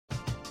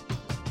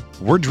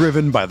We're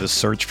driven by the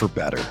search for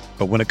better.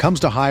 But when it comes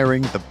to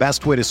hiring, the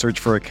best way to search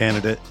for a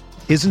candidate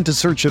isn't to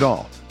search at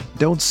all.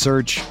 Don't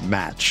search,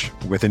 match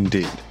with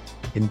Indeed.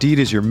 Indeed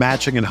is your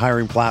matching and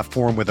hiring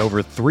platform with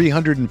over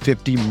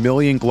 350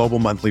 million global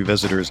monthly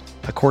visitors,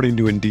 according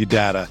to Indeed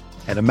data,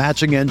 and a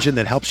matching engine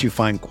that helps you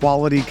find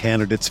quality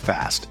candidates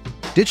fast.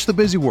 Ditch the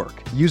busy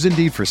work. Use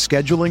Indeed for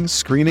scheduling,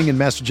 screening, and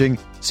messaging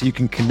so you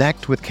can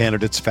connect with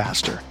candidates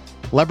faster.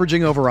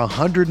 Leveraging over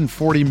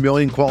 140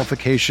 million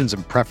qualifications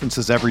and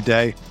preferences every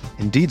day,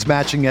 Indeed's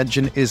matching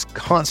engine is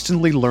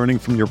constantly learning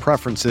from your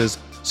preferences,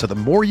 so the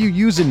more you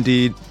use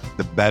Indeed,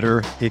 the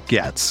better it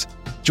gets.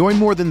 Join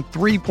more than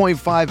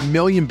 3.5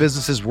 million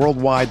businesses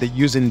worldwide that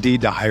use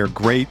Indeed to hire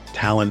great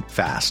talent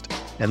fast.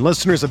 And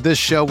listeners of this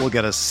show will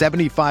get a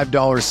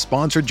 $75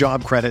 sponsored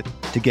job credit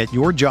to get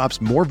your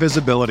jobs more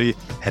visibility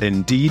at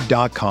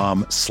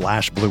Indeed.com/Blue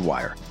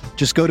Wire.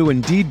 Just go to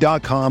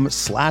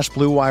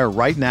Indeed.com/Blue Wire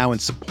right now and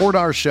support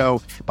our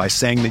show by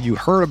saying that you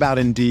heard about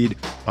Indeed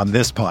on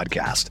this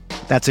podcast.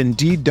 That's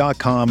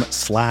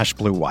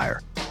Indeed.com/Blue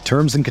Wire.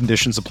 Terms and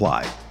conditions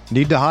apply.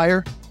 Need to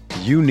hire?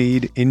 You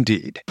need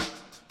Indeed.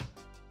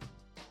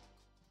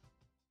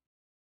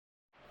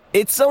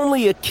 It's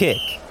only a kick,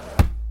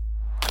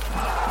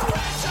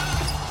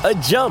 a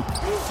jump,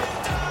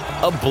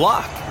 a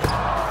block.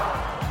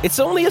 It's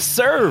only a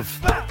serve.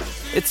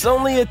 It's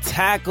only a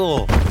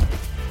tackle,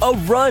 a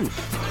run.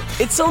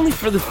 It's only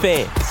for the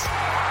fans.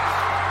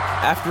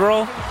 After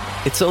all,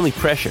 it's only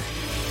pressure.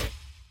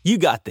 You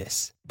got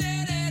this.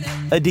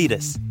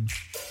 Adidas.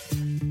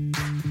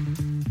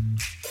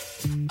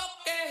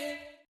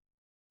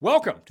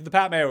 Welcome to the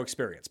Pat Mayo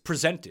Experience,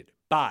 presented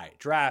by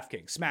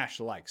DraftKings. Smash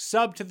the like,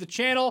 sub to the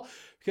channel,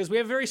 because we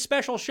have a very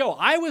special show.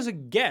 I was a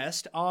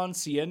guest on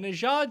Sia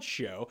Nejad's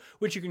show,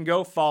 which you can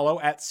go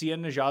follow at Sia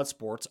Nejad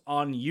Sports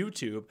on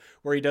YouTube,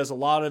 where he does a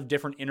lot of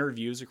different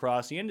interviews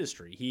across the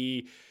industry.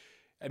 He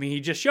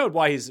just showed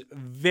why he's a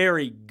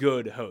very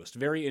good host,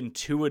 very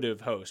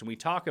intuitive host. And we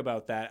talk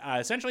about that.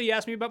 Essentially, he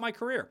asked me about my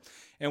career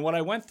and what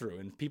I went through.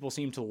 And people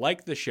seemed to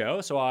like the show.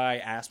 So I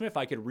asked him if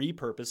I could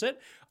repurpose it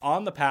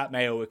on the Pat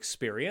Mayo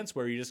Experience,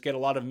 where you just get a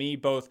lot of me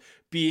both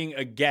being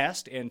a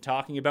guest and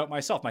talking about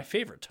myself, my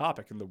favorite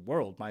topic in the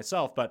world,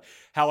 myself, but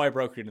how I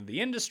broke into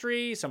the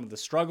industry, some of the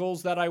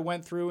struggles that I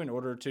went through in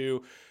order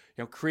to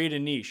create a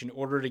niche in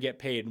order to get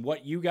paid, and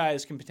what you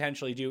guys can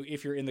potentially do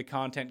if you're in the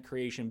content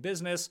creation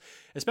business,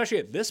 especially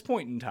at this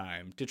point in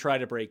time, to try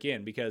to break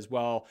in. Because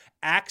while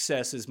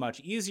access is much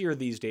easier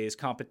these days,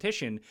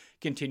 competition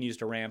continues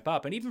to ramp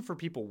up. And even for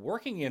people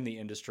working in the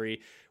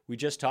industry, we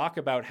just talk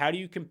about how do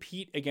you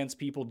compete against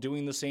people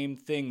doing the same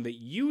thing that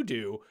you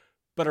do,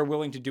 but are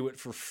willing to do it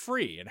for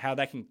free, and how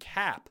that can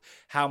cap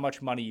how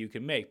much money you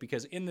can make.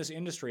 Because in this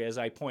industry, as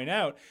I point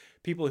out,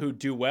 people who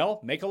do well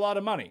make a lot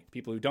of money.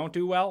 People who don't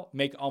do well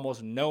make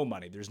almost no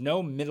money. There's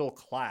no middle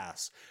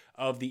class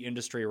of the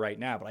industry right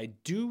now. But I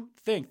do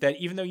think that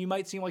even though you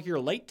might seem like you're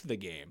late to the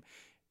game,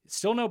 it's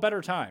still no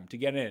better time to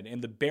get in.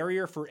 And the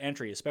barrier for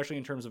entry, especially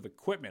in terms of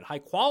equipment, high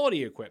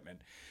quality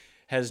equipment,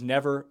 has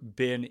never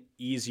been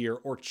easier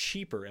or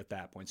cheaper at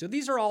that point. So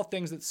these are all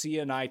things that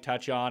Sia and I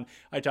touch on.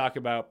 I talk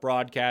about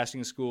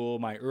broadcasting school,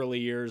 my early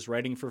years,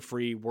 writing for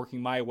free, working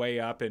my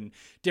way up, and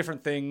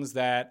different things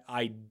that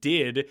I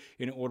did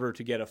in order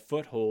to get a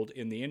foothold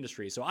in the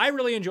industry. So I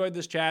really enjoyed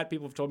this chat.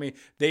 People have told me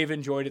they've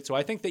enjoyed it. So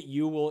I think that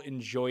you will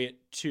enjoy it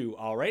too.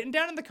 All right. And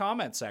down in the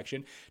comments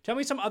section, tell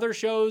me some other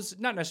shows,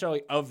 not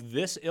necessarily of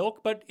this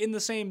ilk, but in the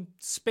same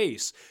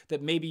space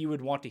that maybe you would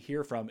want to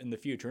hear from in the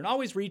future. And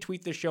always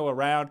retweet this show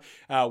around.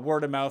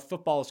 Word of mouth.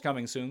 Football is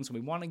coming soon, so we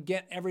want to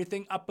get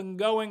everything up and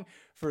going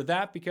for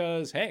that,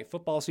 because, hey,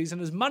 football season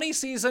is money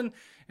season,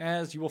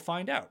 as you will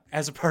find out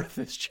as a part of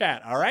this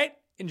chat. All right?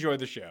 Enjoy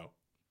the show.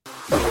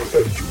 Mayo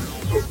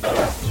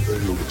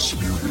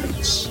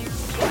Experience.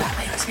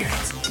 Mayo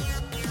Experience.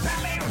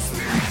 Mayo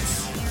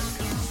Experience.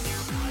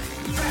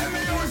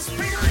 Mayo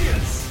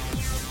Experience.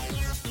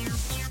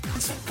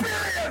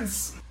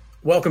 Experience.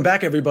 Welcome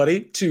back,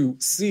 everybody, to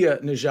Sia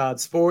Nejad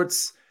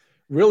Sports.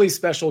 Really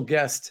special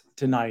guest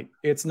tonight.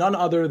 It's none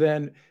other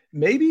than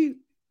maybe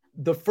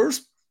the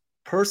first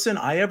person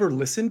I ever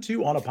listened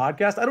to on a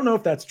podcast. I don't know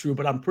if that's true,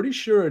 but I'm pretty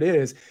sure it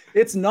is.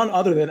 It's none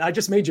other than, I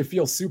just made you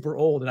feel super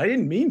old, and I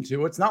didn't mean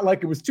to. It's not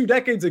like it was 2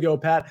 decades ago,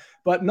 Pat,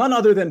 but none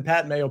other than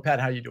Pat Mayo. Pat,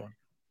 how you doing?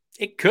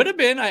 It could have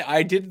been.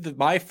 I did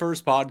my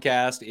first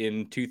podcast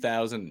in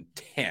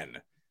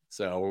 2010.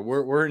 So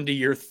we're into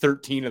year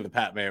 13 of the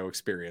Pat Mayo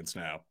Experience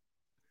now.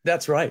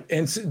 That's right.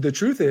 And the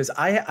truth is,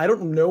 I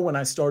don't know when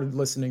I started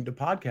listening to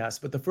podcasts,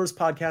 but the first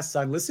podcasts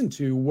I listened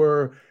to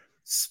were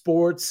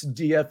sports,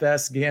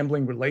 DFS,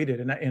 gambling related.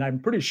 And I'm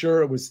pretty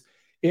sure it was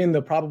in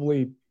the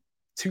probably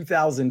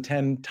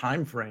 2010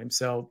 timeframe.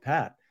 So,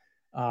 Pat,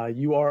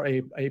 you are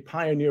a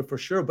pioneer for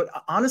sure. But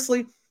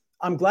honestly,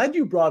 I'm glad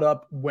you brought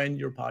up when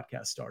your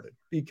podcast started,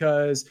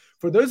 because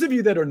for those of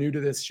you that are new to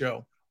this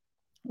show,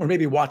 or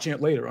maybe watching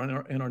it later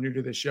and are new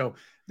to this show,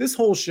 this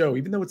whole show,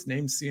 even though it's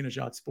named Sia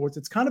Nejad Sports,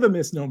 it's kind of a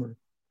misnomer,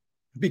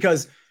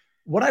 because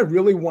what I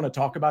really want to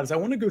talk about is I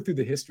want to go through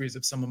the histories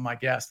of some of my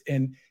guests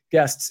and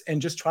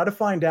just try to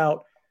find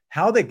out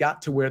how they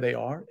got to where they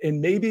are.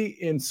 And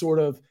maybe in sort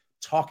of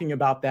talking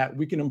about that,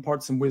 we can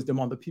impart some wisdom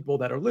on the people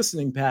that are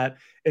listening, Pat,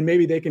 and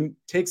maybe they can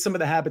take some of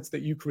the habits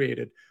that you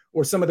created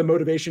or some of the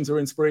motivations or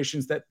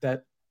inspirations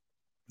that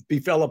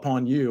befell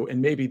upon you.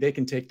 And maybe they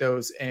can take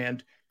those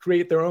and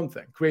create their own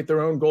thing, create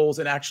their own goals,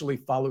 and actually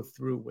follow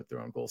through with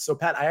their own goals. So,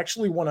 Pat, I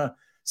actually want to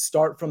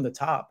start from the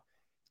top.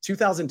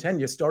 2010,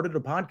 you started a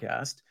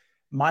podcast.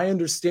 My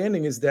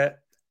understanding is that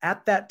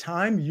at that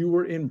time you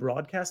were in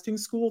broadcasting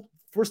school.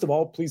 First of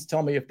all, please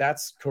tell me if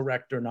that's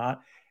correct or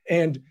not.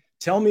 And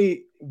tell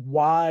me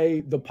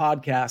why the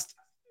podcast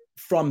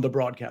from the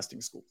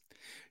broadcasting school.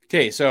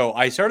 Okay, so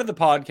I started the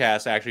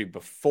podcast actually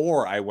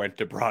before I went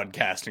to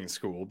broadcasting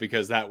school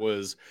because that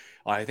was,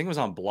 I think it was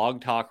on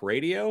Blog Talk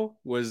Radio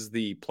was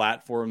the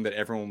platform that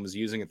everyone was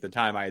using at the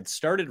time. I had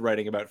started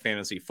writing about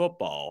fantasy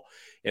football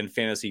and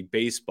fantasy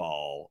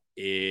baseball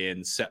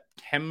in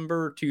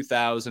September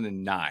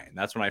 2009.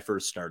 That's when I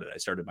first started. I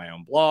started my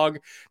own blog.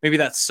 Maybe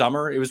that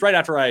summer. It was right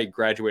after I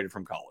graduated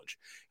from college.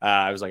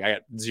 I was like, I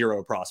got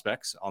zero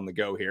prospects on the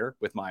go here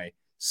with my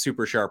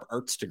super sharp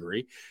arts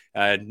degree.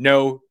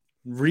 No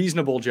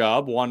reasonable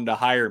job wanted to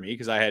hire me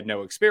because I had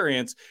no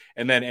experience,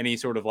 and then any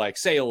sort of like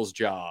sales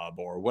job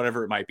or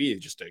whatever it might be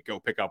just to go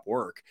pick up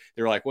work.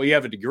 They were like, well, you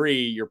have a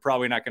degree, you're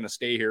probably not going to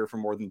stay here for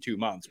more than 2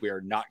 months, we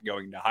are not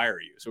going to hire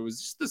you. So it was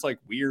just this like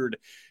weird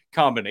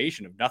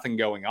combination of nothing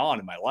going on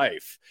in my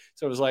life.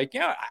 So it was like,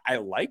 yeah, I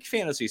like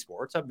fantasy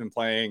sports. I've been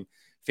playing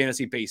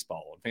fantasy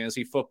baseball and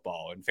fantasy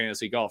football and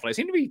fantasy golf, and I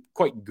seem to be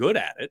quite good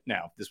at it.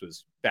 Now this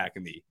was back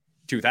in the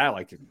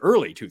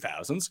early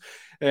 2000s,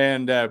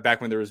 and back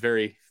when there was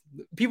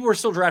people were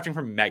still drafting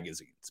from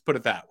magazines, put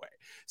it that way.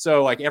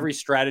 So like every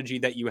strategy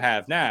that you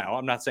have now,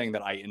 I'm not saying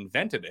that I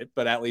invented it,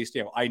 but at least,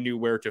 I knew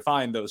where to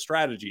find those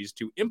strategies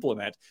to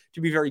implement to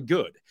be very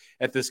good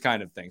at this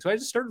kind of thing. So I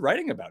just started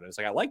writing about it. It's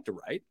like, I like to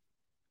write.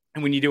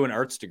 And when you do an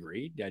arts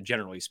degree,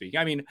 generally speaking,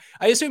 I mean,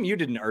 I assume you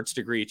did an arts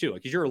degree too,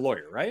 like, 'cause you're a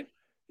lawyer, right?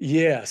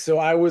 Yeah, so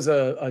I was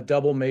a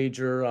double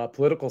major,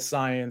 political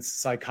science,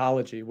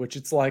 psychology, which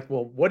it's like,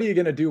 well, what are you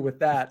going to do with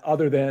that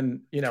other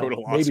than,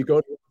 maybe go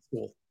to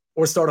school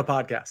or start a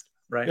podcast,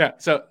 right? Yeah,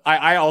 so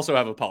I also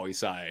have a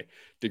poli-sci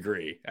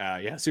degree.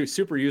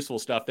 Super useful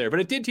stuff there. But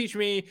it did teach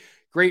me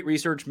great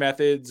research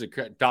methods.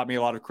 It taught me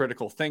a lot of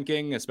critical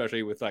thinking,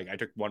 especially with I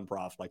took one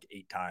prof like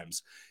 8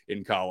 times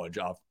in college,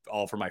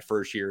 all for my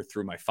first year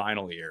through my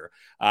final year,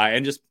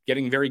 and just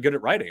getting very good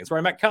at writing. It's where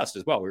I met Cust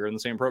as well. We were in the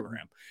same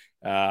program.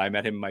 I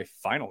met him in my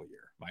final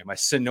year, my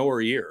senior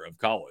year of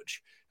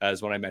college,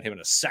 is when I met him in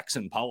a sex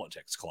and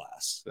politics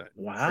class.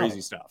 Wow.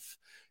 Crazy stuff.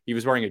 He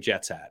was wearing a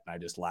Jets hat, and I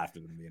just laughed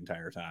at him the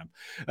entire time.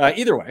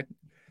 Either way,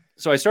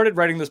 so I started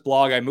writing this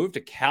blog. I moved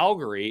to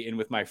Calgary in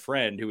with my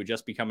friend who had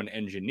just become an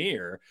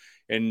engineer,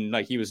 and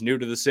he was new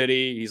to the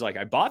city. He's like,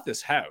 I bought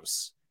this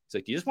house. He's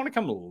like, do you just want to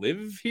come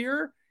live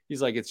here?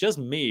 He's like, it's just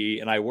me,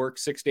 and I work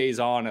 6 days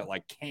on at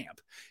camp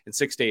and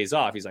 6 days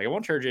off. He's like, I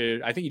won't charge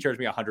you. I think he charged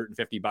me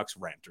 $150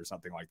 rent or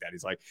something like that.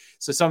 He's like,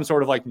 so some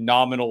sort of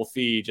nominal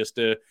fee just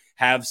to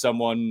have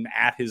someone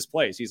at his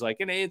place. He's like,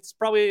 and it's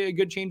probably a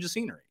good change of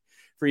scenery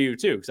for you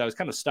too, because I was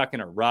kind of stuck in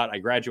a rut. I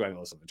graduated.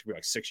 Listen, it took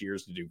me 6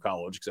 years to do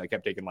college because I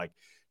kept taking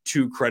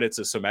 2 credits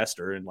a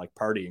semester and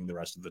partying the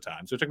rest of the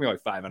time. So it took me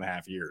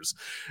 5.5 years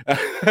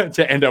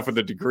to end up with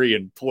a degree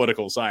in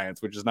political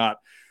science, which is not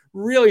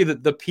really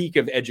the peak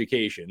of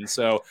education.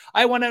 So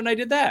I went out and I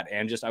did that,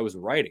 and I was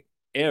writing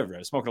I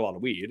was smoking a lot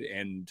of weed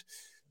and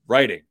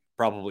writing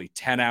probably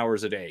 10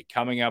 hours a day,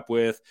 coming up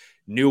with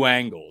new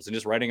angles and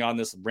just writing on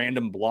this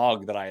random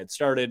blog that I had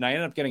started. And I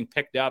ended up getting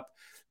picked up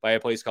by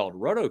a place called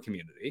Roto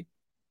Community.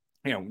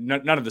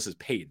 None of this is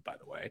paid, by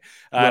the way.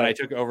 Right. And I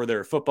took over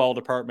their football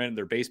department,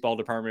 their baseball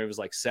department. It was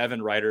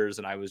 7 writers,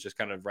 and I was just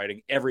kind of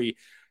writing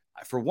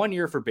for 1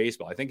 year for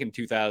baseball. I think in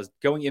 2000,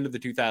 going into the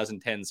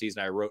 2010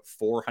 season, I wrote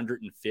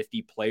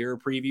 450 player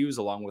previews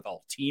along with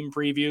all team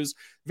previews.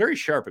 Very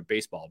sharp at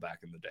baseball back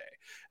in the day.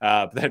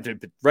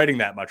 But writing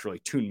that much really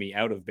tuned me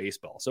out of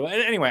baseball. So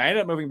anyway, I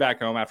ended up moving back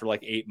home after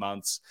 8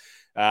 months,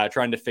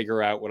 trying to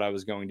figure out what I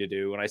was going to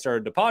do. And I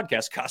started the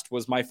podcast. Cust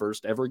was my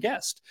first ever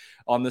guest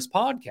on this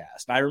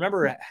podcast. And I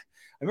remember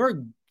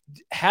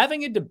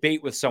having a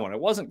debate with someone.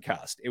 It wasn't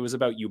Cust. It was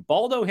about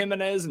Ubaldo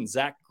Jimenez and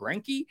Zach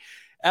Greinke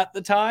at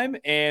the time,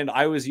 and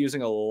I was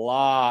using a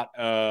lot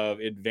of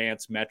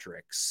advanced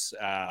metrics,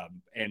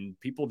 and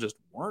people just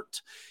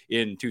weren't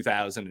in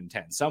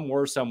 2010. Some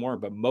were, some weren't,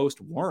 but most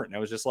weren't. And I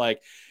was just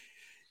like,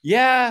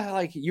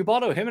 yeah,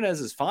 Ubaldo Jimenez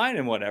is fine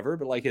and whatever,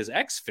 but his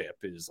XFIP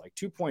is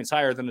 2 points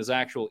higher than his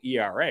actual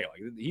ERA.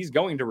 He's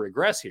going to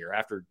regress here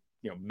after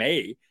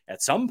May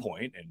at some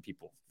point, and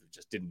people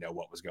just didn't know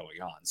what was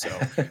going on.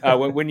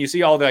 So when you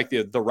see all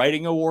the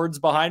writing awards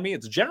behind me,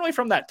 it's generally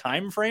from that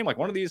time frame.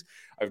 One of these,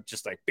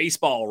 just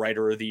baseball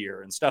writer of the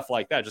year and stuff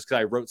like that, just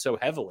because I wrote so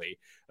heavily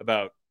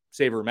about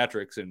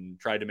sabermetrics and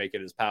tried to make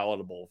it as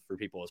palatable for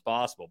people as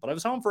possible. But I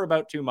was home for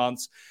about 2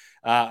 months.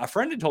 A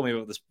friend had told me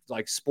about this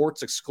like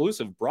sports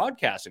exclusive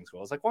broadcasting school.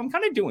 I was like, well, I'm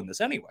kind of doing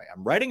this anyway.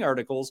 I'm writing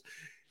articles.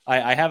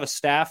 I have a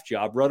staff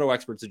job. Roto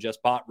Experts had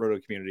just bought Roto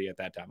Community at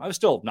that time. I was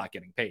still not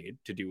getting paid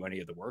to do any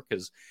of the work,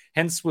 because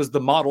hence was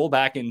the model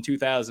back in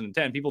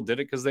 2010. People did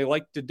it because they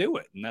liked to do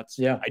it. And that's,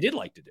 I did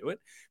like to do it,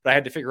 but I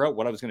had to figure out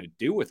what I was going to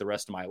do with the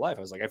rest of my life.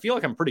 I was like, I feel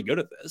like I'm pretty good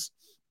at this.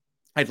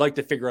 I'd like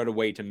to figure out a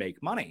way to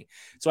make money.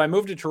 So I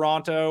moved to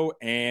Toronto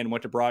and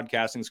went to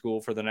broadcasting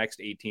school for the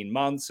next 18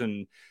 months.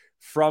 And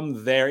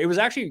from there, it was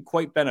actually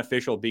quite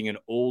beneficial being an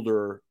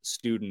older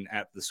student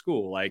at the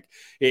school. Like,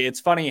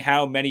 it's funny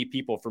how many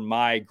people from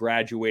my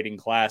graduating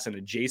class and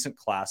adjacent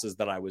classes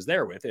that I was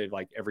there with,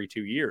 like every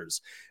 2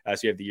 years. So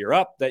you have the year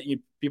up that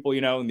people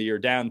you know, and the year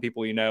down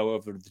people you know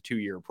over the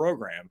 2-year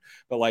program.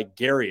 But like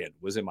Garion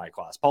was in my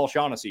class. Paul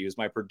Shaughnessy, who's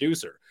my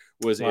producer,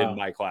 was in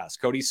my class.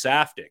 Cody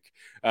Saftik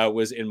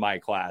was in my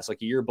class.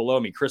 Like a year below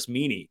me, Chris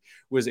Meany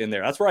was in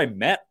there. That's where I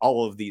met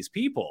all of these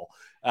people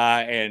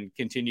and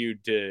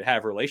continued to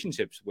have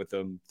relationships with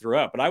them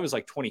throughout. But I was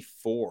like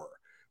 24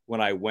 when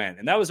I went,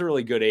 and that was a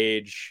really good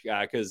age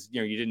because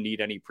you didn't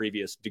need any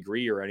previous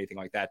degree or anything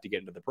like that to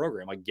get into the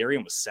program. Like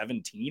Garion was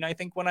 17, I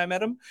think, when I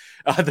met him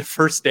the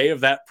first day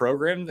of that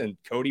program, and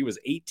Cody was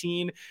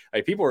 18.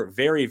 Like, people were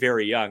very,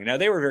 very young. Now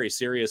they were very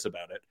serious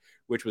about it,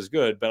 which was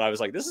good. But I was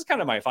like, this is kind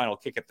of my final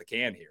kick at the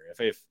can here.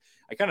 If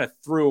I kind of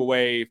threw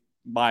away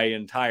my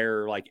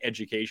entire like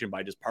education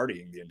by just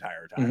partying the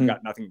entire time,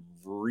 got nothing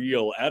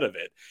real out of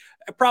it,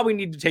 I probably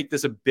need to take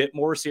this a bit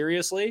more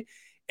seriously.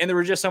 And there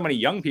were just so many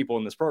young people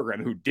in this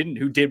program who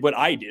did what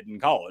I did in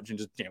college and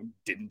just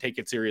didn't take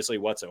it seriously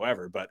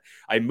whatsoever. But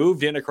I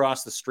moved in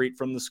across the street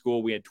from the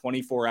school. We had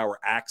 24-hour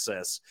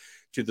access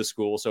to the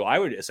school, so I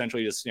would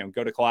essentially just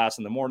go to class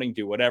in the morning,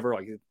 do whatever.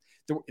 Like,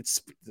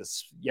 it's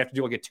this, you have to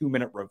do like a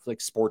 2-minute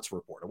like sports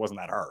report. It wasn't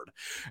that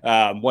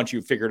hard once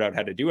you figured out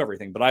how to do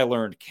everything. But I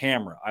learned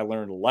camera, I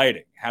learned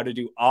lighting, how to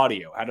do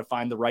audio, how to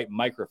find the right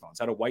microphones,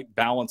 how to white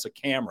balance a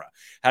camera,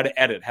 how to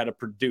edit, how to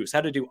produce,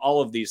 how to do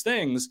all of these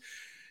things.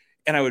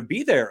 And I would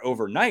be there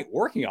overnight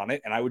working on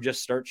it, and I would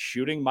just start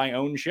shooting my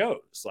own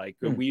shows. Like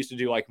we used to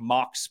do like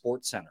mock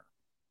Sports Center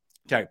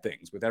type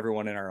things with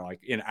everyone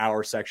in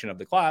our section of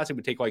the class. It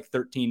would take like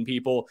 13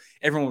 people.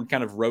 Everyone would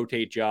kind of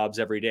rotate jobs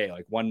every day.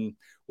 Like one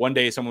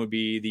day someone would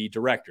be the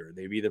director,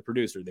 they'd be the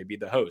producer, they'd be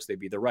the host, they'd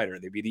be the writer,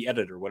 they'd be the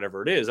editor,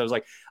 whatever it is. I was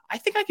like, I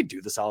think I could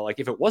do this all. Like,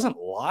 if it wasn't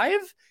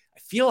live, I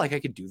feel like I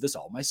could do this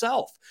all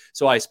myself.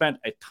 So I spent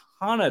a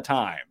ton of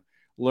time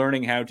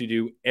learning how to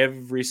do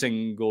every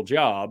single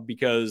job,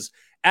 because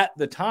at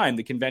the time,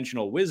 the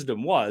conventional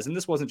wisdom was, and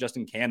this wasn't just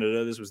in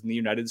Canada, this was in the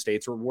United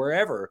States or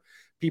wherever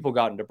people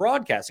got into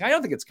broadcasting. I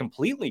don't think it's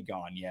completely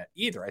gone yet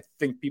either. I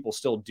think people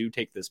still do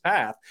take this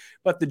path,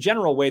 but the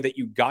general way that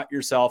you got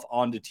yourself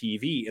onto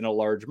TV in a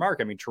large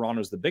market, I mean,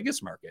 Toronto's the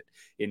biggest market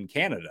in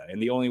Canada,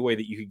 and the only way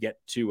that you could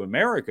get to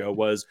America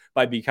was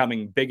by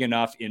becoming big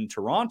enough in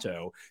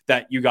Toronto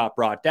that you got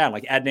brought down.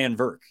 Like Adnan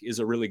Virk is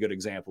a really good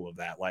example of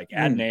that. Like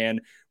Adnan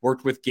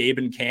worked with Gabe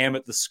and Cam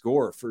at the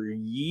Score for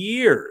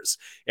years,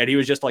 and he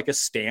was just like a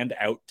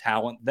standout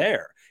talent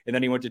there. And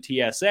then he went to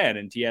TSN,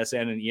 and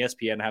TSN and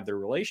ESPN have their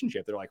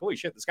relationship. They're like, holy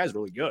shit, this guy's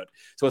really good.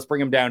 So let's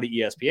bring him down to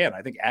ESPN.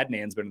 I think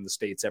Adnan's been in the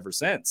States ever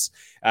since.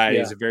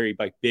 He's a very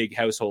big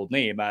household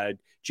name.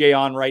 Jay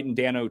Onright and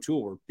Dan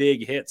O'Toole were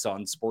big hits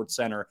on Sports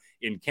Center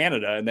in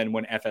Canada. And then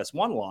when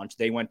FS1 launched,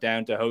 they went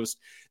down to host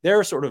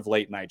their sort of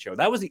late night show.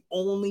 That was the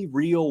only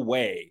real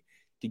way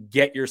to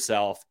get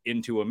yourself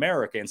into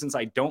America. And since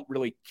I don't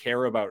really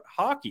care about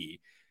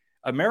hockey,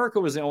 America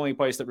was the only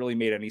place that really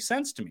made any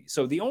sense to me.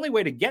 So the only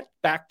way to get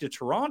back to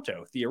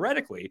Toronto,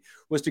 theoretically,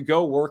 was to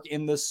go work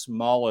in the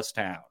smallest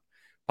town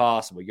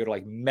possible. You go to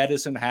like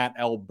Medicine Hat,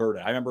 Alberta.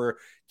 I remember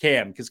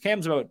Cam, because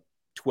Cam's about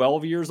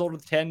 12 years older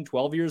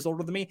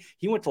than me.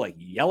 He went to like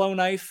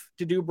Yellowknife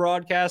to do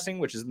broadcasting,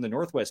 which is in the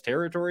Northwest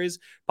Territories,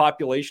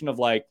 population of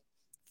like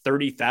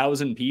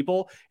 30,000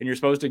 people, and you're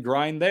supposed to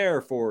grind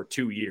there for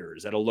 2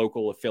 years at a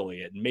local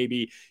affiliate. And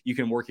maybe you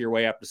can work your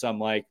way up to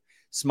some like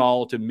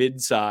small to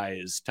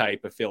mid-size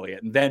type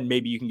affiliate. And then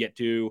maybe you can get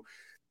to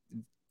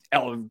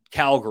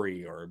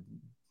Calgary or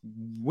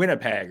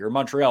Winnipeg or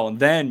Montreal, and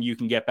then you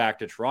can get back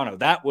to Toronto.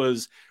 That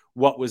was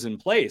what was in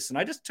place. And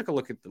I just took a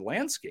look at the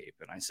landscape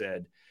and I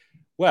said,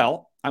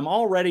 well, I'm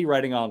already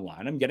writing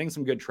online. I'm getting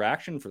some good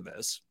traction for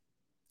this.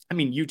 I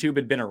mean, YouTube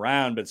had been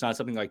around, but it's not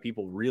something like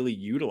people really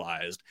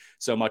utilized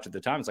so much at the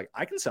time. It's like,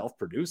 I can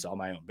self-produce all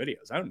my own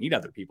videos. I don't need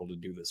other people to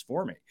do this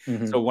for me.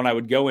 So when I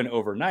would go in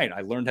overnight,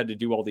 I learned how to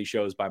do all these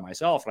shows by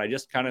myself. And I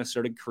just kind of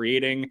started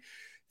creating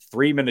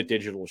 3-minute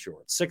digital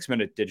shorts,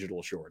 6-minute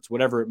digital shorts,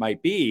 whatever it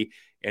might be,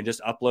 and just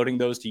uploading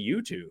those to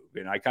YouTube.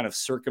 And I kind of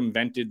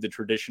circumvented the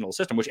traditional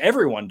system, which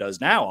everyone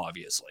does now,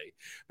 obviously.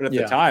 But at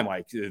the time,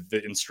 like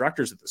the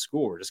instructors at the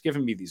school were just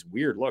giving me these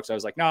weird looks. I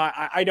was like, no,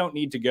 I don't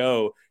need to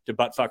go to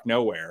buttfuck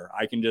nowhere.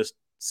 I can just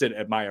sit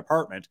at my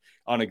apartment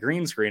on a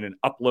green screen and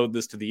upload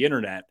this to the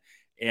internet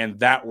And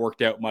that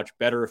worked out much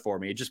better for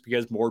me just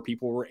because more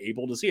people were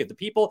able to see it. The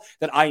people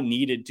that I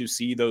needed to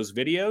see those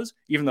videos,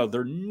 even though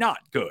they're not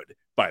good,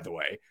 by the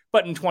way,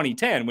 but in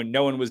 2010, when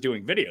no one was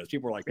doing videos,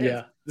 people were like,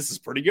 hey, this is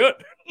pretty good.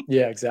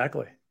 Yeah,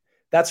 exactly.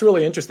 That's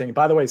really interesting.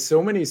 By the way,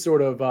 so many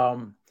sort of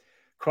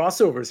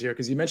crossovers here,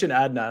 because you mentioned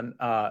Adnan.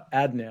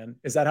 Adnan,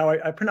 is that how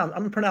I pronounce?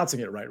 I'm pronouncing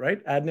it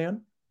right?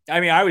 Adnan. I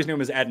mean, I always knew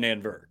him as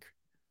Adnan Virk.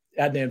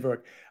 Adnan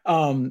Virk.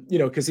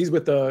 Because he's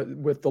with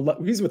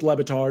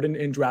Levitard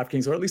in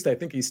DraftKings, or at least I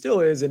think he still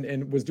is,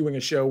 and was doing a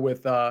show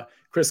with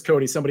Chris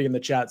Cody. Somebody in the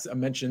chat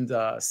mentioned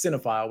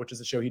Cinephile, which is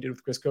a show he did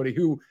with Chris Cody,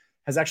 who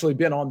has actually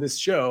been on this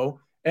show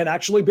and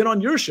actually been on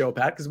your show,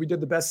 Pat, because we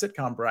did the best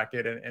sitcom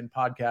bracket and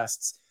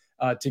podcasts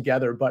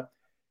together. But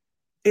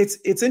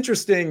it's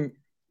interesting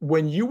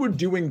when you were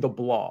doing the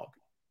blog.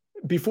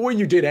 Before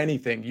you did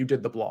anything, you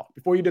did the blog.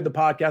 Before you did the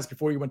podcast,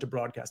 before you went to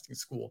broadcasting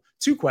school.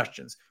 2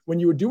 questions. When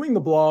you were doing the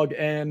blog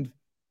and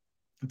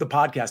the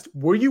podcast,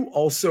 were you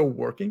also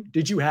working?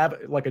 Did you have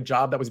like a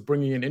job that was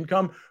bringing in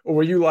income? Or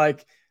were you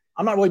like,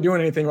 I'm not really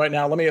doing anything right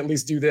now. Let me at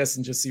least do this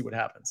and just see what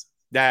happens?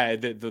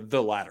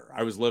 The latter.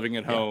 I was living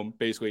at home,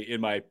 basically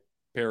in my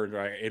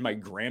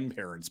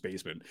grandparents'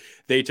 basement.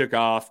 They took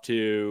off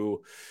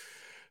to...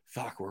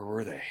 where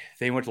were they?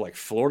 They went to like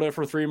Florida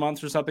for 3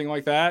 months or something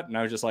like that. And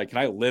I was just like, can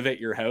I live at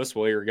your house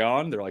while you're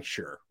gone? They're like,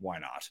 sure, why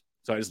not?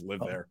 So I just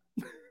lived there.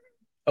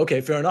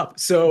 Okay, fair enough.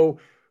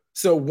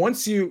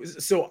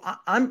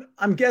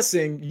 I'm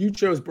guessing you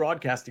chose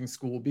broadcasting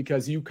school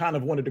because you kind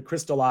of wanted to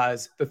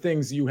crystallize the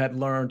things you had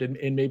learned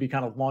and maybe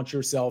kind of launch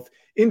yourself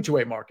into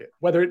a market,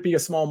 whether it be a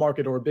small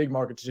market or a big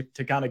market,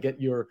 to kind of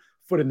get your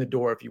foot in the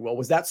door, if you will.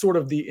 Was that sort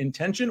of the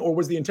intention, or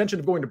was the intention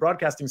of going to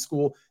broadcasting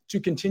school to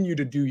continue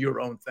to do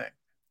your own thing?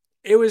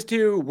 It was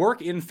to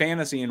work in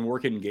fantasy and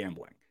work in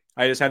gambling.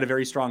 I just had a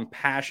very strong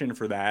passion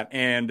for that.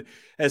 And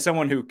as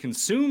someone who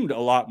consumed a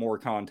lot more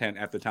content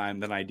at the time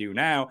than I do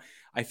now,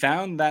 I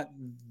found that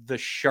the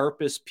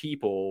sharpest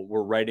people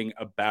were writing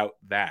about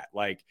that.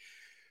 Like,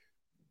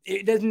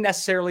 it doesn't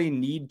necessarily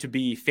need to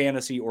be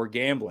fantasy or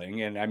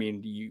gambling. And I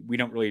mean, we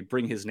don't really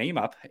bring his name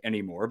up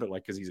anymore, but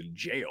like, cause he's in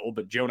jail,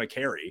 but Jonah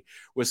Carey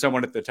was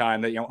someone at the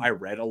time that, I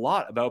read a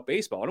lot about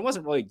baseball, and it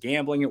wasn't really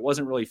gambling. It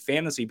wasn't really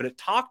fantasy, but it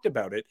talked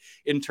about it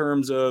in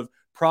terms of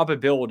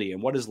probability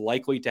and what is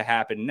likely to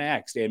happen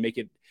next, and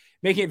making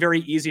it very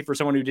easy for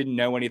someone who didn't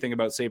know anything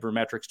about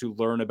sabermetrics to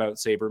learn about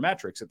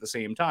sabermetrics at the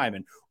same time.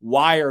 And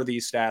why are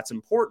these stats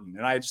important?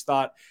 And I just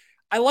thought,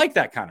 I like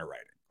that kind of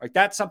writing. Like,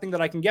 that's something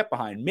that I can get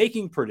behind,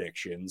 making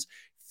predictions,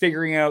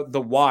 figuring out the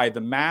why, the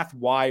math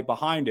why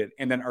behind it,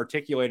 and then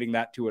articulating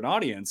that to an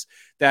audience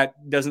that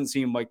doesn't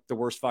seem like the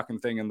worst fucking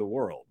thing in the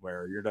world,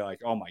 where you're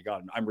like, oh my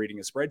God, I'm reading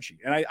a spreadsheet.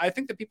 And I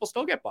think that people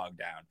still get bogged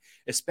down,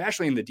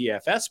 especially in the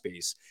DFS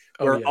space,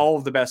 where all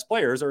of the best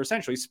players are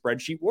essentially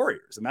spreadsheet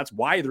warriors. And that's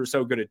why they're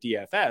so good at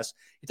DFS.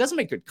 It doesn't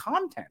make good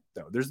content,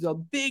 though. There's a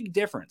big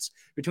difference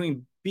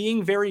between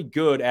being very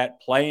good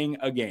at playing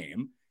a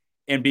game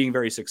and being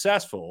very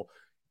successful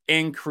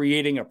and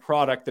creating a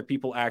product that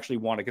people actually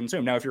want to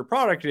consume. Now, if your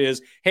product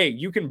is, hey,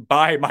 you can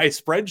buy my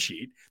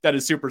spreadsheet that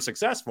is super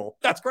successful,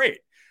 that's great.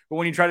 But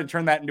when you try to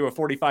turn that into a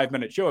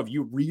 45-minute show of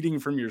you reading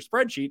from your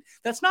spreadsheet,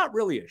 that's not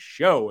really a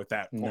show at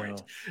that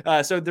point.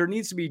 No. So there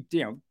needs to be,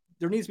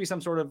 some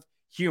sort of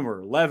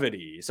humor,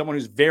 levity, someone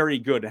who's very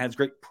good and has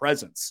great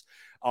presence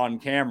on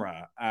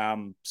camera.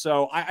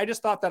 So I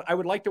just thought that I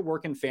would like to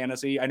work in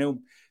fantasy. I know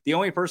the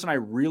only person I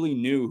really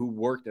knew who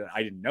worked,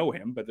 I didn't know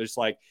him, but there's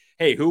like,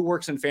 hey, who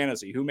works in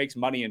fantasy? Who makes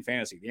money in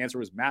fantasy? The answer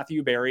was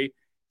Matthew Berry,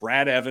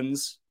 Brad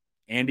Evans,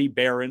 Andy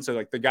Barron. So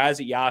like the guys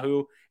at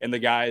Yahoo and the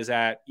guys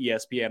at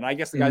ESPN, and I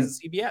guess the guys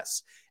at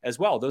CBS as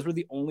well. Those were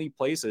the only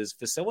places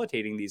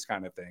facilitating these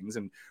kind of things.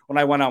 And when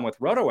I went on with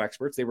Roto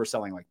Experts, they were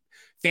selling like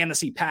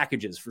fantasy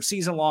packages for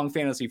season-long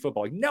fantasy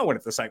football. Like, no one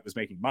at the site was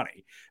making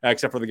money,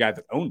 except for the guy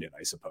that owned it,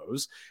 I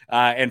suppose.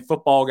 And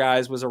Football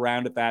Guys was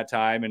around at that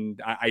time.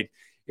 And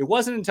it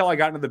wasn't until I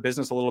got into the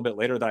business a little bit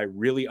later that I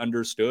really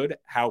understood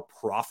how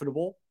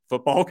profitable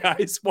Football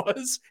Guys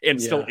was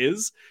and still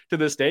is to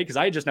this day, because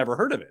I had just never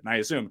heard of it. And I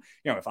assume,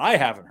 if I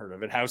haven't heard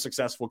of it, how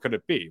successful could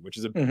it be? Which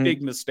is a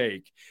big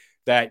mistake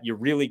that you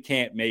really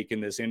can't make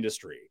in this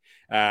industry.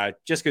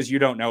 Just because you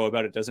don't know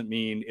about it doesn't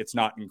mean it's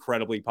not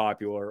incredibly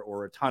popular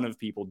or a ton of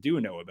people do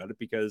know about it,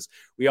 because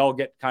we all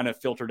get kind of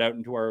filtered out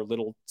into our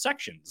little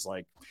sections.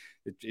 Like,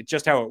 it's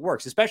just how it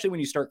works, especially when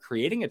you start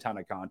creating a ton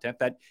of content,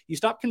 that you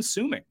stop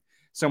consuming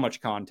so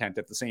much content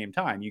at the same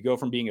time. You go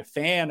from being a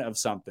fan of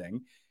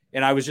something.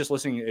 And I was just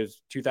listening, it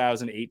was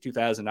 2008,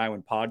 2009,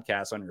 when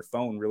podcasts on your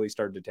phone really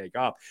started to take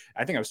off.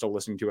 I think I was still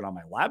listening to it on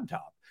my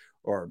laptop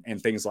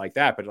and things like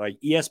that. But like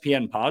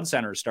ESPN Pod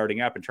Center starting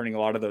up and turning a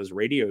lot of those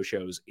radio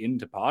shows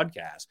into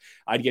podcasts.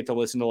 I'd get to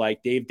listen to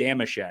like Dave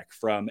Damashek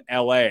from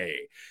LA,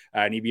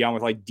 and he'd be on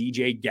with like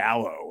DJ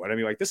Gallo. And I'd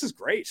be like, this is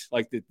great.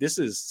 Like, this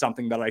is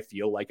something that I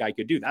feel like I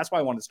could do. That's why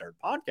I wanted to start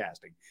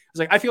podcasting. I was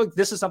like, I feel like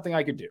this is something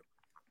I could do.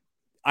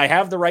 I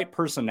have the right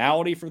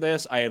personality for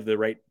this. I have the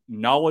right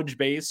knowledge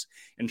base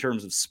in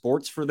terms of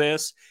sports for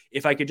this.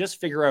 If I could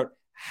just figure out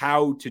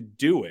how to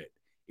do it,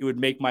 it would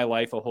make my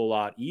life a whole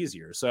lot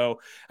easier. So,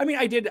 I mean,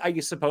 I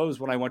suppose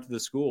when I went to the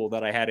school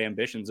that I had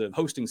ambitions of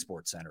hosting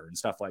Sports Center and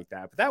stuff like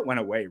that, but that went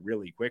away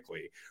really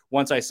quickly.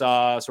 Once I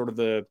saw sort of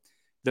the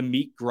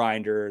meat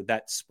grinder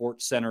that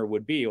Sports Center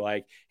would be,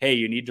 like, hey,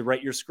 you need to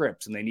write your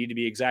scripts and they need to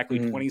be exactly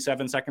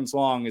 27 seconds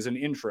long as an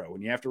intro.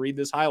 And you have to read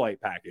this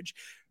highlight package.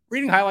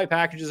 Reading highlight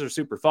packages are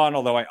super fun,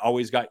 although I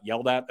always got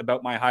yelled at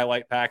about my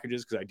highlight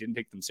packages because I didn't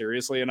take them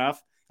seriously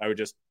enough. I would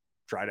just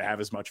try to have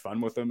as much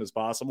fun with them as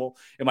possible.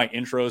 And my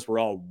intros were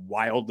all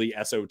wildly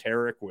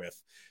esoteric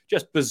with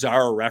just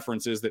bizarre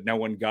references that no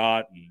one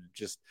got. And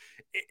just,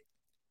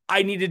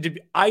 I needed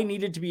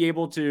to be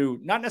able to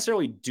not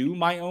necessarily do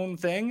my own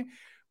thing,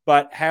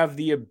 but have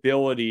the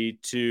ability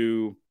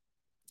to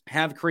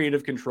have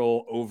creative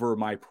control over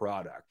my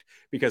product,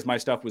 because my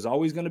stuff was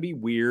always going to be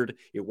weird.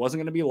 It wasn't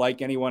going to be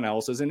like anyone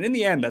else's. And in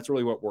the end, that's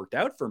really what worked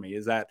out for me,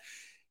 is that,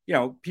 you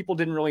know, people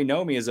didn't really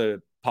know me as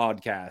a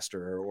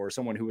podcaster or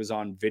someone who was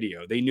on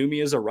video. They knew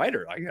me as a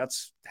writer. Like,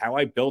 that's how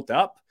I built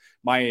up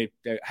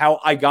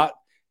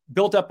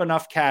built up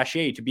enough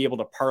cachet to be able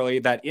to parlay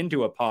that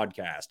into a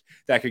podcast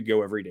that could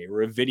go every day,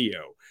 or a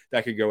video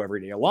that could go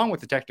every day, along with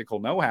the technical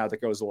know-how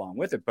that goes along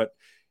with it. But,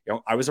 you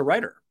know, I was a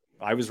writer.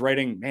 I was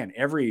writing,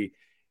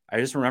 I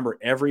just remember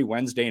every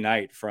Wednesday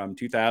night from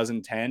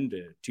 2010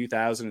 to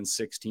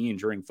 2016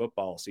 during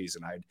football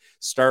season, I'd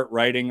start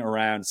writing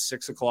around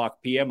 6:00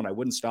 p.m. and I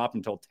wouldn't stop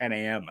until 10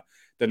 a.m.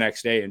 the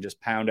next day and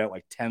just pound out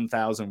like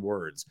 10,000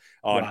 words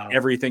on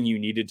everything you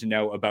needed to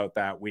know about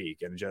that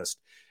week. And just,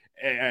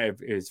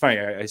 it's funny.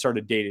 I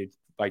started dating,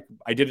 like,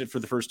 I did it for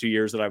the first 2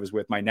 years that I was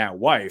with my now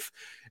wife.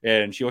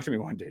 And she looked at me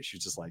one day, she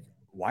was just like,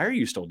 why are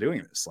you still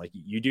doing this? Like,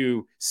 you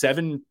do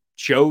 7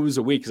 shows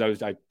a week. Cause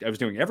I was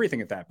doing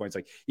everything at that point. It's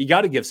like, you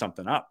got to give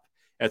something up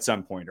at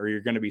some point, or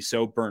you're going to be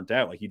so burnt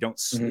out. Like, you don't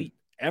sleep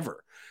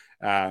ever.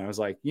 I was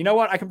like, you know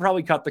what? I can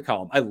probably cut the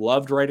column. I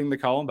loved writing the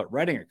column, but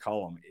writing a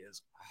column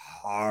is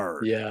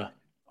hard. Yeah.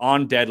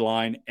 On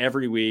deadline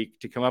every week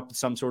to come up with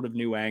some sort of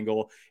new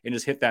angle and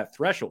just hit that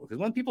threshold. Because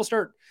when people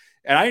start,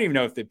 and I don't even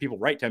know if people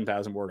write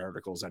 10,000 word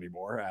articles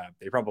anymore.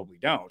 They probably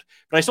don't,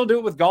 but I still do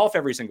it with golf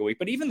every single week.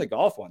 But even the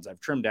golf ones, I've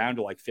trimmed down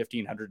to like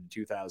 1,500 and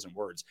 2,000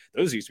 words.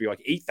 Those used to be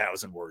like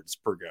 8,000 words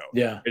per go.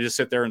 Yeah. I just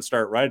sit there and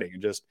start writing,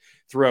 and just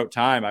throughout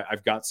time,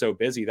 I've got so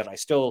busy that I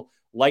still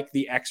like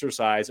the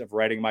exercise of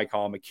writing my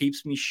column. It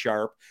keeps me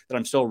sharp, that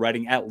I'm still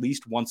writing at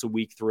least once a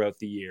week throughout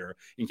the year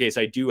in case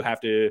I do have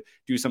to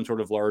do some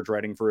sort of large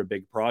writing for a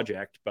big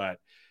project, but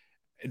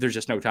there's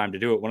just no time to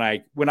do it.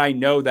 When I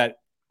know that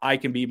I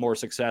can be more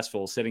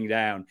successful sitting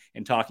down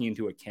and talking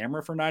into a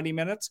camera for 90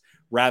 minutes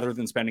rather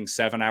than spending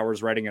 7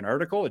 hours writing an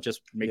article, it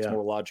just makes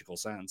more logical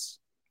sense.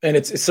 And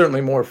it's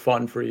certainly more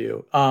fun for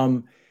you.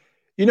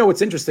 You know,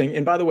 what's interesting,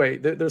 and by the way,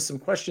 there's some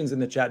questions in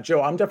the chat.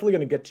 Joe, I'm definitely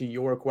going to get to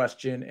your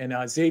question. And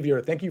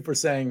Xavier, thank you for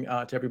saying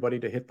to everybody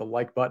to hit the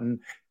like button.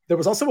 There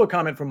was also a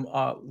comment from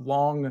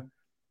Long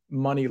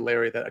Money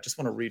Larry that I just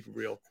want to read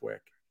real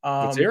quick.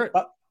 Let's hear it.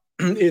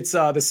 It's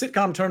the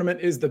sitcom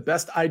tournament is the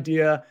best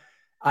idea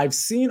I've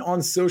seen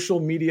on social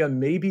media,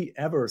 maybe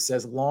ever,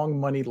 says Long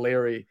Money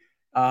Larry.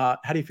 How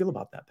do you feel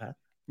about that, Pat?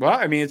 Well,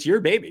 I mean, it's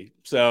your baby,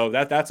 so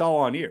that's all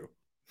on you.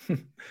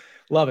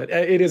 Love it.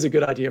 It is a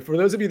good idea. For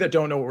those of you that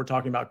don't know what we're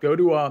talking about, go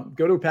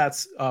to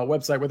Pat's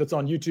website, whether it's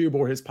on YouTube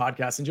or his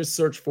podcast, and just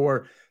search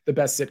for the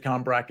best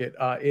sitcom bracket.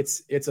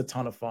 It's a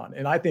ton of fun,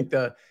 and I think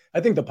the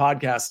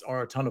podcasts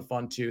are a ton of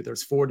fun too.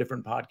 There's 4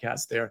 different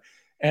podcasts there,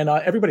 and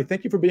everybody,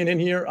 thank you for being in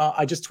here.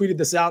 I just tweeted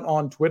this out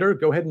on Twitter.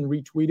 Go ahead and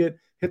retweet it,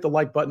 hit the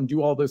like button,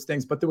 do all those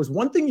things. But there was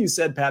one thing you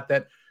said, Pat,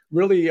 that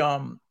really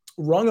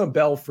rung a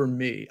bell for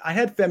me. I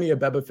had Femi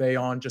Abebefe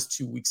on just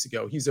 2 weeks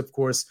ago. He's, of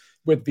course,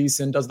 with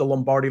VSiN, does the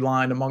Lombardi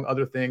line, among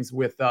other things,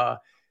 with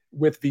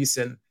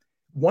VSiN.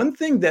 One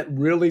thing that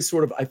really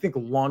sort of, I think,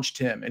 launched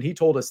him, and he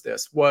told us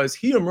this, was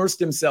he immersed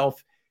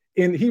himself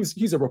in,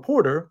 he's a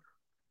reporter,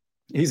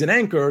 he's an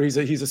anchor, he's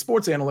a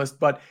sports analyst,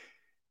 but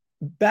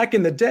back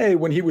in the day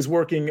when he was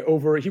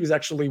he was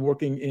actually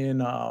working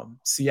in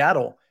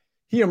Seattle,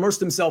 he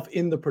immersed himself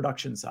in the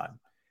production side.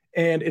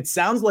 And it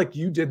sounds like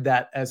you did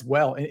that as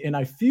well. And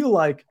I feel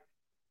like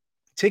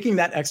taking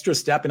that extra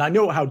step, and I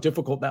know how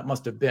difficult that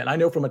must have been. I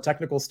know from a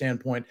technical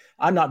standpoint,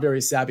 I'm not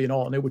very savvy at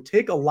all. And it would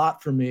take a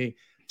lot for me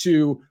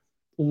to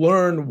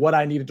learn what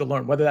I needed to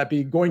learn, whether that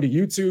be going to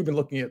YouTube and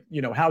looking at,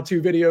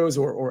 how-to videos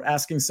or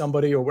asking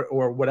somebody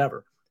or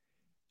whatever.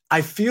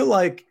 I feel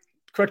like,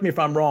 correct me if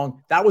I'm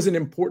wrong, that was an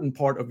important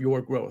part of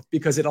your growth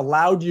because it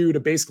allowed you to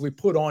basically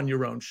put on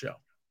your own show.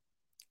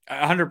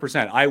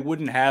 100%. I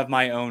wouldn't have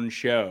my own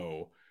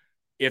show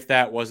if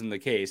that wasn't the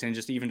case. And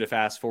just even to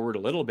fast forward a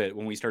little bit,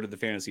 when we started the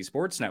Fantasy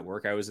Sports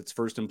Network, I was its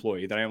first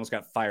employee. Then I almost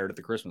got fired at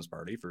the Christmas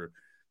party for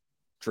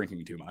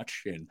drinking too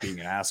much and being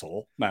an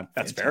asshole.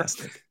 That's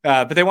fantastic.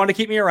 Fair. But they wanted to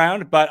keep me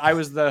around. But I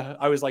was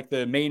like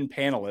the main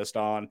panelist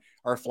on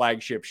our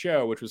flagship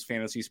show, which was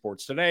Fantasy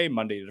Sports Today,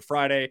 Monday to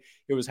Friday.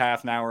 It was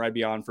half an hour. I'd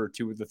be on for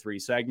 2 of the 3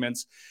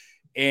 segments.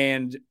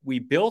 And we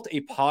built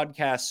a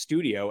podcast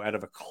studio out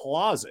of a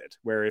closet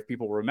where, if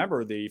people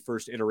remember the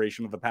first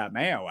iteration of the Pat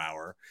Mayo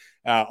Hour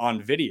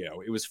on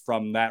video, it was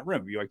from that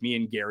room. It'd be like me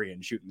and Gary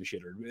and shooting the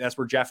shit. That's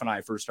where Jeff and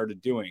I first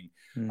started doing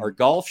our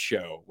golf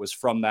show, was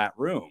from that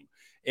room.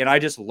 And I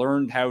just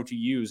learned how to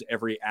use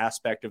every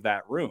aspect of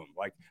that room.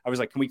 Like, I was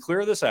like, can we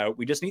clear this out?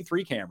 We just need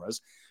 3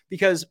 cameras,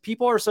 because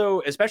people are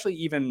so, especially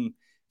even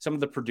some of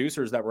the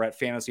producers that were at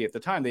Fantasy at the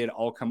time, they had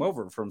all come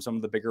over from some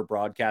of the bigger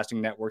broadcasting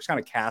networks, kind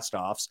of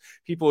cast-offs,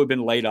 people who had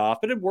been laid off,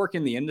 but had worked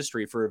in the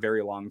industry for a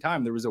very long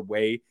time. There was a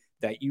way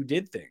that you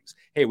did things.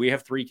 Hey, we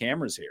have 3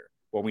 cameras here.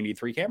 Well, we need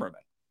 3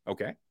 cameramen.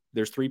 Okay,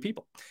 there's 3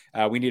 people.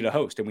 We need a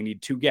host, and we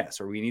need 2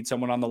 guests, or we need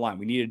someone on the line.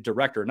 We need a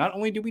director. Not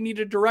only do we need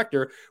a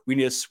director, we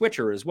need a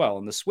switcher as well.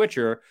 And the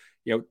switcher,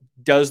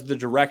 does the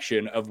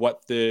direction of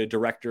what the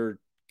director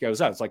goes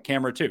out. It's like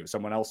camera 2.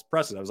 Someone else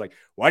presses. I was like,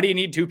 why do you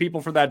need 2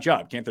 people for that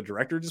job? Can't the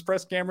director just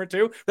press camera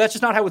 2? But that's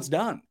just not how it's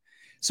done.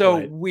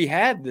 So we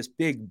had this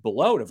big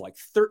bloat of like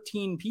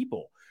 13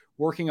 people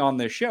working on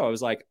this show. I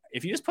was like,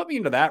 if you just put me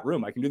into that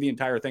room, I can do the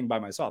entire thing by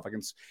myself.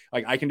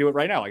 I can do it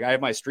right now. Like, I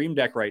have my Stream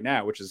Deck right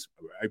now, which is,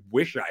 I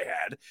wish I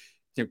had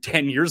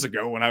 10 years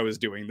ago when I was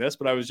doing this,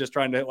 but I was just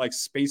trying to hit like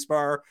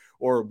spacebar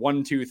or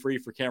 1, 2, 3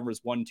 for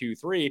cameras 1, 2,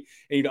 3. And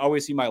you'd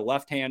always see my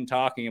left hand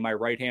talking and my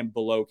right hand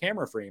below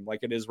camera frame, like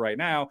it is right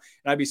now.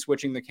 And I'd be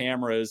switching the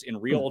cameras in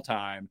real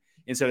time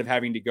instead of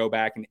having to go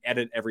back and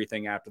edit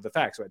everything after the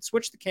fact. So I'd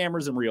switch the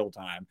cameras in real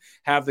time,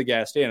 have the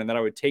guest in, and then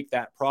I would take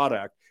that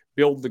product,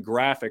 build the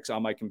graphics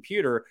on my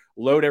computer,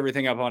 load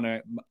everything up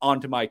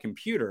onto my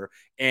computer,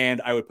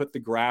 and I would put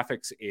the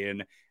graphics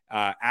in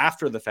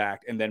after the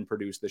fact and then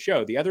produce the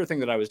show. The other thing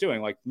that I was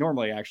doing, like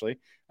normally, actually,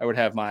 I would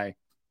have my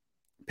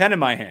pen in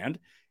my hand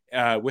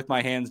with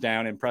my hands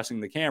down and pressing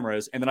the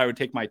cameras. And then I would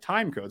take my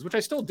time codes, which I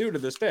still do to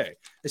this day.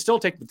 I still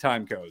take the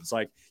time codes.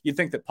 Like, you'd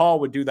think that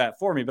Paul would do that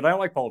for me, but I don't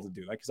like Paul to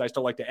do that, because I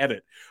still like to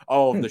edit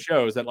all of the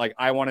shows that, like,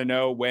 I want to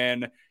know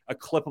when a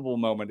clippable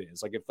moment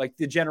is. Like, if like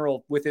the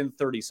general within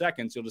 30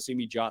 seconds, you'll just see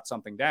me jot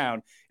something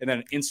down, and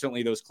then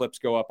instantly those clips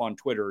go up on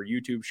Twitter or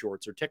YouTube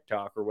Shorts or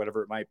TikTok or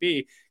whatever it might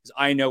be, because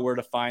I know where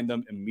to find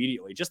them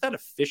immediately. Just that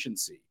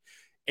efficiency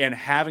and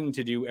having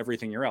to do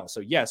everything else.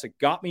 So yes, it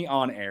got me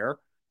on air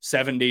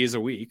 7 days a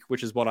week,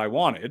 which is what I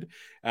wanted,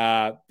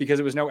 because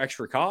it was no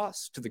extra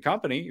cost to the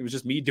company. It was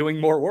just me doing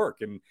more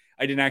work, and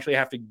I didn't actually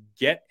have to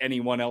get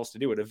anyone else to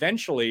do it.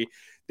 Eventually,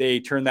 they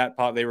turned that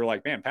they were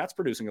like, man, Pat's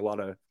producing a lot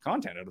of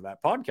content out of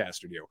that podcast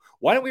studio.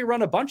 Why don't we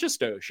run a bunch of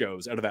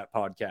shows out of that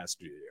podcast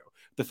studio?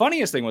 The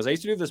funniest thing was, I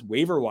used to do this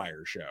waiver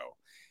wire show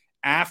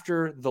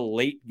after the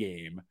late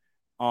game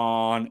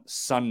on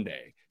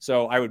Sunday.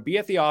 So I would be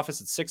at the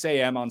office at 6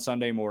 a.m. on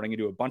Sunday morning and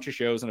do a bunch of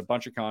shows and a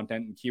bunch of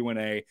content and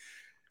Q&A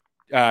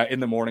in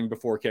the morning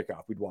before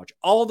kickoff. We'd watch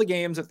all the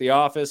games at the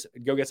office,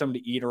 go get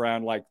something to eat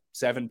around like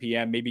 7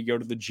 p.m., maybe go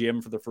to the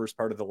gym for the first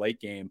part of the late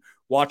game,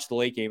 watch the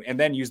late game, and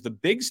then use the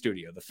big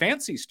studio, the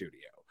fancy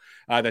studio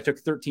that took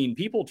 13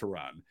 people to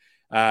run,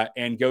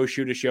 and go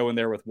shoot a show in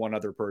there with one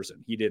other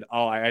person. He did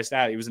all, I asked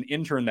that. He was an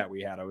intern that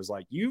we had. I was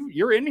like,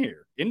 you're in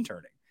here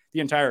interning the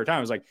entire time.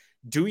 I was like,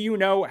 do you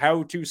know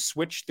how to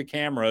switch the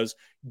cameras?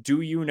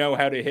 Do you know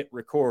how to hit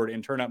record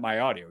and turn up my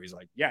audio? He's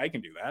like, yeah, I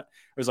can do that.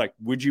 I was like,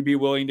 would you be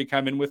willing to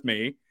come in with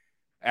me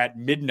at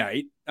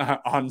midnight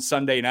on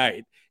Sunday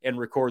night and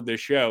record this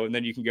show? And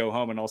then you can go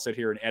home and I'll sit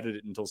here and edit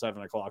it until 7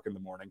 o'clock in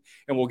the morning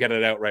and we'll get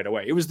it out right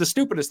away. It was the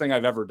stupidest thing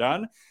I've ever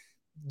done,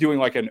 doing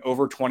like an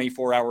over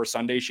 24-hour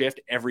Sunday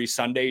shift every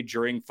Sunday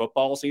during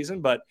football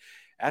season. But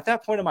at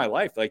that point in my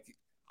life, like,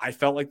 I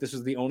felt like this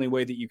was the only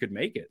way that you could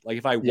make it. Like,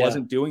 if I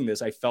wasn't doing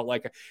this, I felt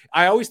like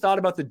I always thought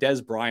about the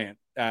Des Bryant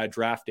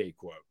draft day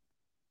quote.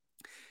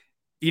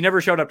 He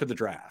never showed up to the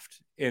draft.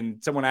 And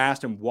someone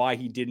asked him why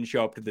he didn't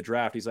show up to the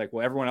draft. He's like,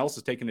 well, everyone else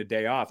is taking a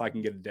day off. I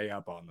can get a day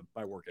up on them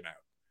by working out.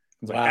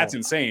 It's like, that's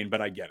insane,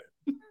 but I get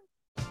it.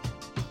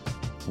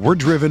 We're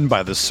driven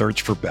by the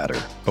search for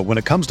better. But when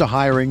it comes to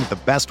hiring, the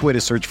best way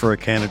to search for a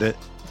candidate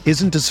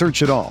isn't to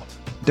search at all.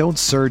 Don't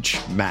search,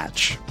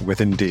 match with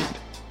Indeed.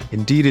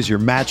 Indeed is your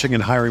matching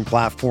and hiring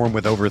platform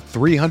with over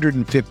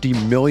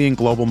 350 million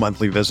global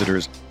monthly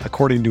visitors,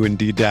 according to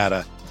Indeed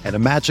data, and a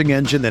matching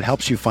engine that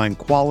helps you find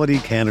quality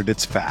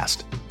candidates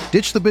fast.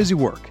 Ditch the busy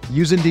work.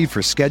 Use Indeed for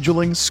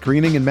scheduling,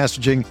 screening, and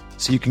messaging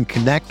so you can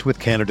connect with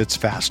candidates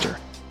faster.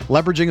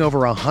 Leveraging over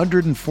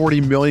 140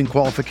 million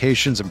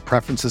qualifications and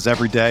preferences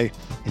every day,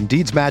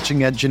 Indeed's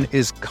matching engine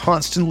is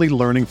constantly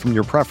learning from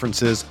your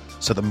preferences,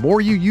 so the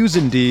more you use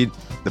Indeed,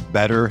 the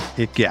better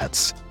it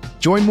gets.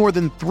 Join more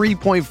than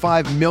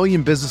 3.5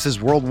 million businesses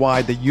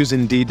worldwide that use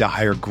Indeed to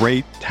hire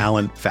great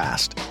talent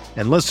fast.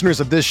 And listeners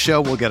of this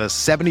show will get a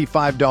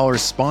 $75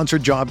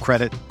 sponsored job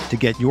credit to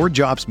get your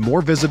jobs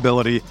more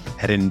visibility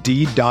at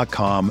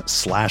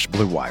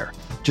Indeed.com/Blue Wire.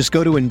 Just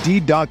go to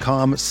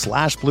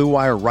Indeed.com/Blue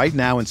Wire right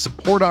now and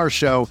support our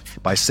show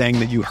by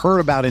saying that you heard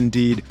about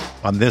Indeed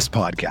on this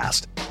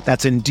podcast.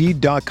 That's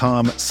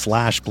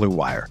Indeed.com/Blue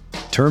Wire.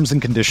 Terms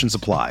and conditions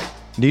apply.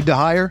 Need to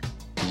hire?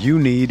 You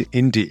need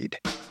Indeed.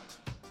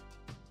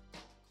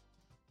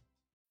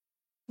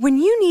 When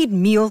you need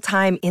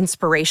mealtime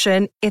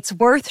inspiration, it's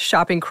worth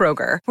shopping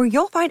Kroger, where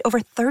you'll find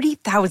over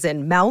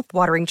 30,000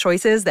 mouth-watering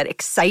choices that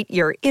excite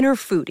your inner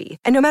foodie.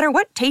 And no matter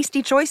what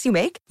tasty choice you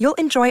make, you'll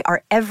enjoy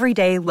our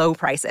everyday low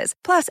prices,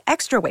 plus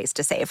extra ways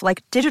to save,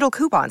 like digital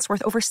coupons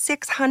worth over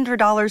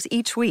 $600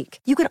 each week.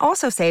 You can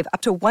also save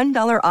up to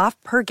 $1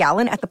 off per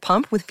gallon at the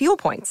pump with fuel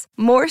points.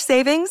 More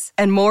savings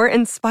and more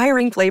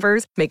inspiring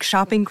flavors make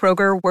shopping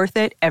Kroger worth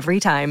it every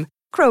time.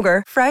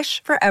 Kroger,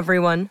 fresh for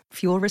everyone.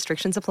 Fuel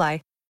restrictions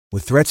apply.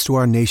 With threats to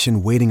our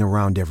nation waiting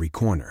around every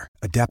corner,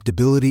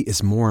 adaptability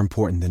is more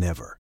important than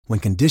ever. When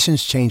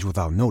conditions change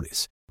without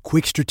notice,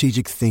 quick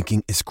strategic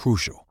thinking is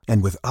crucial.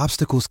 And with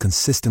obstacles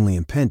consistently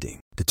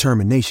impending,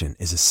 determination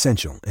is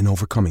essential in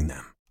overcoming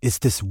them. It's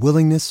this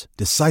willingness,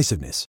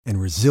 decisiveness, and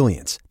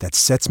resilience that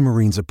sets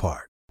Marines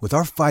apart. With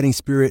our fighting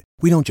spirit,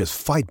 we don't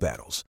just fight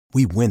battles,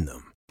 we win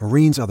them.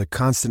 Marines are the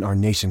constant our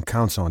nation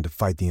counts on to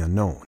fight the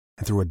unknown.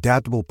 And through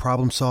adaptable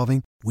problem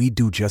solving, we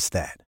do just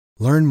that.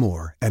 Learn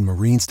more at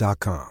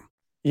marines.com.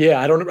 Yeah,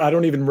 I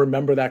don't even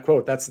remember that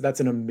quote. That's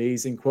an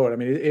amazing quote. I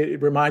mean,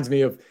 it reminds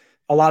me of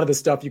a lot of the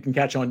stuff you can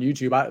catch on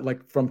YouTube,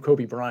 like from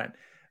Kobe Bryant.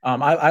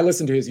 I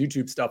listen to his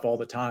YouTube stuff all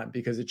the time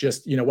because it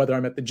just, whether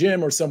I'm at the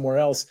gym or somewhere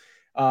else.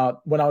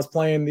 When I was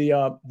playing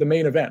the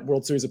main event,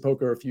 World Series of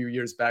Poker a few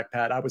years back,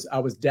 Pat, I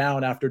was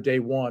down after day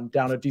one,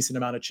 down a decent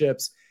amount of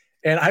chips,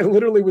 and I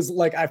literally was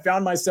like, I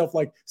found myself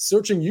like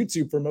searching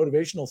YouTube for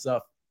motivational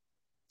stuff,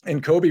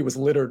 and Kobe was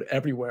littered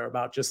everywhere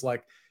about just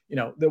like,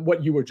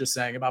 what you were just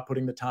saying about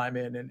putting the time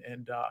in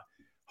and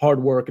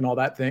hard work and all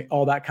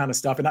that kind of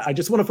stuff. And I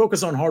just want to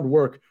focus on hard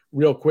work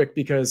real quick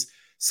because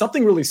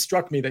something really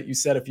struck me that you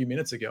said a few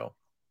minutes ago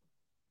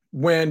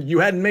when you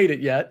hadn't made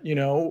it yet,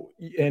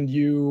 and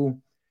you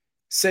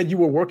said you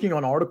were working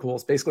on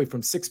articles basically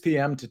from 6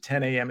 p.m. to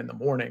 10 a.m. in the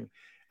morning.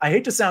 I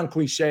hate to sound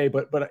cliche,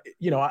 but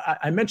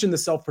I mentioned the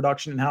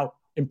self-production and how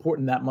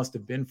important that must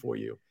have been for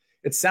you.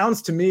 It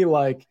sounds to me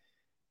like,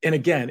 and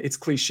again, it's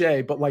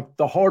cliche, but like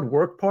the hard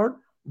work part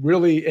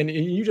really, and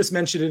you just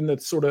mentioned it in the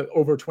sort of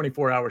over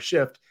 24-hour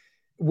shift.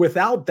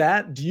 Without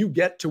that, do you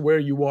get to where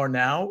you are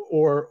now,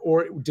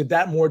 or did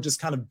that more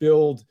just kind of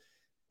build,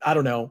 I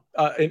don't know,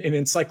 an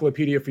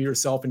encyclopedia for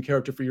yourself and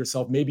character for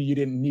yourself? Maybe you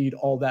didn't need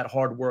all that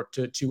hard work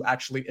to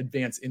actually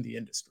advance in the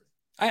industry.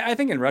 I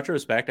think in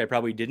retrospect, I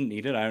probably didn't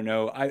need it. I don't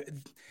know.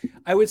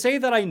 I would say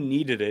that I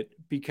needed it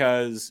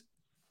because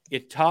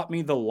it taught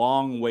me the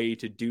long way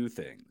to do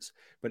things.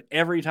 But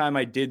every time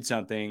I did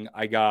something,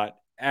 I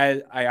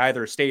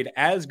either stayed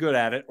as good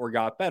at it or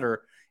got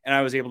better, and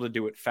I was able to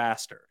do it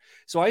faster.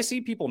 So I see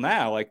people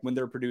now, like when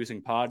they're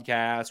producing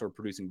podcasts or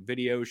producing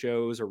video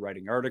shows or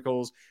writing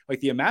articles,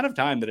 like the amount of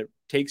time that it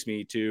takes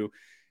me to,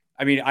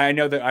 I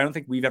know that I don't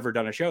think we've ever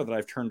done a show that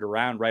I've turned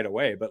around right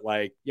away, but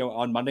like,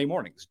 on Monday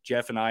mornings,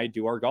 Jeff and I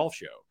do our golf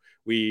show.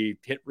 We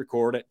hit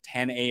record at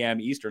 10 a.m.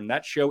 Eastern.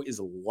 That show is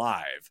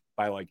live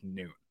by like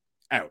noon,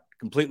 out,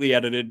 completely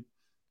edited,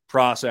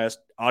 processed,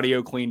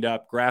 audio cleaned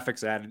up,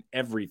 graphics added,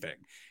 everything.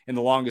 And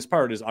the longest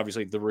part is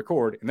obviously the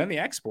record and then the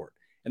export.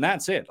 And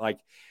that's it. Like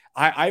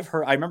I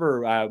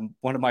remember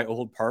one of my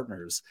old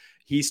partners,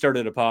 he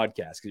started a podcast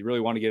because he really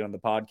wanted to get on the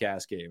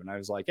podcast game. And I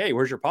was like, hey,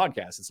 where's your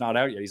podcast? It's not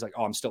out yet. He's like,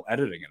 oh, I'm still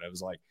editing it. I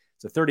was like,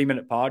 it's a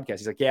 30-minute podcast.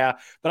 He's like, yeah,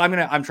 but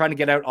I'm trying to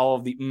get out all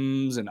of the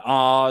ums and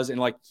ahs. And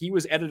like, he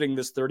was editing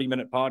this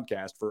 30-minute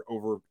podcast for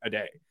over a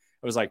day.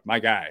 I was like, my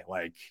guy,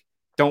 like,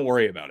 don't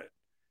worry about it.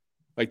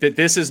 Like that,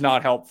 this is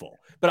not helpful.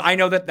 But I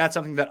know that that's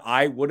something that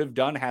I would have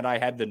done had I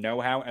had the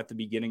know-how at the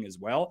beginning as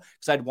well,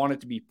 because I'd want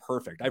it to be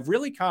perfect. I've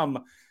really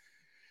come,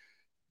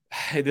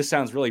 this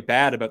sounds really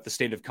bad about the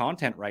state of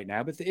content right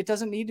now, but it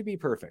doesn't need to be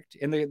perfect.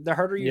 And the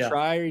harder you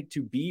try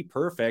to be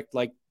perfect,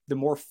 like the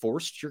more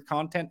forced your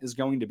content is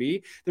going to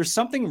be. There's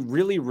something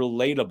really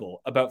relatable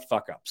about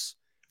fuck-ups.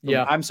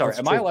 Yeah. I'm sorry.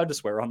 Am I allowed to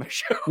swear on my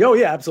show? No,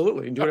 yeah,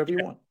 absolutely. You can do whatever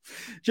you want.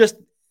 Just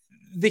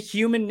the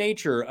human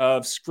nature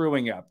of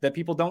screwing up, that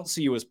people don't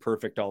see you as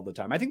perfect all the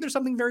time. I think there's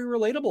something very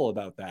relatable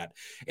about that.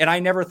 And I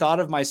never thought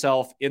of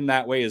myself in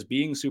that way as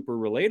being super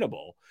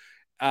relatable.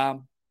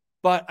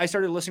 But I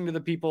started listening to the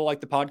people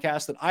like the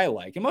podcasts that I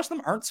like. And most of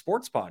them aren't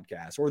sports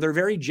podcasts, or they're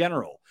very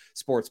general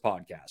sports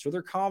podcasts, or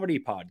they're comedy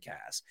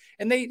podcasts.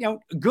 And they,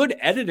 good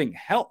editing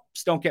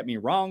helps. Don't get me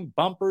wrong,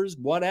 bumpers,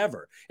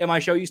 whatever. And my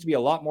show used to be a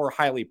lot more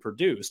highly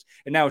produced.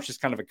 And now it's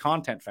just kind of a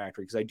content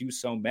factory because I do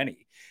so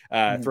many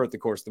throughout the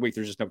course of the week.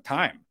 There's just no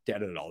time to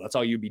edit it all. That's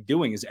all you'd be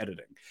doing is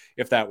editing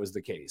if that was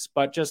the case.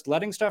 But just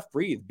letting stuff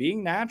breathe,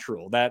 being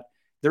natural, that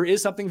there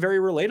is something very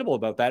relatable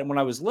about that. And when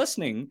I was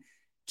listening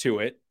to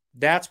it,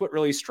 that's what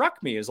really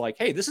struck me, is like,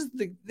 hey, this is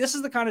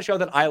the kind of show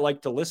that I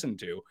like to listen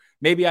to.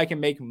 Maybe I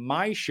can make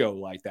my show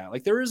like that.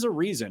 Like, there is a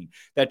reason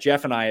that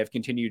Jeff and I have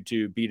continued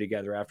to be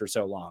together after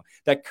so long,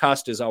 that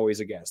Cust is always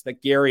a guest,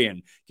 that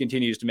Garion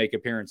continues to make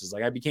appearances.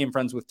 Like, I became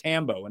friends with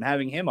Tambo and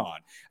having him on.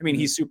 I mean,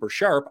 he's super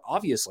sharp.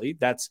 Obviously,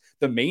 that's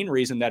the main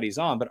reason that he's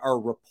on, but our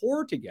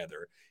rapport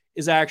together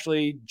is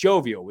actually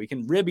jovial. We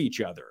can rib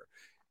each other.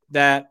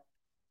 That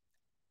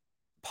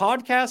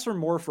podcasts are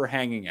more for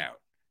hanging out.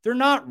 They're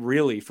not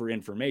really for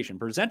information.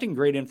 Presenting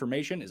great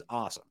information is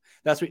awesome.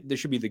 There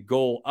should be the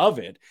goal of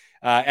it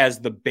as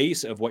the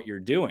base of what you're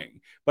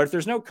doing. But if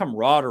there's no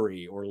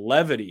camaraderie or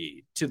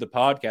levity to the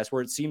podcast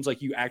where it seems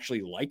like you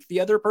actually like the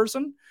other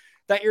person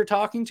that you're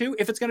talking to,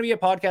 if it's going to be a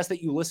podcast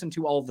that you listen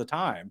to all the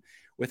time,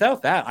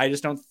 without that, I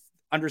just don't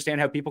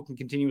understand how people can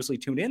continuously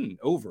tune in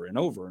over and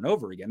over and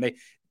over again.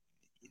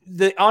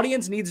 The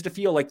audience needs to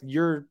feel like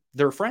you're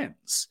their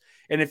friends.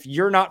 And if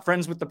you're not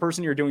friends with the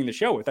person you're doing the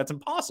show with, that's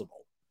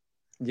impossible.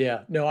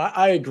 Yeah, no,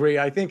 I agree.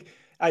 I think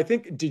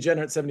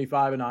Degenerate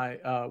 75 and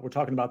I were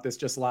talking about this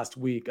just last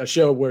week, a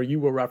show where you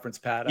were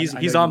referenced, Pat.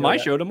 He's on my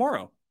show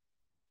tomorrow.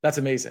 That's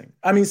amazing.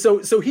 I mean,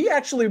 so he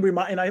actually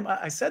and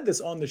I said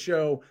this on the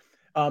show.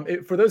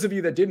 For those of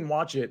you that didn't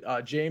watch it,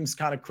 James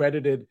kind of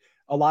credited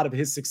a lot of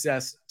his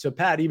success to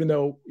Pat, even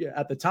though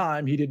at the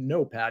time he didn't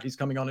know Pat. He's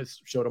coming on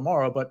his show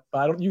tomorrow, but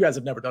you guys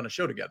have never done a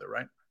show together,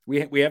 right?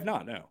 We have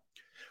not, no.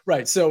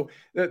 Right. So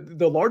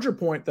the larger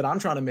point that I'm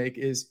trying to make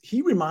is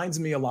he reminds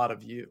me a lot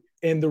of you.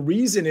 And the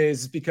reason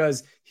is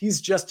because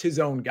he's just his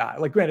own guy.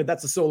 Like, granted,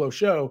 that's a solo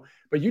show,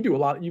 but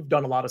you've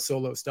done a lot of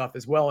solo stuff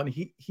as well. And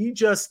he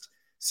just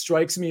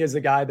strikes me as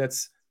a guy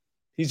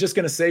he's just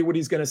going to say what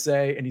he's going to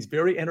say. And he's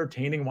very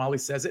entertaining while he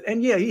says it.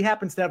 And yeah, he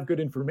happens to have good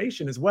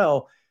information as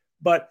well,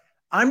 but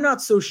I'm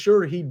not so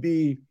sure he'd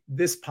be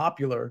this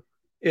popular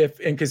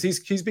because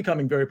he's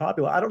becoming very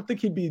popular. I don't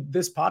think he'd be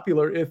this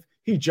popular if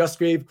he just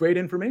gave great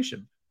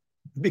information,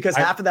 because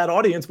half of that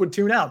audience would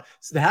tune out.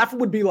 So the half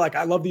would be like,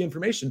 I love the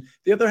information.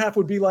 The other half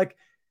would be like,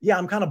 yeah,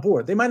 I'm kind of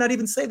bored. They might not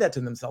even say that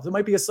to themselves. It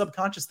might be a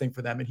subconscious thing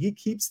for them. And he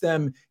keeps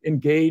them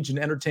engaged and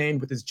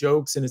entertained with his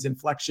jokes and his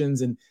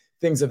inflections and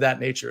things of that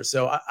nature.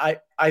 So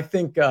I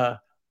think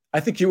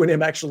you and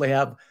him actually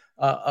have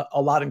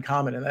a lot in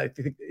common. And I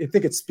think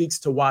it speaks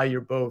to why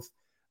you're both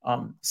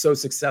so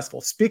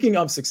successful. Speaking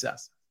of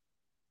success,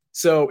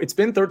 so it's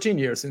been 13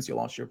 years since you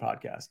launched your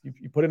podcast.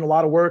 You put in a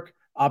lot of work,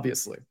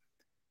 obviously.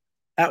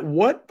 At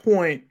what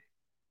point,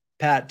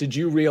 Pat, did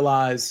you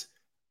realize,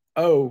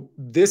 oh,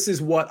 this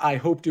is what I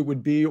hoped it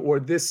would be, or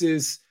this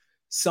is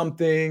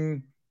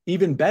something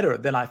even better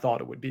than I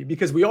thought it would be?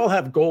 Because we all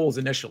have goals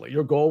initially.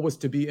 Your goal was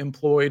to be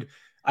employed,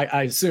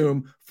 I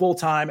assume,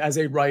 full-time as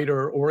a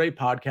writer or a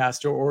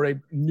podcaster or a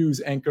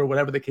news anchor,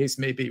 whatever the case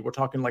may be. We're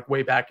talking like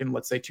way back in,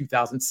 let's say,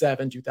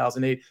 2007,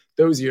 2008,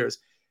 those years.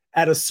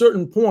 At a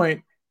certain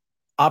point,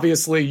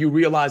 obviously, you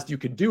realized you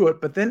could do it,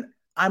 but then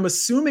I'm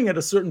assuming at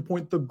a certain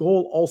point, the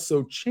goal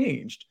also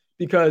changed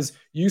because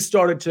you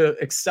started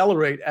to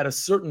accelerate at a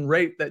certain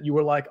rate that you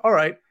were like, all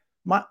right,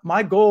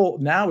 my goal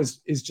now is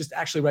just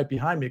actually right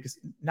behind me because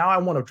now I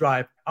want to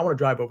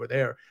drive over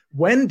there.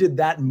 When did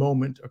that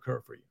moment occur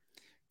for you?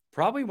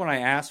 Probably when I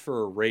asked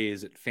for a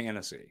raise at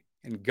Fantasy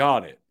and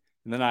got it.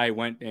 And then I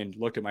went and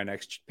looked at my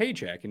next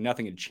paycheck and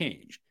nothing had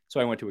changed. So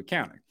I went to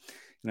accounting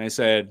and I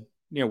said,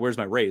 where's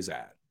my raise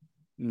at?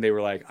 And they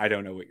were like, I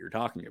don't know what you're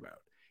talking about.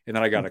 And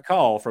then I got a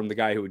call from the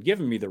guy who had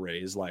given me the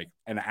raise like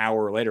an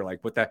hour later, like,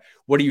 what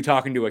are you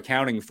talking to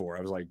accounting for?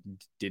 I was like,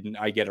 didn't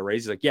I get a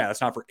raise? He's like, yeah, that's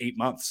not for 8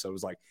 months. So I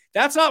was like,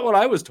 that's not what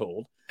I was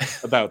told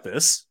about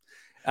this.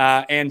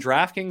 And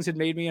DraftKings had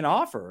made me an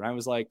offer. And I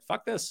was like,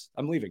 fuck this,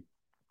 I'm leaving.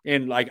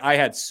 And like, I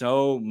had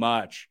so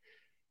much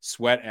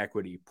sweat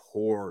equity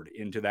poured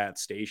into that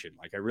station.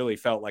 Like, I really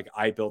felt like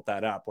I built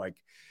that up. Like,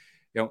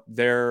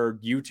 their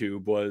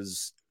YouTube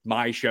was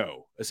my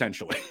show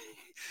essentially.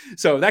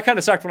 So that kind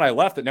of sucked when I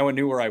left that no one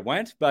knew where I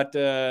went, but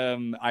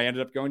I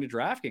ended up going to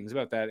DraftKings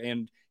about that.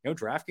 And,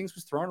 DraftKings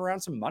was throwing around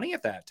some money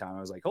at that time.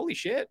 I was like, holy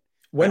shit.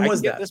 When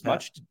was that? Get this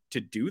much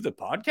to do the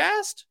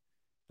podcast?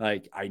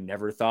 Like, I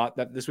never thought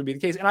that this would be the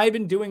case. And I've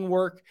been doing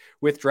work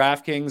with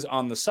DraftKings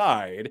on the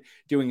side,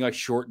 doing like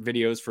short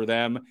videos for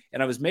them.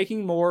 And I was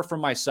making more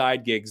from my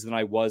side gigs than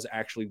I was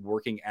actually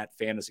working at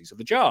Fantasy. So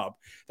the job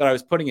that I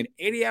was putting in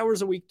 80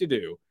 hours a week to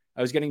do,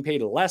 I was getting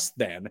paid less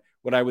than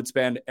what I would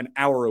spend an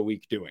hour a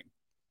week doing.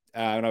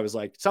 And I was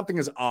like, something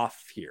is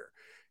off here.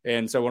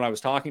 And so when I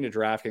was talking to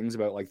DraftKings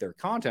about like their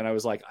content, I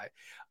was like,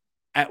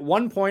 at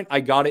one point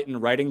I got it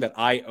in writing that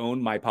I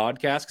own my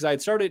podcast because I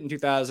had started in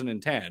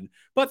 2010,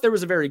 but there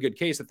was a very good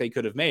case that they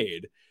could have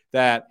made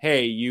that,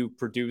 hey, you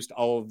produced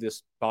all of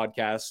this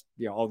podcast,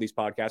 all these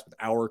podcasts with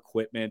our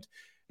equipment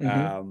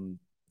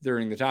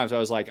during the time. So I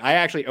was like, I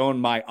actually own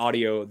my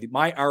audio.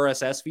 My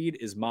RSS feed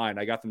is mine.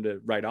 I got them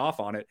to write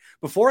off on it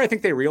before I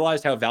think they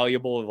realized how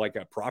valuable of like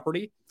a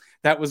property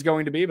that was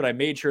going to be, but I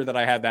made sure that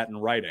I had that in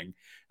writing.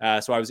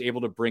 So I was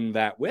able to bring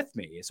that with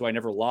me. So I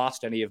never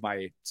lost any of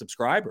my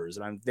subscribers.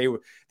 And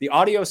the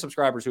audio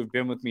subscribers who have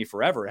been with me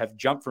forever have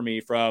jumped for me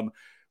from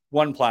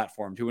one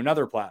platform to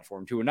another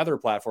platform to another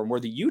platform, where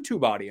the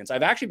YouTube audience,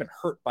 I've actually been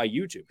hurt by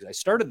YouTube because I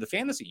started the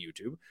Fantasy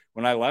YouTube.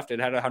 When I left, it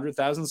had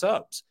 100,000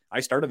 subs.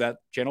 I started that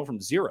channel from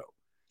 0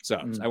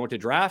 subs. I went to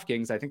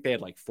DraftKings. I think they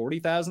had like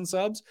 40,000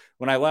 subs.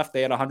 When I left,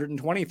 they had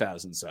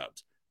 120,000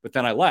 subs. But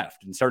then I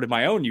left and started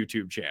my own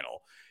YouTube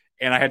channel.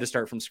 And I had to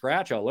start from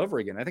scratch all over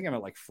again. I think I'm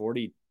at like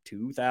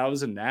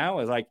 42,000 now.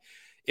 I was like,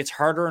 it's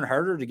harder and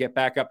harder to get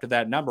back up to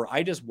that number.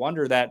 I just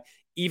wonder that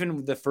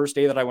even the first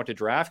day that I went to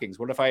DraftKings,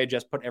 what if I had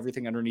just put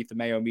everything underneath the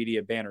Mayo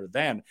Media banner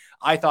then?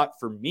 I thought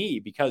for me,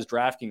 because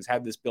DraftKings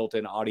had this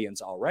built-in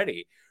audience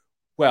already,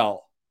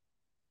 well,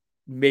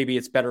 maybe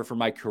it's better for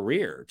my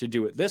career to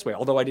do it this way.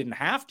 Although I didn't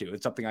have to.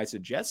 It's something I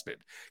suggested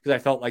because I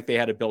felt like they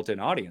had a built-in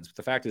audience. But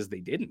the fact is they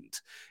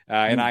didn't.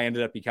 And I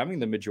ended up becoming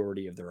the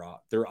majority of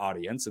their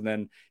audience. And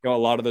then, a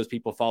lot of those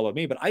people followed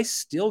me, but I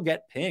still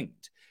get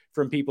pinged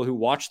from people who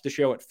watched the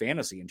show at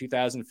Fantasy in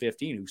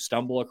 2015, who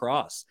stumble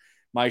across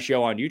my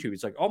show on YouTube.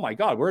 It's like, oh my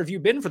God, where have you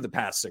been for the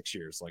past 6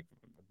 years? Like,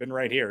 I've been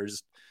right here,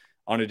 just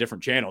on a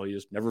different channel. You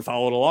just never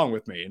followed along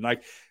with me. And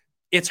like,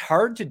 it's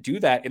hard to do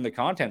that in the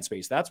content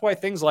space. That's why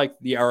things like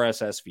the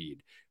RSS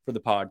feed for the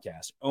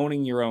podcast,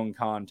 owning your own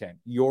content,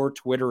 your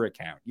Twitter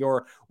account,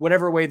 your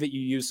whatever way that you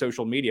use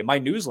social media. My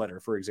newsletter,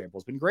 for example,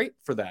 has been great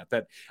for that.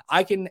 That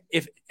I can,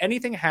 if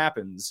anything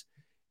happens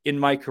in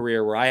my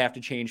career where I have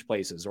to change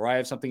places or I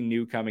have something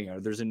new coming out,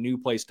 or there's a new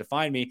place to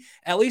find me,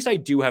 at least I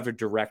do have a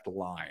direct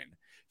line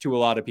to a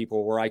lot of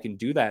people where I can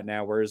do that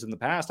now. Whereas in the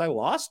past, I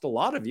lost a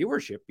lot of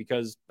viewership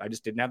because I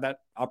just didn't have that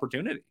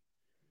opportunity.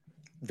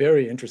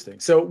 Very interesting.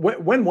 So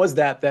when was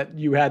that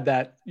you had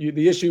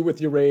the issue with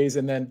your raise,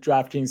 and then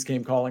DraftKings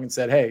came calling and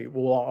said, hey,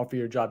 we'll offer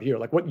your job here?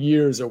 Like, what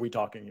years are we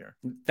talking here?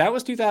 That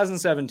was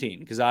 2017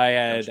 because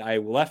I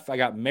left, I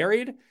got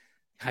married.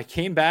 I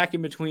came back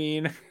in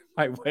between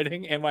my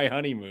wedding and my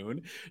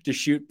honeymoon to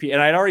shoot.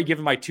 And I'd already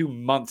given my 2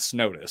 months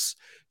notice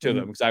to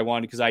them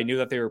because I knew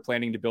that they were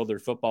planning to build their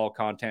football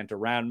content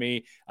around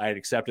me. I had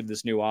accepted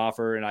this new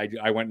offer, and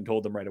I went and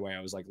told them right away.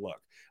 I was like,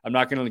 look, I'm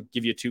not going to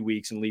give you 2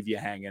 weeks and leave you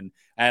hanging.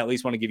 I at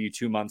least want to give you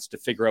 2 months to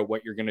figure out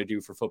what you're going to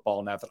do for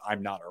football now that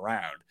I'm not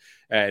around,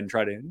 and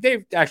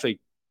they've actually,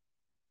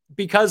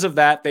 because of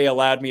that, they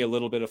allowed me a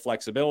little bit of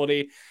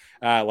flexibility.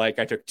 Like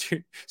I took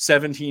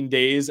 17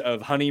 days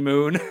of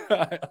honeymoon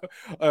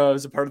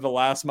as a part of the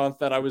last month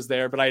that I was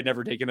there, but I had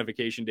never taken a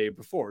vacation day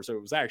before. So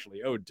it was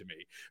actually owed to me.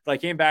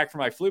 But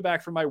I flew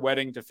back from my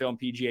wedding to film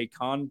PGA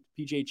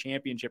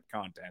Championship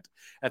content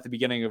at the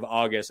beginning of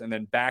August, and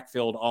then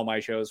backfilled all my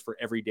shows for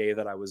every day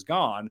that I was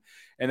gone.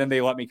 And then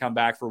they let me come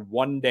back for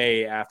 1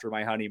 day after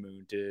my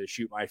honeymoon to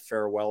shoot my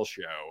farewell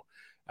show.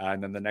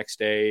 And then the next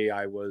day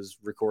I was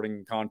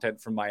recording content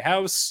from my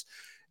house.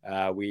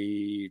 That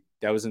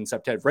was in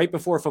September, right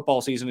before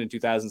football season in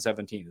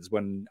 2017 is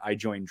when I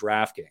joined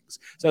DraftKings.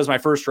 So that was my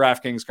first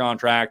DraftKings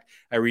contract.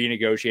 I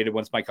renegotiated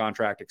once my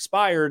contract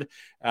expired,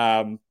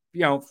 more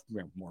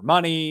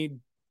money,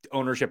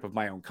 ownership of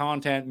my own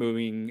content,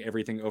 moving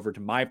everything over to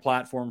my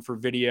platform for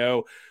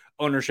video,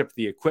 ownership of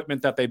the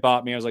equipment that they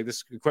bought me. I was like,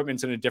 this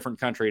equipment's in a different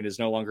country and is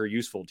no longer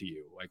useful to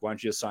you. Like, why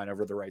don't you just sign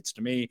over the rights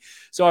to me?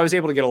 So I was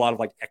able to get a lot of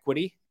like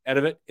equity out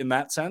of it in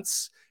that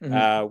sense.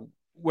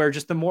 Where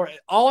just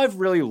all I've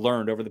really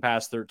learned over the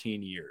past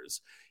 13 years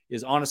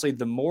is honestly,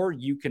 the more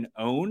you can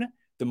own,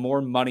 the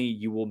more money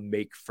you will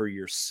make for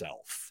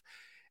yourself.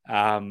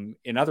 And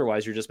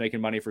otherwise you're just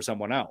making money for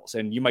someone else,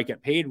 and you might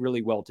get paid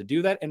really well to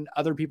do that. And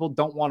other people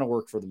don't want to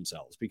work for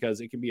themselves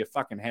because it can be a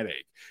fucking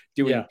headache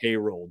doing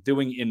payroll,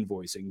 doing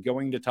invoicing,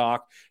 going to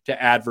talk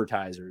to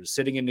advertisers,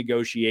 sitting in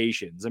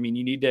negotiations. I mean,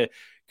 you need to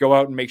go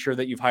out and make sure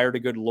that you've hired a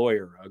good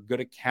lawyer, a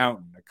good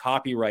accountant, a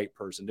copyright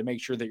person to make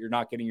sure that you're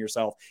not getting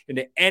yourself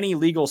into any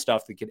legal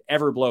stuff that could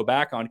ever blow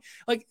back on.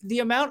 Like, the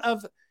amount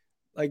of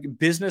like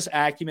business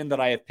acumen that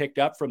I have picked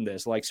up from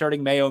this, like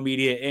starting Mayo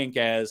Media Inc.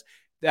 as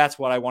that's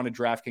what I wanted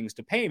DraftKings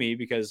to pay me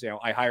because,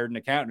 I hired an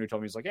accountant who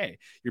told me, he's like, hey,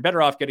 you're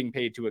better off getting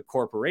paid to a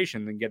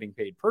corporation than getting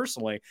paid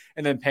personally,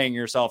 and then paying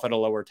yourself at a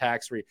lower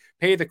tax rate.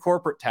 Pay the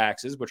corporate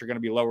taxes, which are going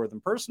to be lower than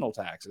personal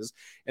taxes,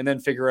 and then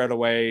figure out a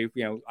way,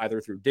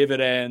 either through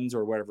dividends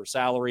or whatever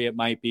salary it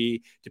might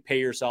be, to pay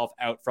yourself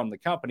out from the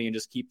company and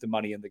just keep the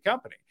money in the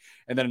company.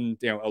 And then,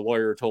 a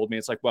lawyer told me,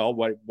 it's like, well,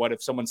 what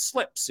if someone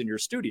slips in your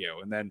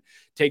studio and then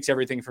takes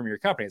everything from your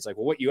company? It's like,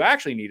 well, what you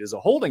actually need is a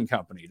holding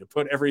company to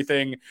put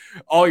everything,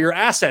 all your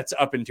assets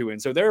up into,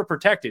 and so they're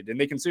protected and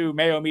they can sue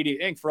Mayo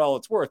Media Inc. for all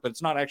it's worth, but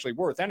it's not actually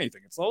worth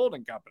anything. It's the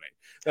holding company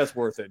that's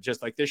worth it.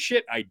 Just like this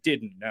shit I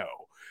didn't know.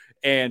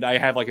 And I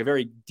have like a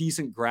very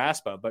decent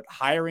grasp of, but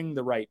hiring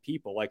the right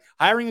people, like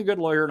hiring a good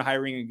lawyer and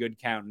hiring a good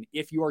accountant,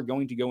 if you are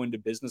going to go into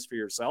business for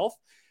yourself,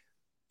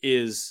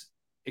 is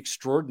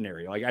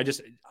extraordinary. Like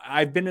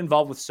I've been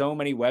involved with so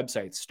many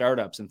websites,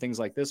 startups, and things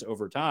like this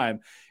over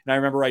time. And I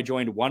remember I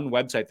joined one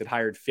website that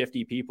hired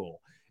 50 people.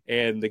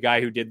 And the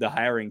guy who did the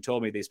hiring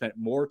told me they spent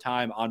more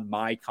time on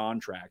my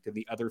contract than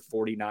the other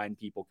 49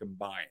 people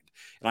combined.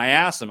 And I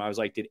asked him, I was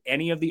like, did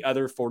any of the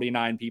other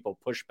 49 people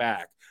push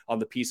back on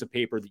the piece of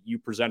paper that you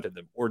presented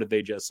them, or did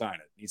they just sign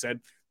it? He said,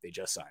 they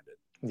just signed it.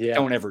 Yeah.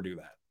 Don't ever do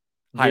that.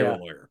 Hire a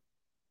lawyer.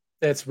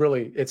 It's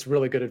really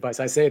good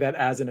advice. I say that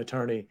as an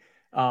attorney.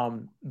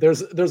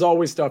 There's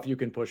always stuff you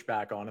can push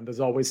back on, and there's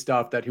always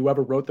stuff that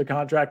whoever wrote the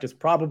contract is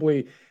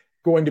probably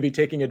going to be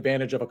taking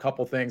advantage of a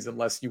couple things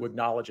unless you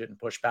acknowledge it and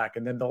push back.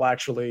 And then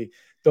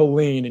they'll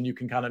lean, and you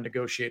can kind of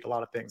negotiate a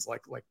lot of things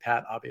like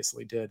Pat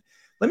obviously did.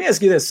 Let me ask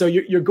you this. So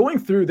you're going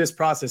through this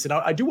process, and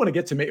I do want to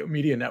get to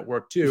Media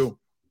Network too.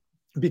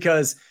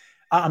 because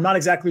I'm not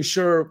exactly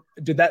sure.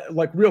 Did that,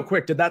 like, real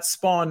quick, did that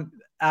spawn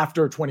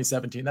after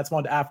 2017? That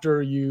spawned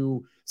after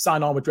you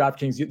signed on with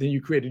DraftKings, then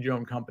you created your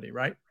own company,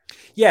 right?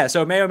 Yeah,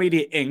 so Mayo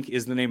Media Inc.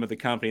 is the name of the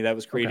company that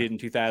was created in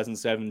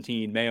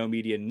 2017. Mayo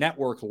Media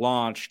Network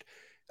launched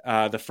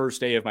the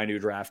first day of my new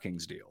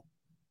DraftKings deal.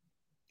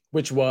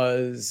 Which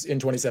was in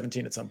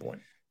 2017 at some point.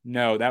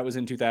 No, that was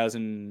in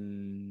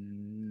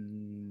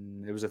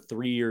 2000. It was a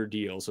 3-year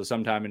deal. So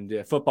sometime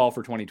in football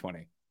for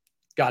 2020.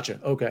 Gotcha.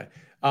 Okay.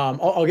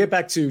 I'll get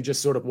back to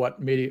just sort of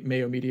what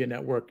Mayo Media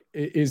Network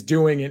is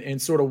doing and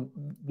sort of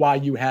why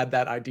you had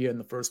that idea in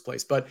the first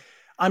place. But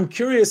I'm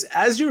curious,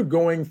 as you're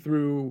going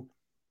through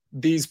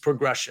these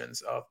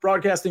progressions of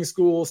broadcasting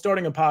school,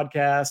 starting a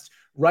podcast,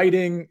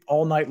 writing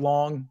all night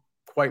long,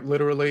 quite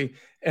literally,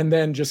 and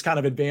then just kind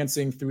of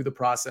advancing through the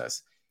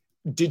process,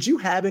 did you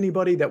have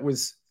anybody that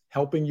was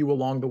helping you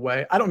along the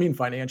way? I don't mean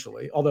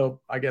financially, although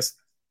I guess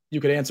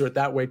you could answer it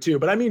that way too.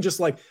 But I mean just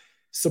like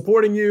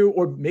supporting you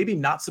or maybe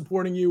not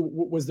supporting you.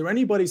 Was there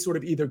anybody sort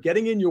of either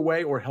getting in your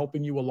way or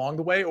helping you along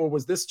the way? Or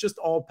was this just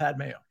all Pat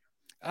Mayo?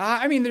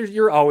 I mean,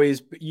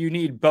 you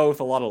need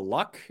both a lot of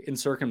luck and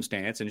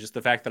circumstance. And just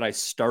the fact that I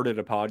started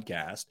a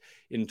podcast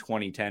in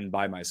 2010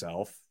 by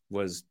myself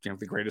was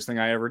the greatest thing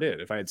I ever did.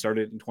 If I had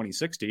started in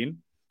 2016,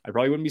 I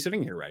probably wouldn't be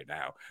sitting here right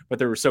now. But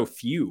there were so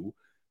few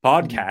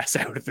podcasts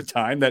out at the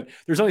time that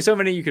there's only so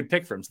many you could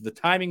pick from. So the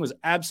timing was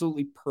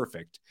absolutely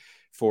perfect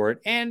for it.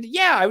 And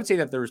yeah, I would say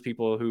that there was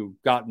people who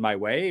got in my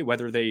way,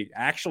 whether they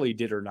actually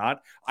did or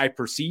not. I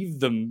perceived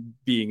them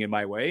being in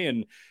my way.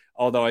 And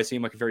although I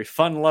seem like a very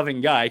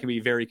fun-loving guy, I can be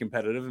very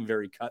competitive and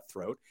very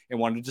cutthroat and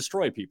want to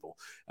destroy people.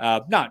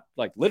 Not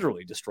like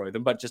literally destroy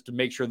them, but just to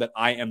make sure that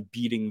I am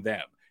beating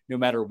them no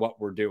matter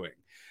what we're doing.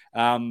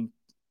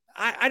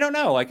 I don't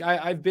know. Like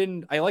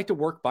I like to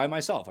work by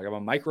myself. Like I'm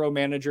a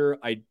micromanager.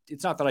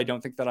 It's not that I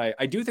don't think that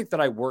I do think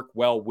that I work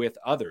well with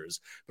others,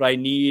 but I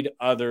need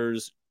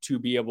others to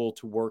be able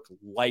to work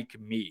like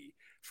me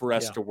for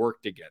us to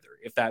work together.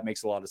 If that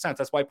makes a lot of sense.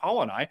 That's why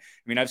Paul and I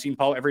mean, I've seen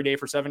Paul every day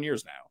for 7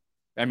 years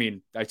now. I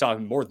mean, I saw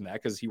him more than that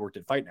because he worked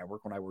at Fight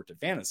Network when I worked at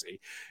Fantasy,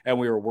 and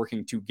we were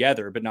working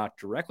together, but not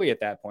directly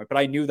at that point. But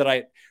I knew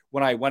that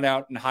when I went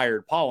out and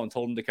hired Paul and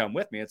told him to come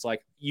with me, it's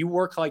like, you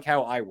work like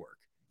how I work,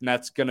 and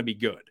that's going to be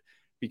good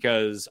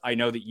because I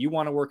know that you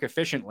want to work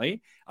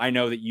efficiently. I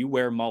know that you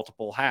wear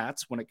multiple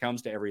hats when it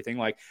comes to everything.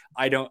 Like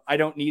I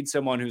don't need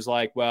someone who's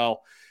like,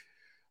 well,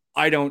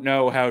 I don't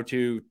know how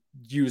to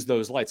use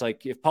those lights.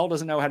 Like if Paul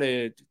doesn't know how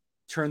to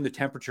turn the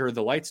temperature of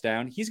the lights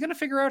down, he's going to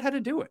figure out how to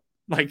do it.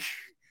 Like,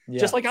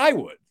 just like I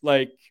would,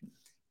 like,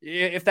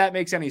 if that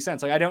makes any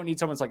sense. Like, I don't need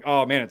someone's like,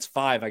 oh man, it's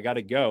 5, I got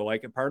to go.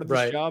 Like a part of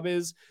this job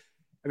is,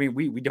 I mean,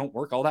 we don't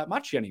work all that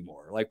much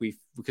anymore. Like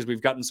because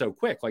we've gotten so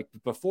quick. Like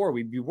before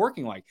we'd be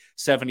working like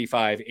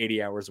 75,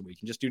 80 hours a week,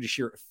 and just due to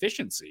sheer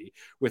efficiency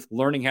with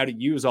learning how to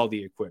use all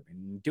the equipment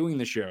and doing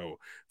the show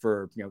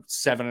for,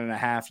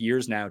 7.5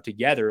 years now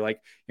together.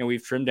 Like,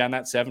 we've trimmed down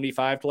that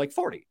 75 to like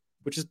 40,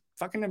 which is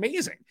fucking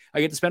amazing.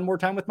 I get to spend more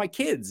time with my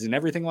kids and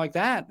everything like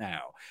that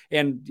now.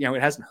 And,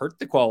 it hasn't hurt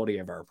the quality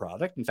of our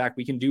product. In fact,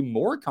 we can do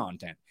more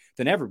content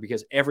than ever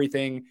because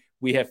everything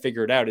we have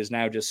figured out is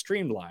now just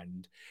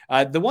streamlined.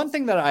 The one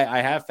thing that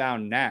I have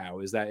found now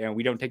is that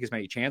we don't take as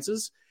many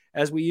chances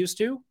as we used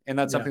to. And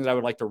that's something that I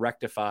would like to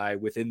rectify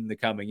within the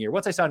coming year.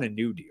 Once I sign a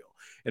new deal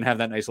and have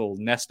that nice little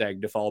nest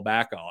egg to fall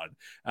back on,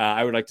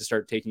 I would like to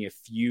start taking a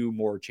few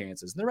more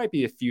chances. And there might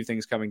be a few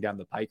things coming down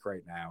the pike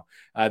right now.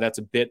 That's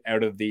a bit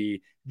out of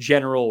the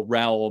general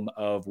realm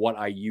of what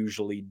I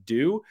usually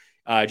do.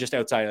 Just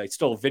outside, like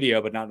still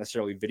video, but not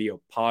necessarily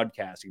video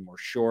podcasting, more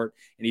short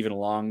and even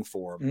long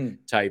form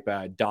type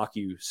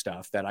docu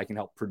stuff that I can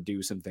help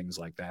produce and things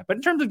like that. But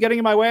in terms of getting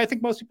in my way, I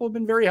think most people have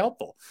been very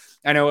helpful.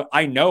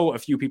 I know a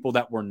few people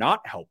that were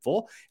not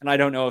helpful, and I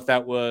don't know if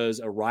that was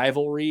a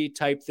rivalry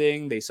type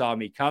thing. They saw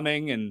me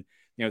coming and,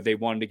 they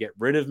wanted to get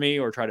rid of me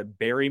or try to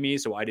bury me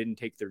so I didn't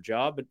take their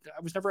job, but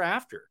I was never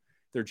after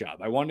their job.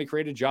 I wanted to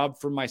create a job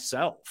for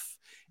myself,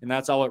 and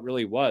that's all it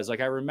really was.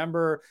 Like I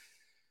remember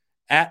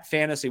at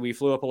Fantasy, we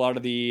flew up a lot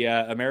of the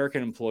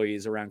American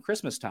employees around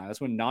Christmas time.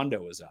 That's when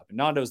Nando was up, and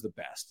Nando's the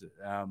best.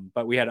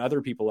 But we had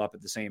other people up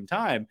at the same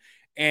time.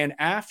 And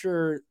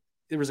after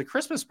there was a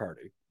Christmas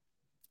party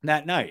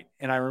that night,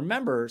 and I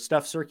remember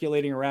stuff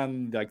circulating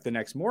around like the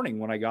next morning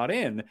when I got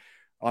in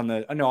on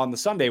the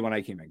Sunday when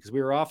I came in, because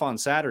we were off on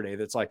Saturday.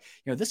 That's like,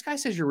 this guy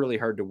says you're really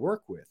hard to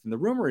work with, and the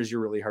rumor is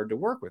you're really hard to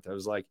work with. I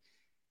was like,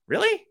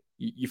 really?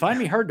 You find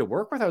me hard to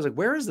work with? I was like,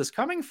 where is this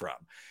coming from?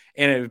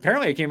 And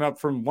apparently it came up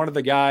from one of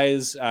the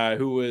guys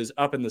who was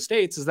up in the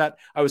States, is that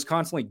I was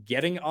constantly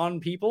getting on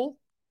people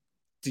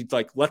to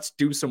like, let's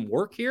do some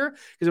work here.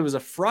 Because it was a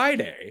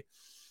Friday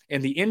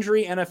and the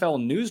injury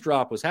NFL news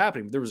drop was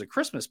happening. There was a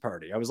Christmas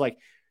party. I was like,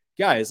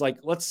 guys, like,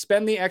 let's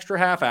spend the extra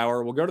half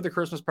hour. We'll go to the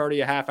Christmas party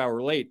a half hour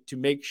late to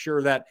make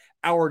sure that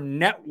our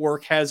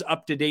network has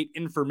up-to-date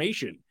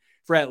information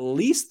for at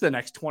least the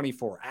next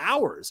 24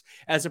 hours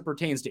as it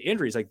pertains to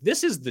injuries. Like,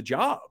 this is the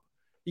job.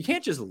 You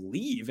can't just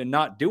leave and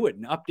not do it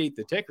and update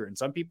the ticker. And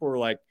some people were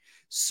like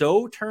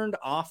so turned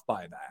off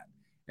by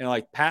that. And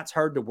like, Pat's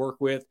hard to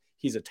work with.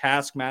 He's a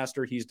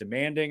taskmaster. He's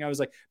demanding. I was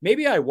like,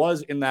 maybe I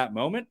was in that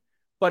moment,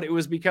 but it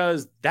was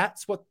because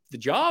that's what the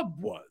job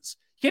was.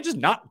 You can't just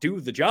not do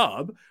the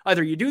job.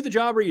 Either you do the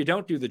job or you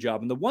don't do the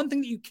job. And the one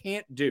thing that you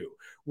can't do,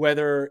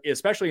 whether,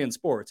 especially in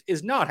sports,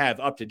 is not have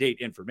up-to-date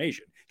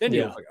information. Then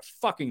you look like a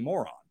fucking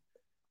moron.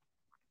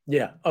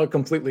 Yeah,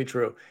 completely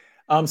true.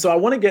 So I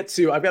want to get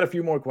to, I've got a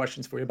few more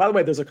questions for you. By the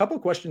way, there's a couple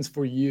of questions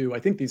for you. I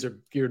think these are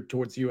geared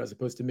towards you as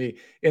opposed to me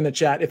in the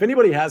chat. If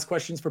anybody has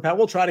questions for Pat,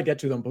 we'll try to get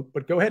to them,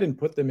 but go ahead and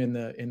put them in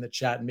the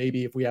chat.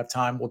 Maybe if we have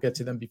time, we'll get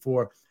to them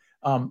before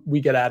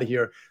we get out of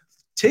here.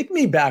 Take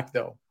me back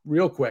though,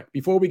 real quick,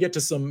 before we get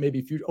to some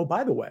maybe future. Oh,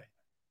 by the way,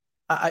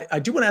 I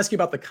do want to ask you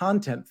about the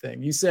content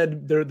thing. You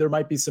said there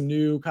might be some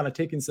new kind of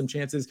taking some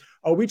chances.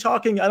 Are we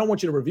talking, I don't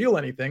want you to reveal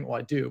anything. Well,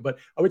 I do, but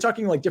are we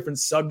talking like different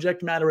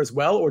subject matter as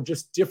well, or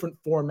just different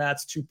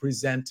formats to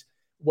present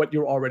what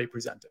you're already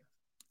presenting?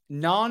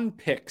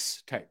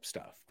 Non-picks type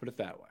stuff, put it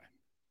that way.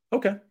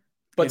 Okay.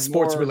 But And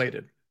sports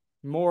related.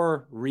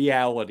 More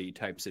reality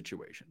type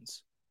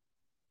situations.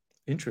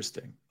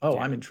 Interesting. Oh,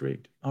 yeah. I'm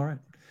intrigued. All right.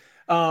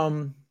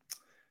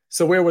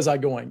 So where was I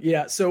going?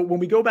 Yeah. So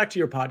when we go back to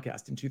your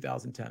podcast in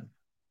 2010,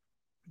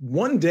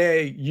 one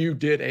day you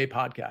did a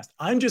podcast.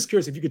 I'm just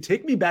curious if you could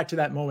take me back to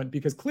that moment,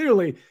 because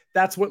clearly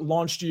that's what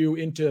launched you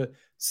into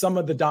some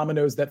of the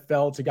dominoes that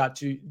fell to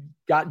got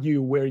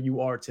you where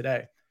you are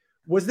today.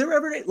 Was there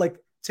ever like,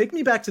 take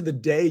me back to the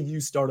day you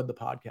started the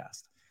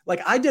podcast?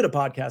 Like I did a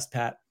podcast,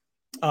 Pat.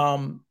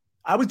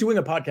 I was doing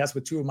a podcast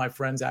with two of my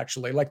friends,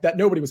 actually, like that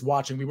nobody was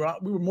watching. We were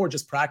more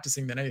just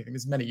practicing than anything.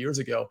 This is many years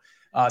ago.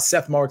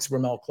 Seth Marks,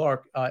 Ramel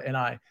Clark, and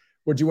I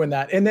were doing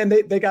that. And then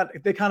they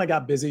kind of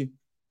got busy.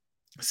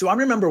 So I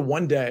remember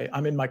one day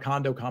I'm in my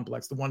condo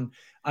complex, the one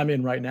I'm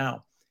in right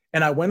now.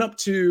 And I went up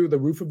to the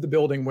roof of the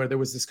building where there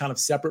was this kind of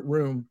separate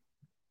room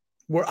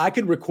where I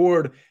could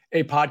record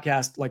a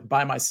podcast like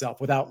by myself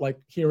without like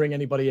hearing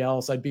anybody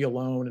else. I'd be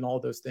alone and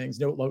all those things.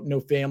 No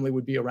family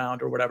would be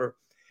around or whatever.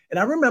 And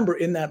I remember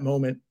in that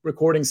moment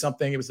recording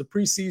something. It was the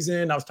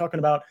preseason. I was talking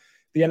about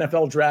the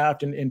NFL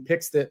draft and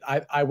picks that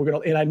I were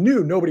going to, and I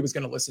knew nobody was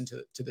going to listen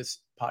to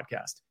this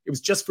podcast. It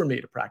was just for me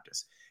to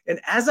practice.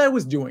 And as I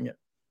was doing it,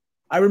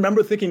 I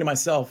remember thinking to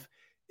myself,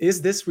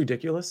 is this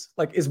ridiculous?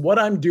 Like, is what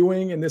I'm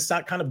doing in this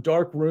kind of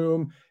dark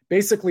room,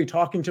 basically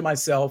talking to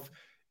myself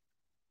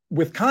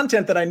with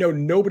content that I know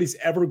nobody's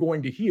ever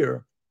going to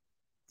hear,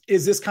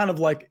 is this kind of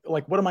like,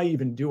 what am I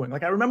even doing?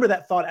 Like, I remember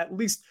that thought at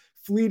least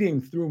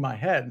fleeting through my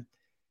head.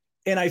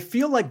 And I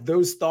feel like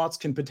those thoughts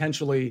can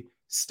potentially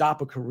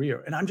stop a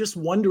career. And I'm just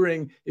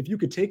wondering if you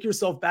could take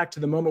yourself back to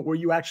the moment where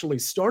you actually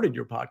started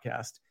your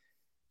podcast.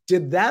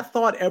 Did that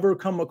thought ever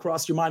come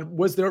across your mind?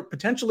 Was there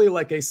potentially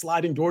like a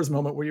sliding doors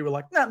moment where you were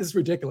like, nah, this is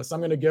ridiculous. I'm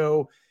going to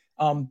go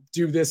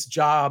do this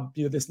job,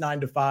 this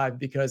 9 to 5,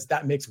 because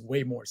that makes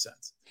way more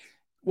sense.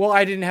 Well,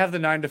 I didn't have the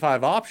 9 to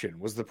 5 option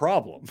was the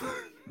problem.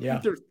 Yeah.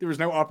 there was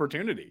no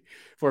opportunity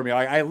for me.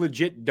 I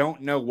legit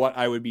don't know what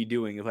I would be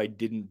doing if I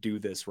didn't do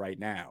this right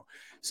now.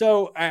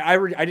 So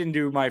I didn't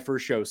do my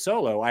first show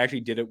solo. I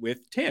actually did it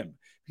with Tim,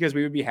 because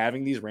we would be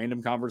having these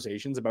random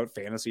conversations about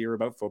fantasy or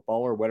about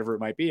football or whatever it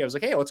might be. I was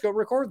like, hey, let's go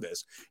record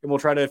this and we'll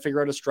try to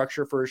figure out a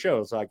structure for a show.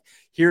 It's like,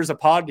 here's a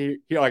pod.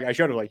 Like I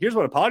showed him, like, here's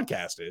what a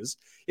podcast is.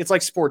 It's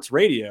like sports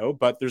radio,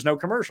 but there's no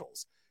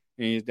commercials.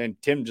 And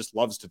Tim just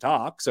loves to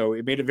talk. So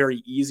it made it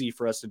very easy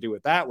for us to do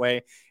it that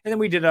way. And then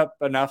we did up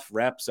enough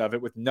reps of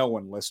it with no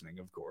one listening,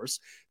 of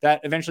course,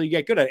 that eventually you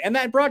get good at it. And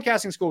that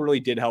broadcasting school really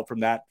did help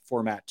from that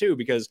format too,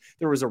 because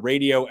there was a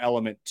radio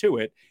element to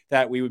it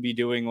that we would be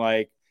doing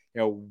like,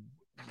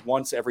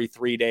 once every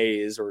 3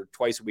 days or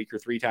twice a week or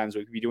 3 times,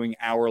 we could be doing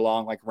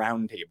hour-long like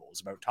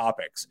roundtables about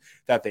topics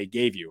that they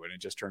gave you. And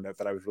it just turned out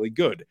that I was really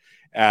good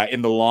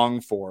in the long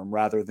form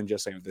rather than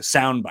just the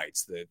sound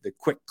bites, the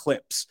quick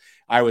clips.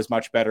 I was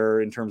much better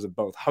in terms of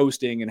both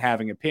hosting and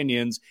having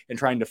opinions and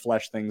trying to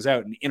flesh things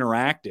out and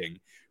interacting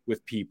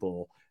with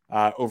people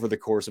over the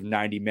course of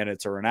 90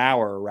 minutes or an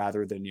hour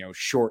rather than,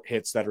 short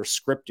hits that are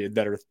scripted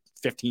that are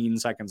 15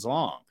 seconds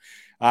long.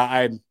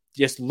 I'm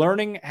just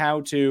learning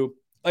how to,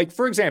 like,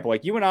 for example,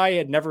 like you and I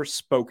had never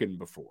spoken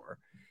before,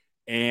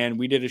 and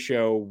we did a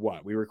show.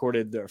 We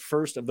recorded the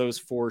first of those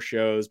 4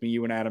 shows, me,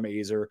 you, and Adam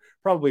Azer,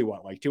 probably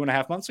like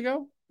 2.5 months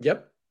ago.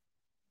 Yep.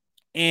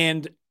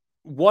 And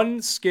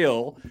one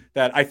skill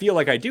that I feel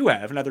like I do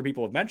have, and other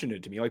people have mentioned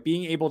it to me, like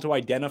being able to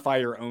identify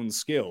your own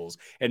skills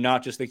and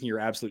not just thinking you're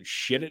absolute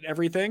shit at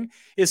everything,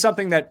 is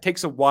something that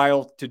takes a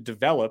while to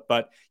develop,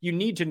 but you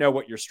need to know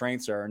what your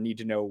strengths are and need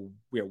to know,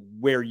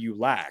 where you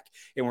lack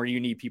and where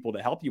you need people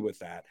to help you with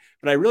that.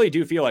 But I really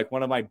do feel like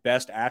one of my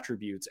best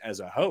attributes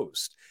as a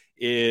host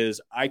is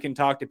I can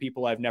talk to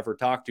people I've never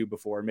talked to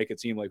before and make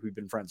it seem like we've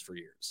been friends for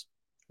years.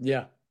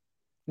 Yeah,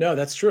 no,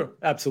 that's true.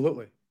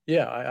 Absolutely.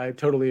 Yeah, I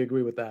totally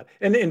agree with that.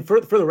 And for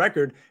the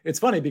record, it's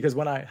funny because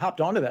when I hopped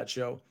onto that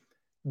show,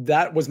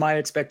 that was my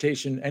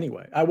expectation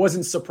anyway. I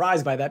wasn't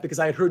surprised by that because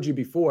I had heard you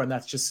before, and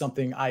that's just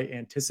something I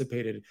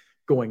anticipated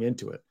going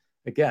into it.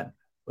 Again,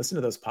 listen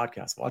to those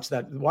podcasts,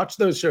 watch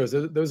those shows.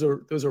 Those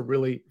are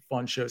really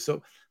fun shows.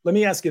 So let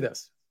me ask you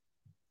this.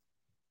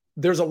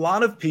 there's a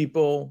lot of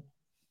people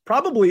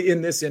probably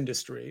in this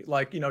industry,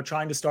 like,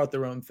 trying to start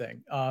their own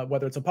thing,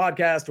 whether it's a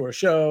podcast or a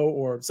show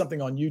or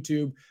something on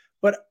YouTube.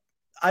 But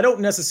I don't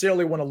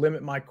necessarily want to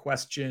limit my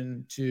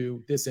question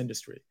to this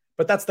industry,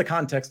 but that's the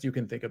context you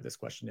can think of this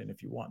question in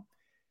if you want.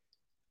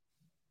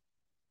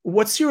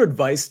 What's your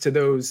advice to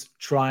those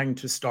trying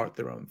to start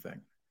their own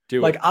thing?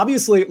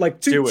 Obviously,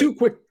 too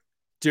quick.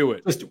 Do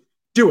it. Just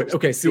do it.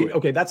 Okay.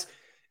 Okay. That's,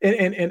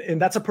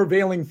 and that's a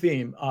prevailing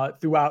theme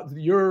throughout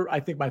I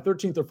think my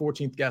 13th or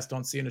 14th guest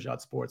on Sia Nejad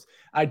Sports.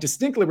 I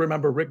distinctly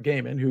remember Rick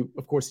Gaiman, who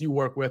of course you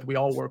work with, we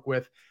all work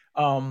with,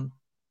 at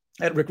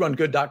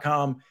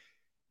rickrungood.com.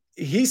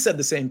 He said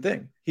the same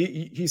thing.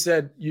 He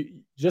said,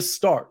 you just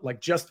start,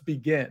 just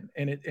begin.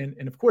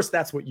 And of course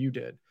that's what you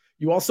did.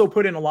 You also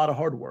put in a lot of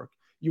hard work.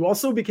 You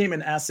also became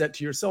an asset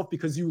to yourself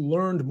because you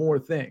learned more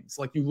things.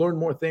 You learned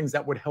more things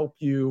that would help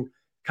you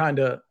kind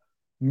of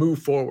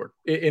move forward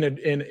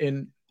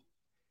in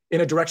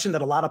a direction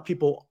that a lot of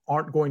people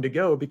aren't going to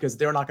go because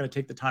they're not going to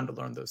take the time to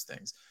learn those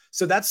things.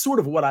 So that's sort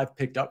of what I've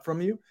picked up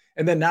from you.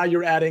 And then now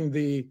you're adding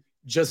the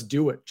just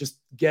do it, just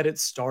get it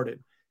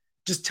started.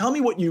 Just tell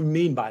me what you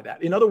mean by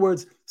that. In other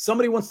words,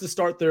 somebody wants to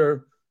start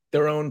their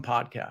own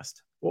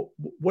podcast. Well,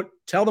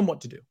 tell them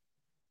what to do.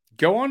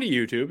 Go onto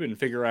YouTube and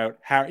figure out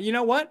how, you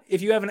know what?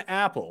 If you have an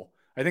Apple,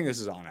 I think this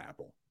is on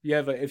Apple.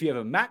 If you have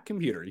a Mac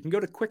computer, you can go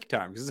to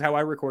QuickTime, because this is how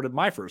I recorded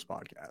my first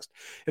podcast.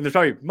 And there's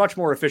probably much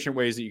more efficient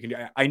ways that you can do.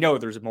 I know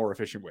there's more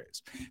efficient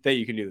ways that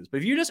you can do this. But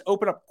if you just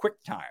open up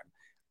QuickTime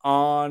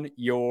on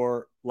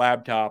your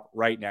laptop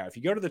right now, if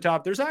you go to the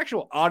top, there's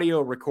actual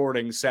audio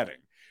recording setting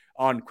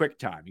on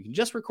QuickTime. You can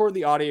just record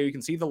the audio. You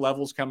can see the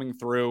levels coming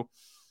through.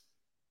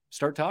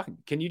 Start talking.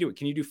 Can you do it?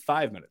 Can you do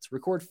 5 minutes?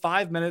 Record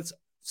 5 minutes,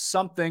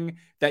 something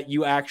that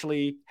you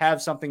actually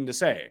have something to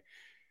say.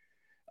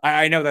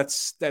 I know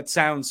that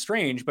sounds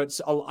strange, but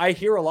I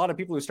hear a lot of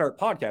people who start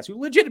podcasts who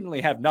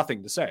legitimately have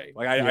nothing to say.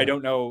 I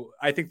don't know.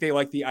 I think they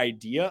like the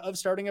idea of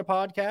starting a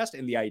podcast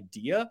and the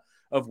idea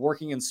of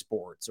working in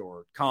sports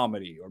or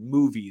comedy or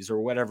movies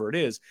or whatever it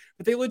is,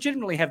 but they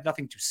legitimately have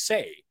nothing to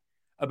say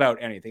about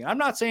anything. I'm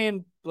not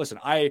saying, listen,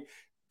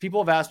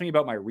 people have asked me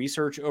about my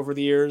research over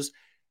the years.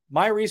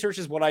 My research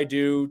is what I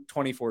do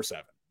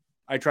 24/7.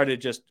 I try to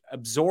just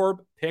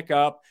absorb, pick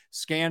up,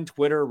 scan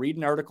Twitter, read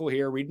an article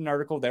here, read an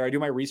article there. I do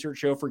my research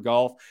show for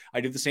golf.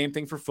 I do the same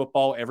thing for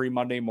football every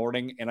Monday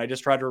morning. And I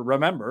just try to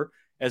remember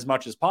as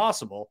much as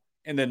possible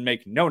and then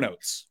make no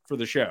notes for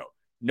the show.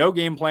 No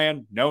game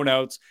plan, no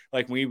notes.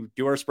 Like when we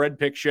do our spread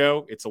pick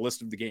show, it's a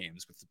list of the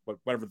games with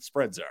whatever the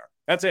spreads are.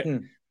 That's it.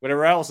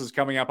 Whatever else is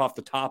coming up off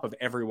the top of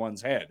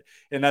everyone's head.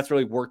 And that's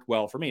really worked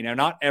well for me. Now,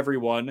 not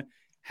everyone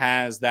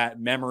has that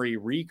memory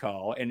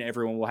recall and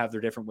everyone will have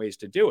their different ways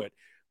to do it.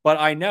 But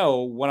I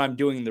know when I'm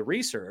doing the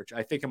research,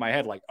 I think in my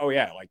head,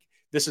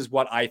 this is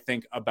what I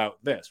think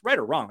about this. Right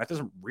or wrong, that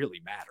doesn't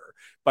really matter.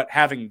 But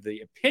having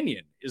the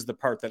opinion is the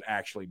part that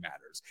actually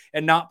matters,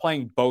 and not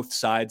playing both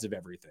sides of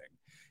everything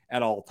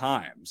at all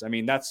times. I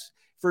mean, that's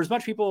for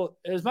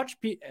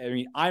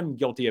I'm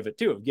guilty of it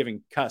too, of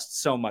giving Cuss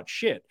so much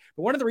shit.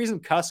 But one of the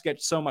reasons Cuss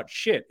gets so much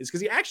shit is because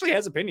he actually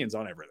has opinions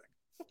on everything.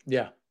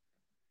 Yeah.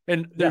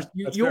 And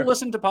you'll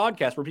listen to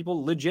podcasts where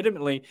people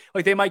legitimately,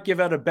 they might give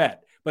out a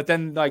bet, but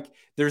then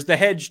there's the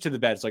hedge to the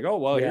bet. It's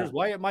here's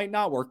why it might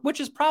not work, which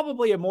is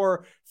probably a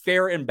more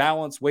fair and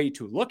balanced way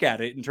to look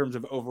at it in terms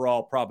of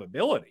overall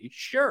probability.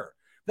 Sure.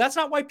 That's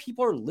not why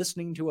people are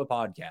listening to a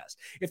podcast.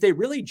 If they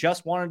really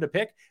just wanted to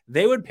pick,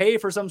 they would pay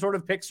for some sort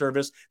of pick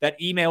service that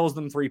emails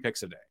them 3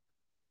 picks a day.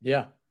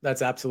 Yeah,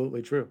 that's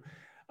absolutely true.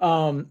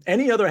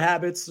 Any other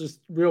habits, just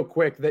real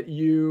quick, that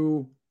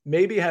you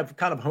maybe have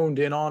kind of honed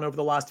in on over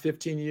the last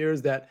 15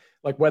 years that,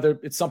 whether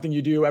it's something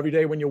you do every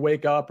day when you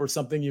wake up or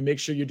something you make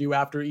sure you do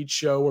after each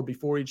show or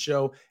before each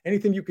show,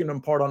 anything you can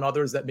impart on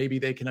others that maybe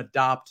they can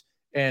adopt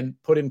and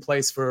put in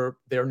place for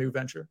their new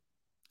venture?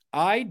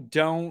 I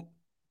don't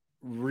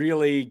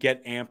really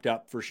get amped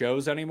up for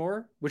shows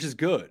anymore, which is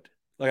good.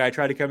 I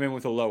try to come in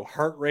with a low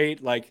heart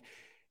rate.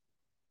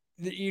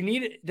 You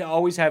need to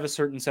always have a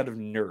certain set of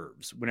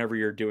nerves whenever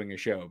you're doing a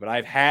show, but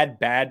I've had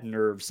bad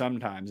nerves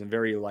sometimes in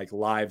very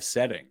live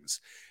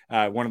settings.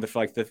 Everyone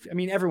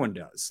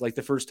does.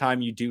 The first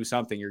time you do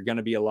something, you're going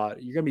to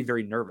be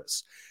very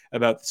nervous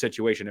about the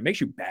situation. It makes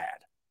you bad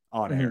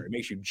on air. It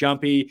makes you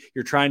jumpy.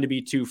 You're trying to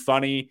be too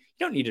funny.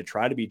 You don't need to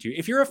try to be too.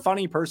 If you're a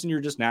funny person,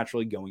 you're just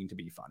naturally going to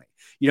be funny.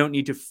 You don't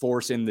need to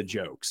force in the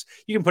jokes.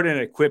 You can put in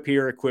a quip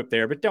here, a quip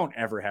there, but don't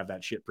ever have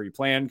that shit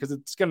pre-planned because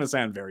it's going to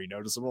sound very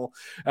noticeable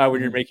when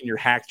you're making your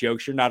hack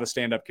jokes. You're not a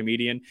stand-up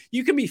comedian.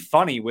 You can be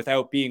funny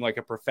without being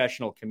a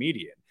professional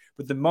comedian.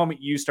 But the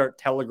moment you start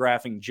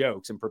telegraphing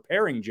jokes and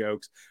preparing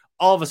jokes,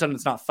 all of a sudden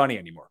it's not funny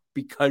anymore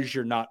because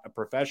you're not a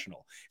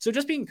professional. So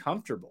just being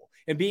comfortable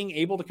and being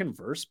able to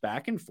converse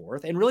back and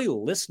forth and really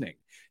listening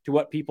to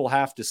what people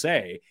have to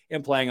say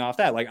and playing off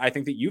that. Like, I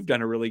think that you've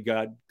done a really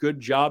good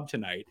job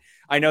tonight.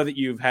 I know that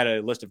you've had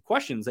a list of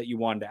questions that you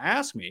wanted to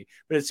ask me,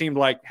 but it seemed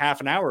like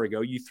half an hour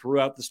ago, you threw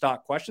out the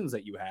stock questions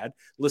that you had,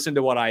 listened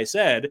to what I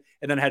said,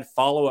 and then had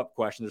follow-up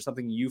questions or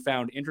something you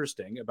found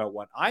interesting about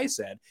what I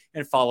said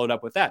and followed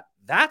up with that.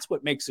 That's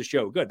what makes the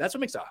show good. That's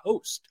what makes a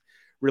host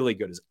really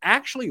good, is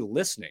actually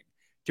listening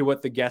to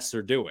what the guests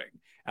are doing.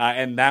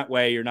 And that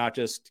way you're not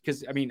just,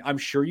 because I mean, I'm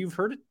sure you've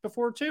heard it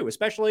before too,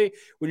 especially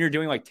when you're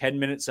doing like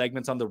 10-minute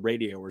segments on the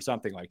radio or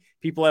something. Like,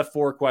 people have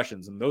 4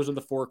 questions and those are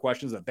the 4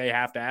 questions that they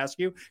have to ask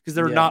you because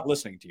they're not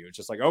listening to you. It's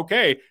just like,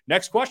 okay,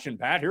 next question,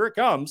 Pat, here it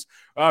comes.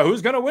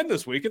 Who's going to win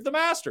this week at the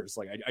Masters?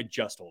 Like, I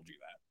just told you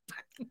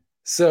that.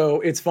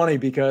 So it's funny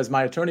because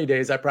my attorney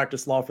days, I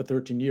practiced law for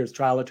 13 years,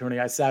 trial attorney.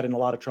 I sat in a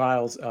lot of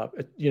trials,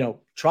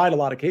 tried a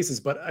lot of cases,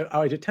 but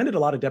I attended a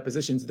lot of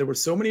depositions. There were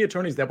so many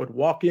attorneys that would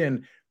walk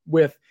in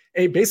with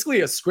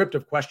basically a script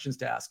of questions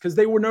to ask because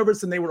they were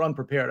nervous and they were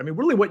unprepared. I mean,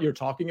 really what you're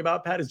talking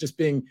about, Pat, is just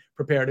being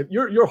prepared.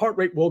 Your heart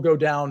rate will go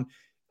down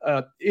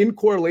in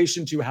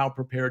correlation to how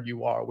prepared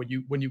you are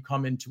when you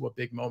come into a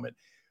big moment.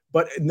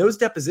 But in those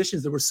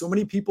depositions, there were so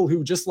many people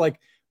who just like,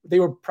 they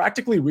were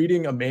practically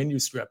reading a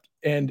manuscript,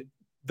 and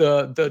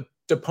the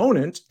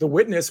deponent, the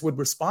witness, would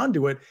respond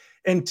to it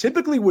and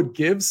typically would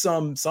give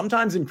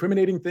sometimes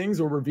incriminating things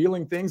or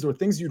revealing things or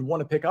things you'd want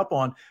to pick up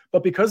on.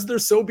 But because they're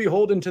so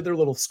beholden to their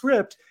little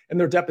script and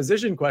their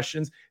deposition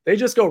questions, they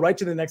just go right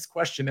to the next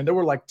question. And there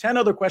were like 10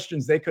 other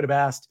questions they could have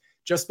asked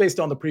just based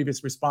on the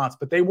previous response,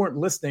 but they weren't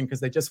listening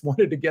because they just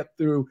wanted to get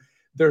through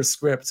their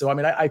script. So, I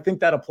mean, I think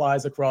that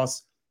applies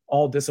across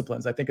all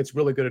disciplines. I think it's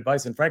really good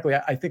advice. And frankly,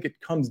 I think it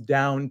comes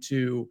down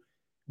to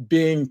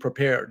being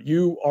prepared.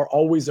 You are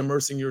always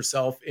immersing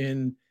yourself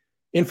in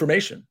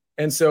information.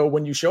 And so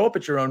when you show up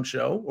at your own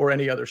show or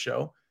any other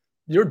show,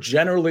 you're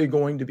generally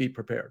going to be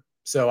prepared.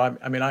 So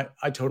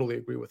I totally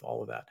agree with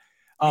all of that.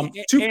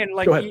 And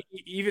like,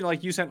 even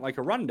like you sent like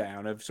a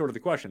rundown of sort of the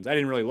questions. I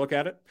didn't really look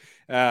at it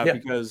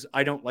because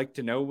I don't like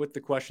to know what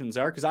the questions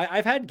are, because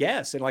I've had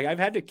guests and like I've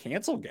had to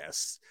cancel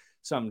guests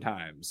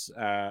sometimes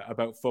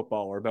about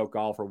football or about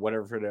golf or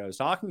whatever it is I was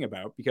talking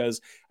about, because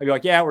I'd be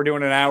like, yeah, we're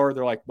doing an hour.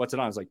 They're like, what's it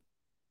on? I was like,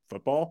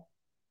 football.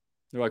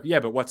 They're like, yeah,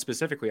 but what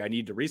specifically? I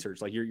need to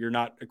research. Like, you're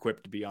not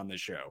equipped to be on this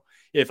show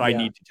if I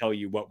need to tell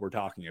you what we're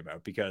talking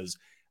about, because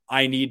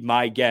I need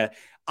my guest.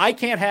 I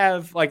can't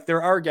have, like,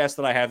 there are guests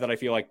that I have that I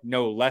feel like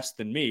know less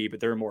than me,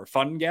 but they're more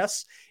fun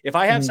guests. If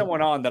I have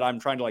someone on that I'm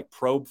trying to like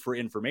probe for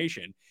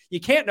information, you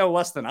can't know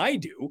less than I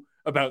do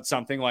about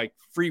something, like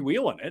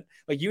freewheeling it.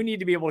 Like, you need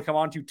to be able to come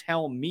on to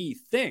tell me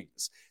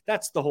things.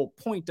 That's the whole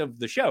point of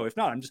the show. If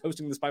not, I'm just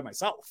hosting this by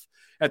myself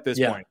at this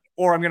point.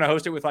 Or I'm going to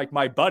host it with like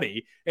my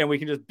buddy and we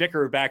can just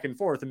bicker back and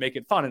forth and make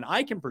it fun and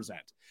I can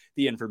present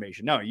the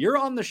information. No, you're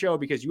on the show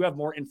because you have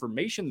more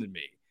information than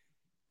me.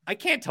 I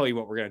can't tell you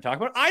what we're going to talk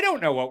about. I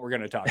don't know what we're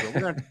going to talk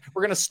about.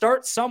 We're going to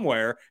start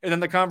somewhere, and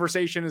then the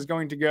conversation is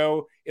going to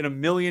go in a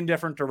million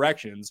different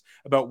directions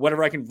about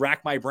whatever I can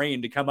rack my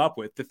brain to come up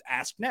with to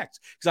ask next,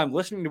 because I'm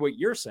listening to what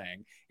you're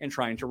saying and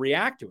trying to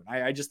react to it.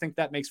 I just think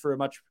that makes for a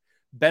much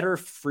better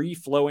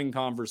free-flowing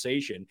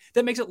conversation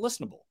that makes it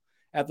listenable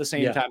at the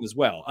same time as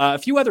well. A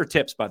few other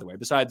tips, by the way,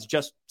 besides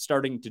just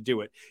starting to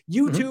do it.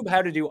 YouTube,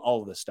 how to do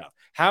all of this stuff.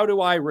 How do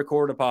I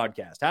record a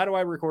podcast? How do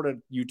I record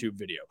a YouTube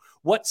video?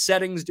 What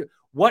settings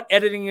what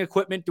editing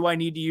equipment do I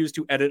need to use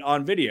to edit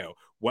on video?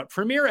 What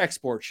Premiere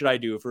export should I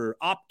do for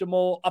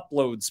optimal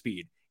upload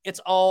speed? It's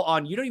all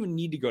on. You don't even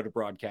need to go to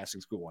broadcasting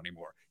school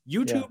anymore.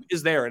 YouTube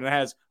is there, and it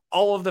has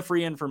all of the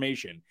free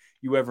information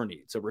you ever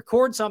need. So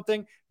record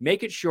something,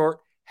 make it short,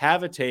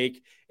 have a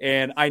take.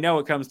 And I know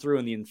it comes through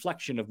in the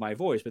inflection of my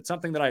voice, but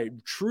something that I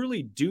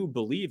truly do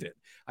believe in.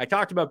 I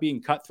talked about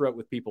being cutthroat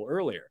with people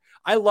earlier.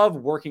 I love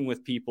working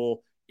with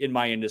people in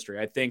my industry.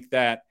 I think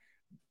that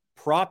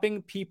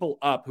propping people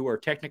up who are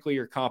technically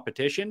your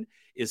competition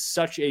is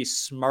such a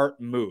smart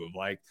move.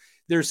 Like,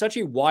 there's such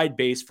a wide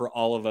base for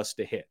all of us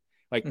to hit.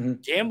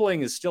 Like,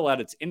 gambling is still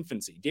at its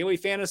infancy. Daily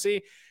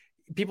fantasy,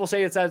 people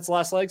say it's at its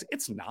last legs.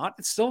 It's not.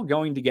 It's still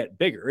going to get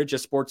bigger. It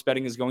just, sports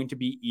betting is going to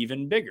be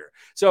even bigger.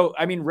 So,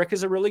 I mean, Rick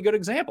is a really good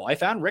example. I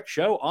found Rick's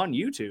show on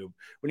YouTube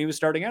when he was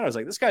starting out. I was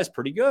like, this guy's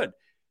pretty good.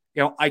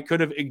 You know, I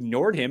could have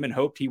ignored him and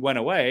hoped he went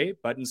away,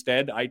 but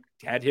instead I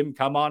had him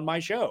come on my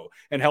show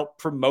and help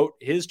promote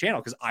his channel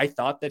because I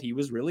thought that he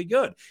was really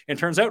good. And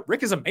turns out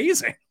Rick is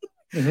amazing.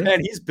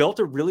 And he's built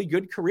a really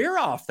good career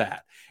off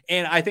that.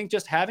 And I think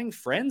just having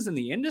friends in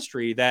the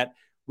industry that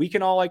we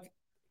can all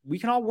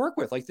work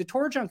with, like the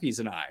Tour Junkies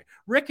and I,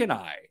 Rick and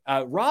I,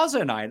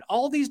 Raza and I, and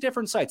all these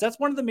different sites. That's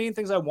one of the main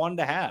things I wanted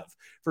to have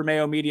for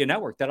Mayo Media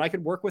Network, that I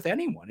could work with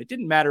anyone. It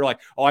didn't matter like,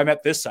 oh, I'm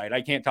at this site,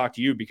 I can't talk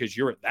to you because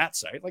you're at that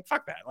site. Like,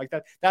 fuck that. Like,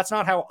 that's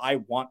not how I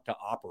want to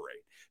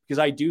operate, because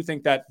I do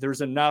think that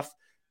there's enough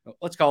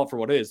let's call it for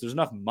what it is. There's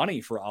enough money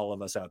for all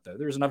of us out there.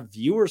 There's enough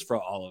viewers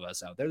for all of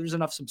us out there. There's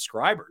enough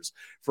subscribers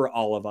for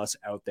all of us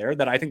out there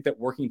that I think that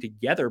working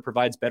together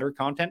provides better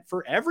content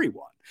for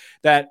everyone.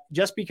 That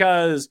just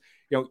because,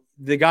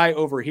 the guy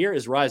over here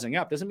is rising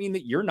up doesn't mean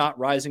that you're not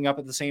rising up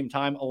at the same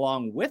time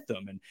along with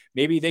them. And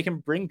maybe they can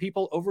bring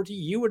people over to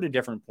you at a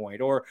different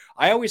point. Or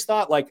I always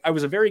thought I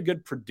was a very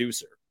good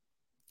producer.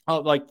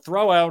 I'll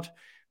throw out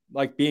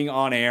being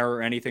on air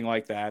or anything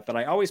like that. But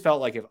I always felt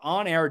like if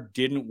on air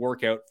didn't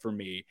work out for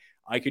me,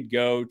 I could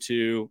go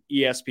to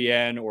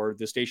ESPN or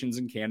the stations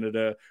in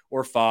Canada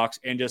or Fox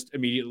and just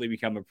immediately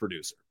become a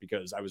producer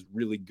because I was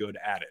really good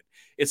at it.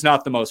 It's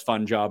not the most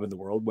fun job in the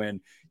world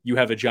when you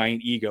have a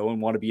giant ego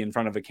and want to be in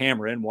front of a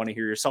camera and want to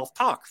hear yourself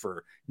talk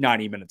for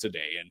 90 minutes a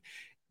day.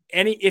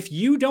 And if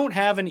you don't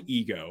have an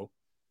ego,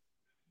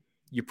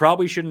 you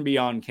probably shouldn't be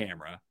on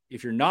camera.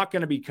 If you're not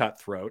going to be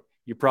cutthroat,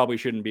 you probably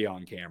shouldn't be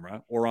on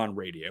camera or on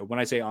radio. When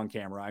I say on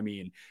camera, I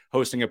mean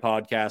hosting a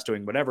podcast,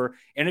 doing whatever.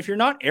 And if you're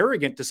not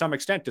arrogant to some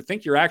extent to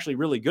think you're actually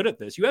really good at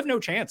this, you have no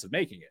chance of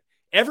making it.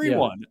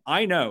 Everyone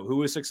I know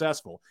who is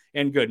successful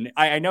and good, and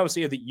I know,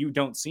 Sia, that you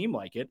don't seem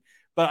like it,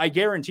 but I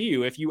guarantee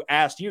you, if you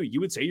asked you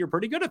would say you're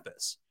pretty good at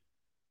this.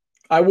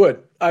 I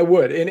would.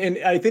 And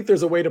I think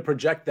there's a way to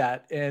project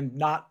that and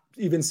not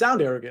even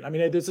sound arrogant. I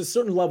mean, there's a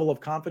certain level of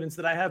confidence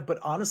that I have, but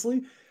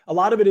honestly, a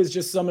lot of it is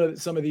just some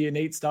of the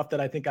innate stuff that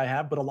I think I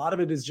have, but a lot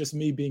of it is just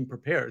me being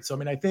prepared. So, I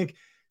mean, I think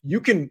you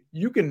can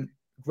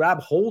grab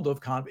hold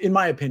of in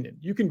my opinion,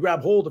 you can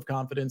grab hold of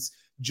confidence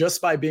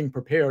just by being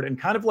prepared and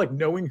kind of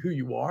knowing who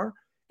you are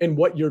and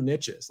what your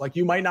niche is.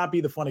 You might not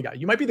be the funny guy.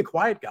 You might be the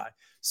quiet guy.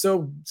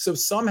 So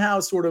somehow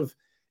sort of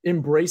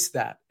embrace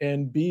that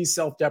and be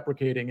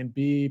self-deprecating and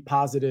be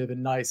positive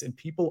and nice. And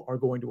people are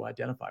going to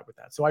identify with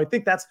that. So I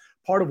think that's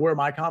part of where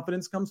my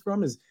confidence comes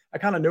from is I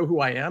kind of know who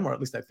I am, or at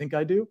least I think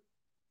I do.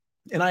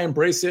 And I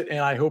embrace it. And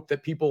I hope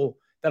that people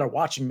that are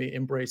watching me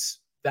embrace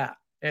that.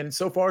 And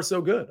so far, so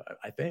good,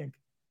 I think.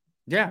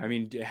 Yeah. I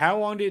mean, how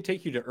long did it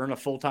take you to earn a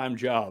full-time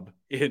job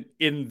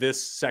in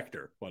this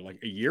sector? What,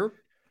 a year?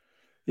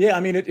 Yeah. I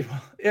mean, it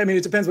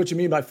depends what you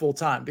mean by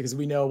full-time, because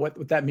we know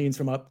what that means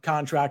from a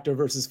contractor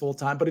versus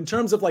full-time. But in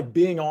terms of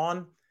being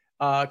on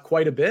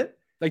quite a bit.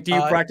 Do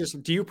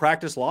you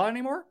practice law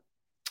anymore?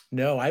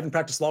 No, I haven't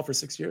practiced law for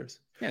 6 years.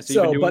 Yeah. So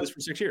you've been doing this for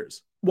 6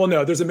 years. Well,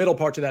 no, there's a middle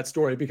part to that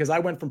story because I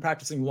went from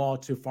practicing law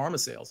to pharma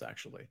sales,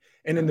 actually.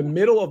 And in the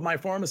middle of my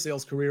pharma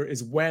sales career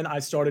is when I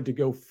started to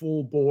go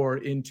full bore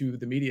into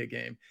the media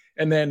game.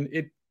 And then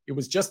it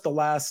was just the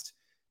last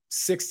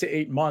 6 to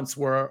 8 months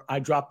where I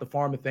dropped the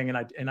pharma thing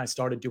and I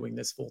started doing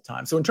this full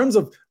time. So in terms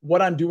of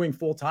what I'm doing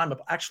full time,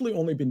 I've actually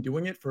only been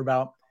doing it for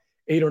about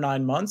 8 or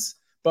 9 months,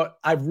 but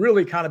I've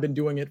really kind of been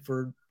doing it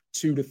for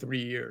 2 to 3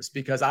 years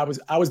because I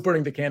was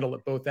burning the candle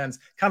at both ends,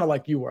 kind of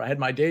like you were. I had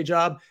my day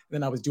job, and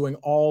then I was doing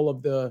all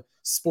of the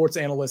sports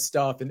analyst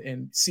stuff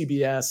and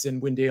CBS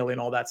and Win Daily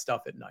and all that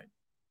stuff at night.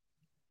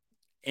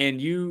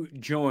 And you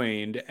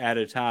joined at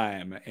a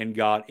time and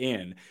got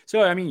in.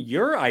 So, I mean,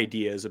 your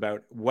ideas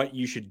about what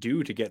you should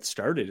do to get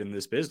started in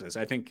this business,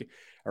 I think,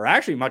 are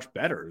actually much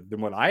better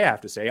than what I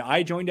have to say.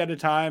 I joined at a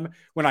time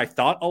when I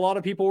thought a lot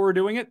of people were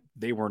doing it.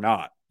 They were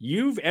not.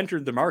 You've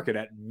entered the market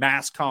at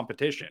mass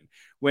competition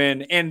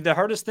and the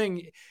hardest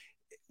thing,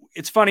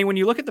 it's funny when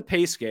you look at the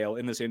pay scale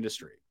in this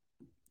industry,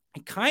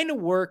 it kind of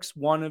works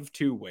one of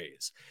two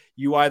ways.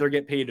 You either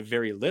get paid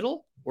very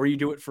little or you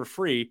do it for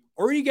free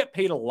or you get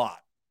paid a lot.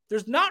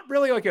 There's not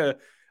really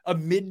a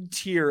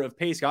mid-tier of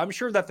pay scale. I'm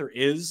sure that there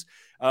is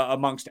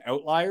amongst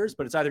outliers,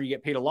 but it's either you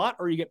get paid a lot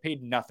or you get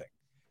paid nothing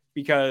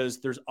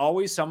because there's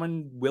always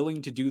someone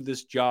willing to do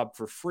this job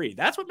for free.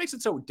 That's what makes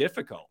it so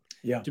difficult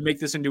to make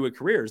this into a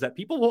career is that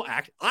people will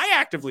I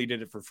actively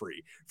did it for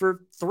free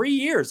for 3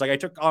 years. I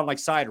took on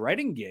side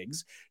writing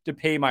gigs to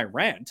pay my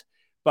rent,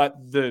 but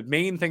the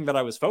main thing that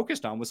I was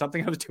focused on was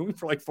something I was doing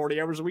for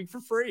 40 hours a week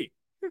for free.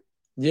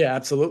 Yeah,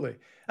 absolutely.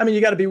 I mean,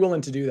 you got to be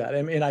willing to do that.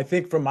 I mean, I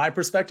think from my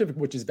perspective,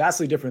 which is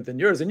vastly different than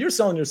yours, and you're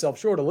selling yourself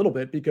short a little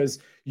bit because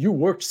you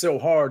worked so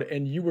hard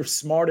and you were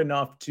smart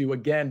enough to,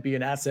 again, be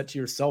an asset to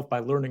yourself by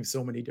learning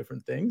so many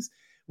different things,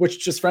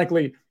 which just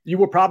frankly, you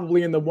were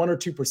probably in the 1 or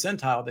 2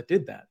 percentile that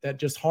did that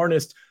just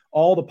harnessed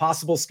all the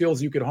possible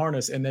skills you could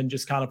harness and then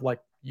just kind of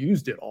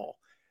used it all.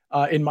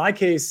 In my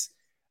case,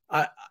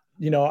 I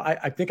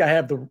think I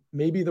have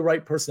maybe the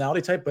right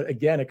personality type, but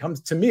again, it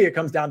comes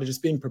down to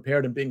just being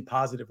prepared and being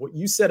positive. What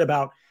you said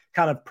about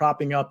kind of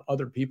propping up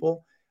other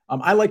people,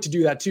 I like to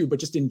do that too, but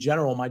just in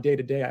general, my day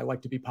to day, I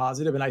like to be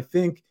positive. And I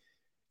think,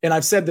 and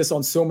I've said this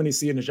on so many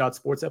Sia Nejad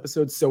sports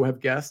episodes, so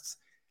have guests,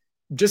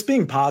 just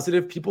being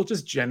positive, people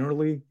just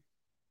generally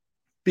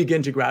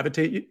begin to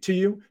gravitate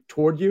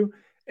toward you,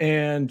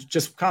 and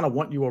just kind of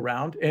want you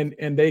around.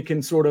 And they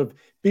can sort of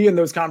be in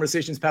those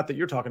conversations, Pat, that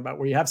you're talking about,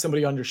 where you have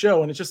somebody on your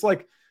show and it's just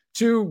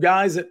two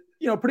guys that,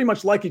 pretty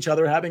much like each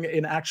other having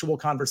an actual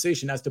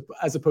conversation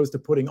as opposed to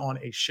putting on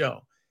a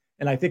show.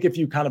 And I think if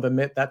you kind of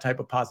emit that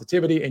type of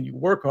positivity and you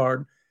work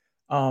hard,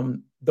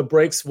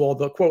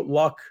 the quote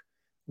luck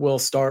will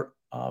start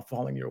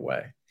falling your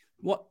way.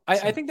 Well,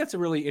 I think that's a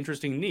really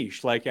interesting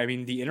niche. Like, I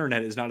mean, the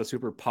internet is not a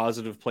super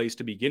positive place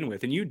to begin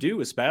with, and you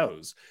do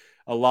espouse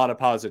a lot of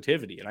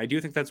positivity. And I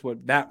do think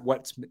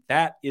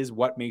that is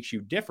what makes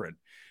you different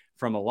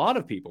from a lot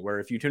of people, where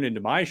if you tune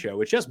into my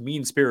show, it's just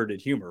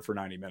mean-spirited humor for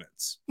 90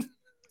 minutes.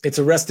 It's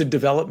Arrested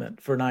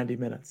Development for 90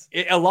 minutes.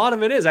 A lot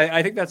of it is.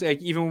 I think that's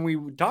like, even when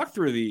we talk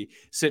through the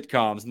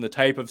sitcoms and the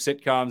type of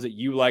sitcoms that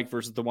you like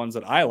versus the ones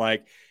that I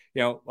like,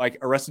 like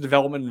Arrested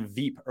Development and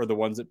Veep are the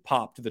ones that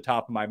pop to the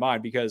top of my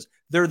mind because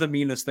they're the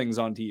meanest things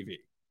on TV.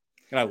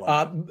 And I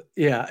love it.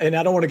 Yeah. And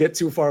I don't want to get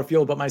too far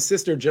afield, but my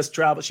sister just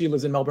traveled. She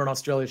lives in Melbourne,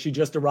 Australia. She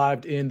just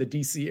arrived in the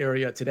DC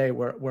area today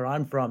where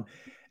I'm from.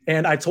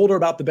 And I told her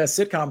about the best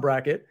sitcom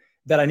bracket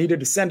that I needed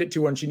to send it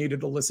to her, and she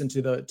needed to listen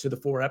to the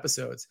 4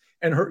 episodes.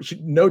 And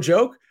no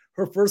joke,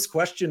 her first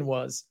question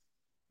was,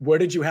 where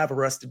did you have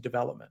Arrested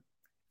Development?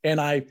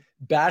 And I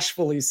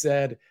bashfully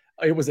said,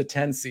 it was a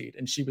 10 seed.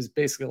 And she was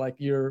basically like,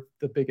 you're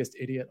the biggest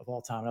idiot of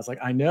all time. And I was like,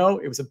 I know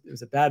it was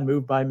a bad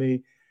move by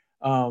me.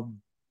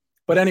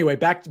 But anyway,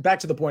 back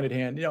to the point at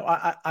hand.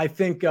 I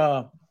think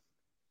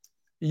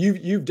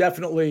you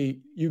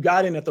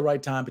got in at the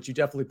right time, but you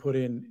definitely put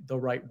in the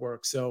right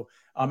work. So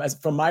as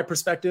from my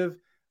perspective,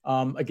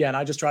 again,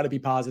 I just try to be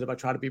positive. I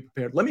try to be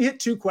prepared. Let me hit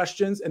 2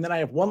 questions, and then I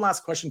have one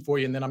last question for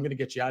you, and then I'm going to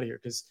get you out of here.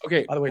 Because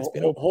okay, by the way,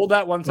 hold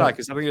that one side,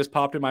 because something just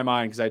popped in my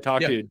mind because I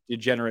talked to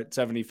Degenerate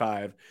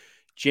 75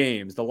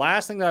 James. The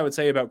last thing that I would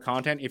say about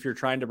content, if you're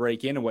trying to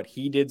break in, and what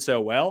he did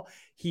so well,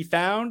 he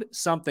found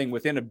something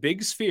within a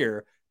big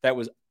sphere that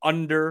was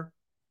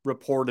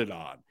underreported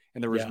on,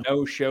 and there was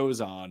no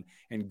shows on,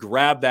 and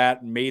grabbed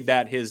that and made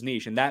that his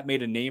niche, and that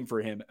made a name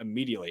for him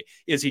immediately.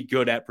 Is he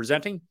good at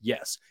presenting?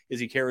 Yes. Is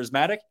he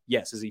charismatic?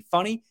 Yes. Is he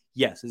funny?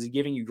 Yes. Is he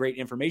giving you great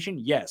information?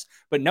 Yes.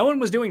 But no one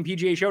was doing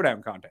PGA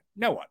Showdown content.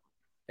 No one.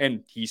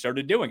 And he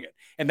started doing it.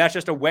 And that's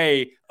just a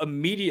way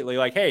immediately,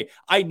 like, hey,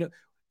 I know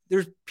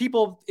there's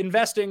people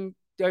investing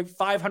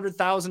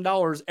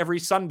 $500,000 every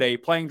Sunday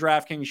playing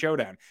DraftKings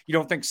Showdown. You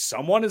don't think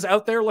someone is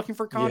out there looking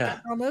for content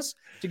on this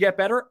to get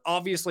better?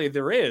 Obviously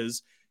there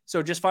is.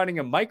 So just finding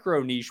a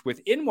micro niche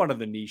within one of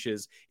the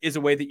niches is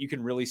a way that you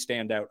can really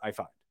stand out, I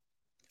find.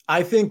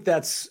 I think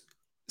that's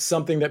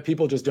something that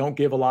people just don't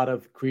give a lot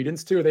of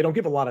credence to. They don't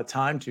give a lot of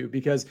time to,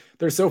 because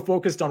they're so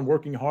focused on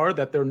working hard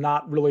that they're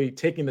not really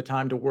taking the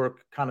time to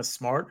work kind of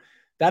smart.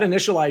 That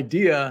initial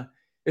idea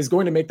is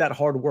going to make that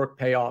hard work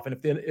pay off. And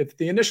if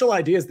the initial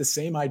idea is the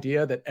same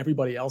idea that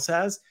everybody else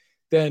has,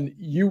 then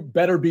you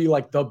better be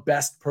like the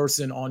best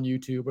person on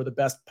YouTube or the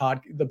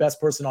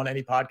best person on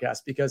any podcast,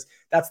 because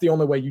that's the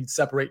only way you'd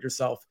separate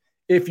yourself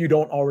if you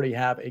don't already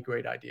have a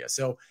great idea.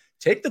 So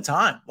take the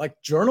time, like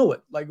journal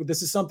it. Like,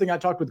 this is something I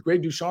talked with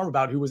Greg Ducharme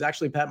about, who was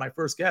actually, Pat, my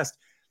first guest.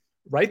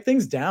 Write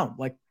things down,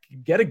 like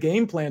get a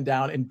game plan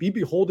down and be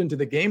beholden to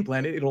the game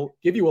plan. It'll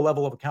give you a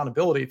level of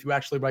accountability if you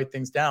actually write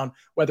things down,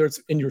 whether it's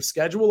in your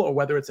schedule or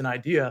whether it's an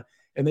idea,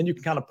 and then you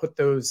can kind of put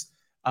those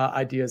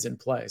ideas in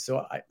play. So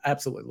I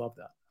absolutely love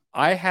that.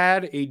 I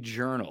had a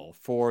journal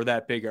for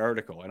that big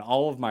article, and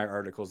all of my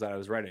articles that I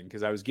was writing,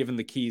 because I was given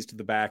the keys to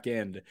the back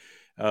end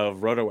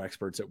of Roto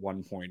Experts at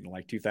one point in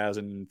like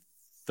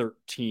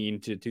 2013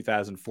 to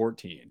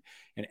 2014.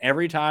 And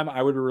every time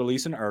I would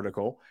release an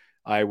article,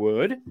 I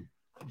would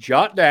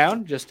jot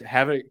down, just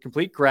have a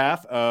complete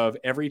graph of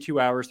every 2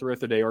 hours throughout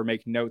the day, or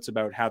make notes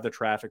about how the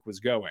traffic was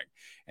going.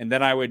 And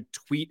then I would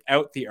tweet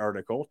out the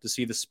article to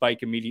see the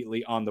spike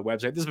immediately on the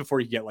website. This is before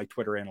you get like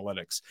Twitter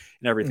analytics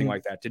and everything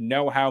like that, to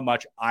know how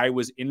much I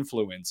was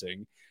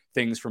influencing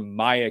things from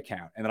my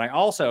account. And then I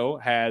also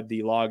had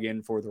the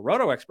login for the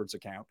Roto Experts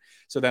account.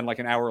 So then like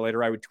an hour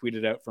later, I would tweet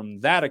it out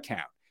from that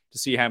account to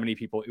see how many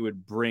people it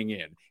would bring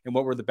in and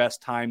what were the best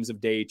times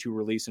of day to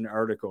release an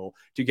article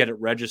to get it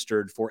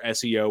registered for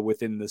SEO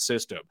within the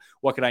system.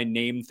 What could I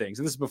name things?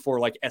 And this is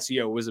before like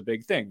SEO was a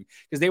big thing,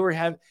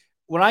 because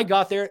when I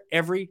got there,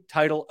 every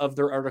title of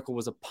their article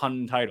was a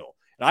pun title.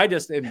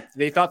 And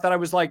they thought that I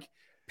was like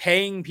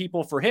paying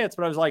people for hits,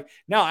 but I was like,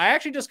 no, I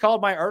actually just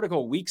called my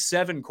article Week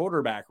 7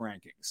 quarterback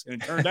rankings. And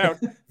it turned out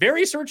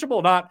very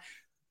searchable, not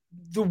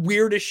the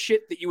weirdest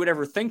shit that you would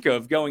ever think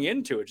of going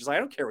into it. Just I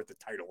don't care what the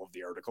title of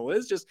the article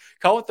is. Just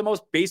call it the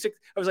most basic.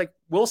 I was like,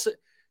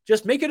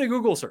 just make it a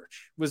Google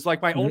search, was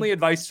like my only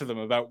advice to them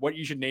about what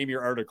you should name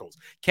your articles.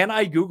 Can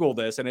I Google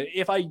this? And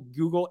if I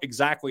Google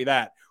exactly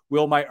that,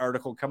 will my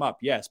article come up?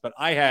 Yes. But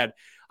I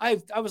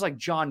was like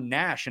John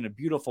Nash in A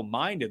Beautiful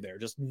Mind in there,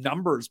 just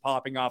numbers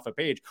popping off a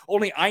page.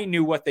 Only I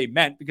knew what they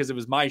meant because it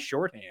was my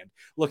shorthand,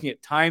 looking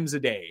at times a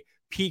day,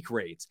 peak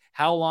rates,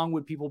 how long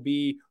would people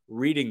be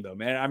reading them?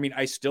 And I mean,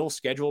 I still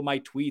schedule my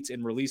tweets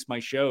and release my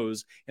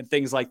shows and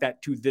things like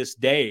that to this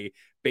day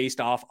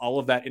based off all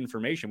of that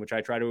information, which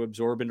I try to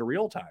absorb into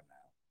real time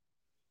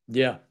now.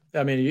 Yeah.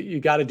 I mean, you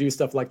got to do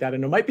stuff like that.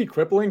 And it might be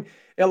crippling.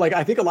 Like,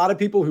 I think a lot of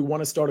people who want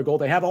to start a goal,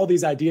 they have all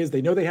these ideas.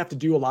 They know they have to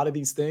do a lot of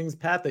these things,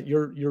 Pat, that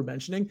you're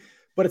mentioning,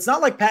 but it's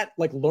not like Pat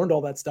like learned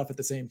all that stuff at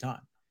the same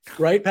time,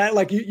 right, Pat?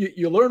 Like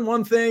you learn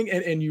one thing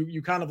and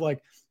you kind of like,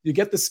 you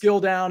get the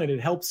skill down and it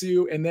helps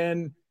you. And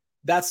then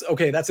that's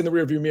okay. That's in the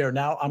rearview mirror.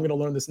 Now I'm going to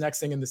learn this next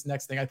thing and this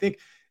next thing. I think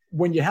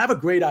when you have a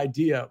great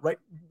idea, right,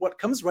 what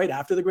comes right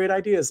after the great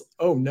idea is,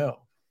 oh no,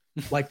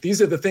 like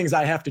these are the things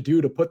I have to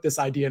do to put this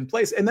idea in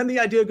place. And then the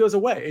idea goes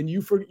away and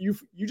you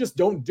just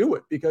don't do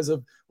it because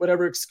of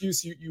whatever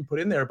excuse you put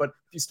in there. But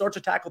if you start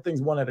to tackle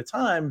things one at a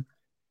time,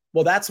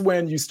 well, that's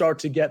when you start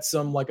to get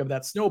some like of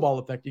that snowball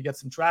effect. You get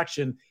some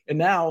traction. And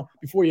now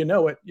before you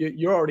know it,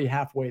 you're already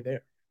halfway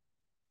there.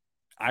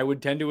 I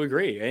would tend to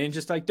agree. And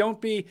just like,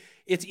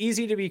 it's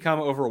easy to become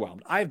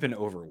overwhelmed. I've been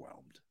overwhelmed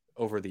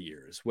over the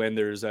years when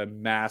there's a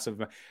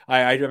massive,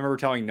 I remember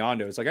telling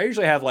Nando, it's like, I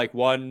usually have like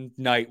one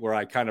night where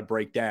I kind of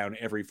break down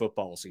every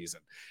football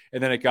season.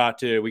 And then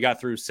we got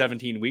through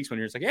 17 weeks when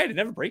you're just like, hey, I didn't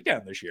have a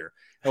breakdown this year.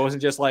 I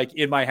wasn't just like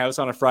in my house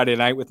on a Friday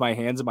night with my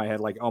hands in my head,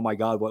 like, oh my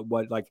God,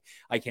 what, like,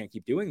 I can't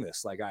keep doing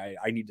this. Like I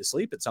need to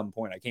sleep at some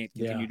point. I can't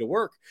continue to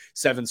work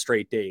 7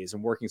 straight days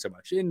and working so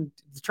much. And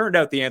it turned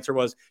out the answer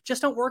was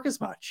just don't work as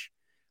much.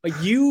 Like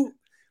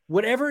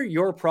whatever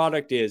your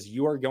product is,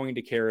 you are going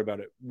to care about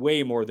it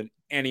way more than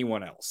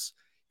anyone else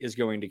is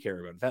going to care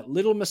about it. That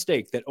little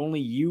mistake that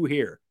only you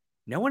hear,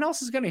 no one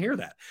else is going to hear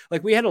that.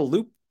 Like we had a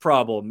loop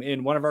problem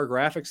in one of our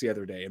graphics the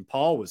other day and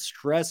Paul was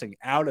stressing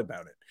out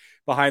about it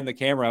behind the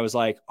camera. I was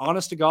like,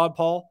 honest to God,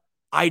 Paul,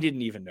 I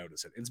didn't even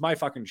notice it. It's my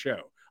fucking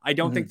show. I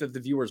don't think that the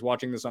viewers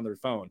watching this on their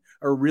phone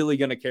are really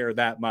going to care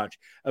that much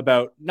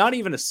about not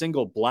even a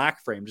single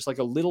black frame, just like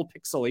a little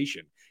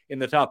pixelation in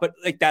the top. But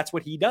like that's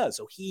what he does.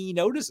 So he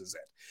notices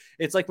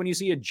it. It's like when you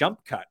see a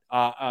jump cut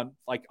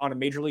like on a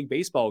Major League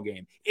Baseball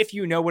game. If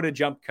you know what a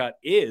jump cut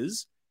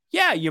is,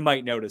 yeah, you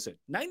might notice it.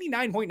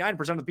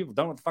 99.9% of the people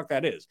don't know what the fuck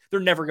that is. They're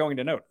never going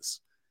to notice.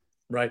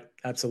 Right.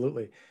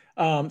 Absolutely.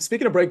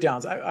 Speaking of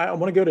breakdowns, I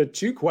want to go to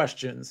 2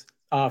 questions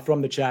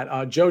from the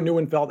chat. Joe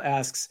Neuenfeld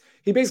asks,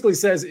 he basically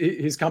says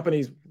his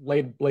company's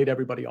laid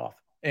everybody off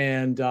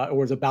and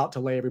or is about to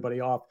lay everybody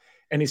off.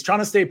 And he's trying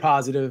to stay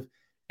positive.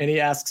 And he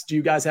asks, do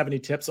you guys have any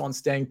tips on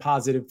staying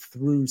positive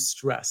through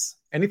stress?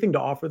 Anything to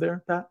offer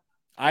there, Pat?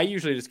 I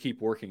usually just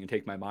keep working and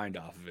take my mind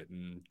off of it,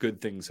 and good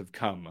things have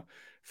come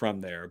from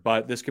there.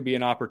 But this could be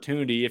an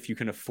opportunity if you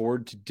can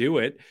afford to do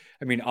it.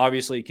 I mean,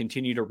 obviously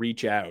continue to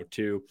reaching out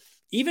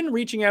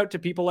to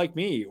people like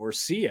me or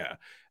Sia.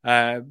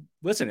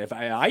 Listen, if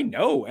I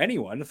know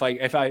anyone,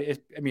 I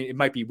mean, it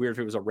might be weird if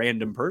it was a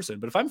random person,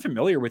 but if I'm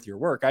familiar with your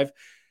work,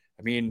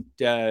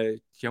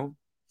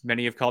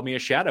 many have called me a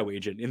shadow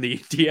agent in the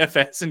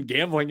DFS and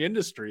gambling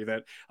industry,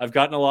 that I've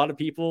gotten a lot of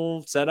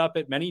people set up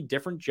at many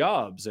different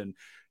jobs and,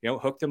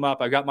 hooked them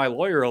up. I got my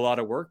lawyer a lot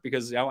of work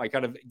because I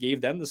kind of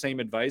gave them the same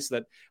advice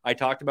that I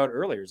talked about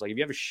earlier. It's like, if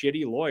you have a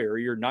shitty lawyer,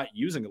 you're not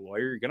using a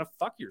lawyer, you're going to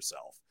fuck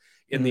yourself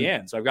in the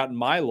end. So I've gotten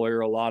my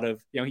lawyer a lot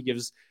of, he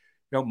gives,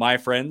 my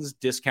friends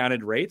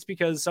discounted rates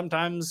because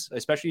sometimes,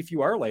 especially if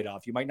you are laid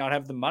off, you might not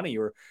have the money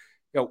or,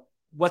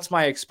 what's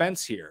my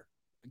expense here?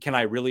 Can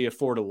I really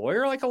afford a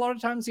lawyer? Like a lot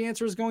of times the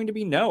answer is going to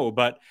be no,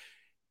 but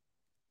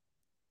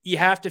you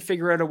have to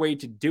figure out a way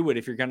to do it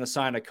if you're going to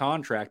sign a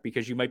contract,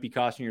 because you might be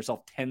costing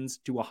yourself tens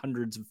to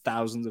hundreds of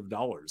thousands of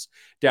dollars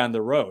down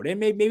the road. And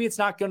maybe it's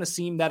not going to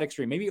seem that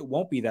extreme. Maybe it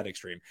won't be that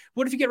extreme.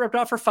 What if you get ripped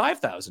off for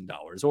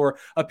 $5,000 or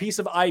a piece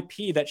of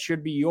IP that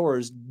should be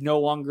yours no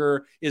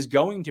longer is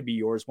going to be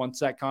yours once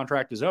that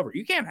contract is over?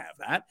 You can't have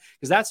that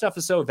because that stuff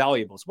is so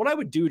valuable. So what I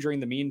would do during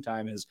the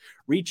meantime is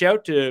reach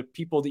out to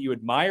people that you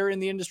admire in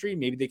the industry.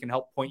 Maybe they can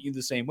help point you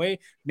the same way.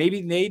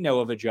 Maybe they know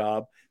of a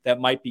job that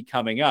might be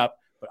coming up.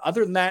 But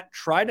other than that,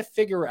 try to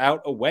figure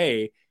out a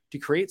way to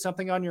create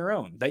something on your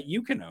own that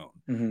you can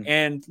own.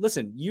 And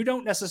listen, you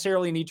don't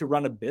necessarily need to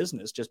run a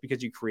business just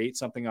because you create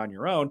something on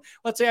your own.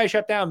 Let's say I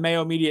shut down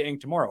Mayo Media Inc.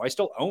 tomorrow. I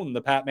still own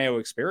the Pat Mayo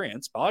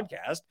Experience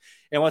podcast.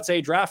 And let's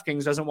say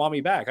DraftKings doesn't want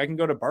me back. I can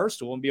go to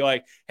Barstool and be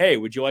like, hey,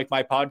 would you like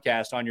my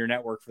podcast on your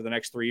network for the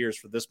next 3 years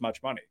for this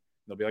much money?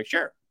 And they'll be like,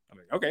 sure. I'm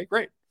like, okay,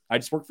 great. I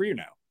just work for you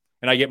now.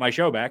 And I get my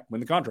show back when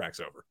the contract's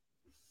over.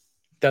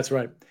 That's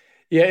right.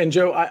 Yeah. And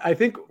Joe, I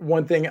think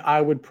one thing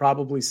I would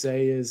probably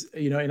say is,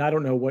 and I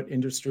don't know what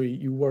industry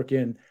you work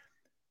in,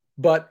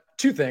 but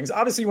 2 things.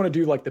 Obviously, you want to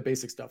do like the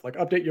basic stuff, like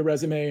update your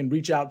resume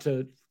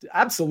and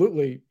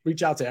absolutely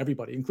reach out to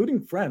everybody, including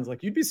friends.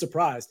 Like you'd be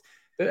surprised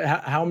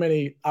how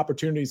many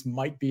opportunities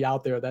might be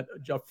out there that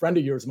a friend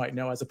of yours might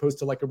know, as opposed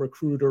to like a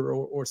recruiter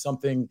or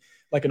something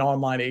like an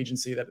online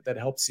agency that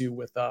helps you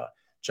with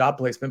job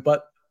placement.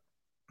 But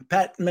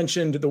Pat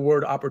mentioned the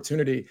word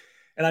opportunity.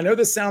 And I know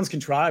this sounds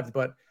contrived,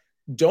 but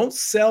don't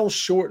sell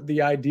short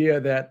the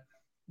idea that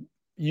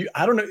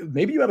I don't know,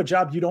 maybe you have a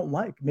job you don't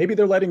like. Maybe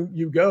they're letting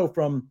you go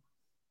from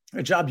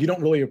a job you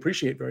don't really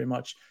appreciate very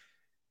much.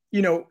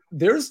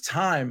 There's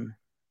time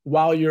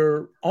while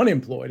you're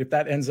unemployed, if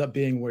that ends up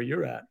being where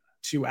you're at,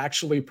 to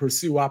actually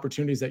pursue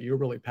opportunities that you're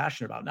really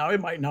passionate about. Now,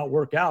 it might not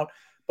work out,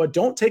 but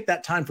don't take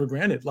that time for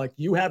granted. Like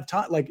you have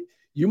time, like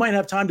you might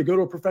have time to go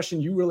to a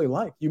profession you really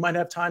like. You might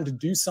have time to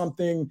do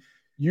something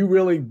you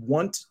really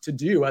want to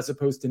do as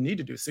opposed to need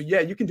to do. So yeah,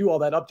 you can do all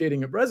that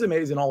updating of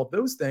resumes and all of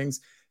those things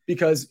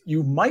because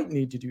you might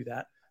need to do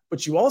that,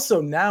 but you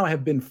also now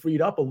have been freed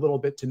up a little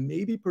bit to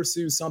maybe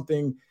pursue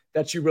something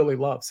that you really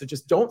love. So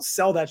just don't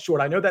sell that short.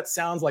 I know that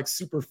sounds like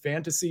super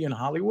fantasy in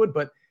Hollywood,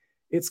 but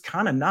it's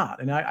kind of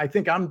not. And I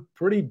think I'm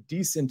pretty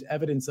decent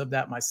evidence of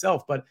that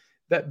myself, but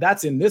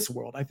that's in this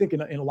world. I think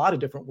in a lot of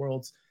different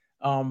worlds,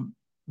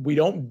 we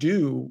don't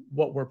do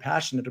what we're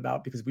passionate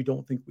about because we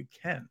don't think we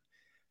can.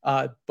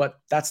 But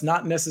that's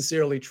not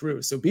necessarily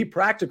true. So be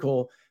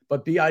practical,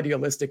 but be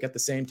idealistic at the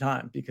same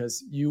time,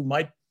 because you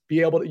might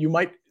be able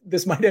to,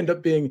 this might end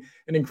up being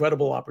an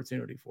incredible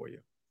opportunity for you.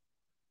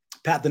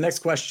 Pat, the next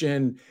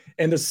question,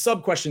 and there's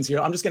sub questions here.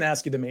 I'm just going to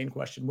ask you the main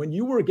question. When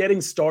you were getting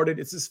started,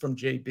 this is from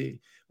JB.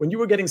 When you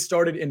were getting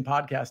started in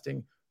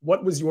podcasting,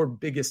 what was your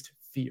biggest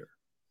fear?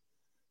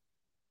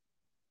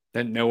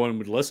 That no one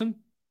would listen.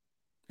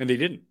 And they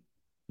didn't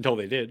until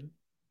they did.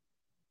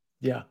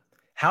 Yeah.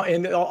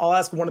 And I'll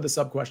ask one of the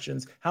sub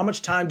questions. How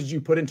much time did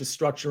you put into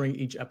structuring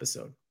each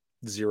episode?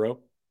 0.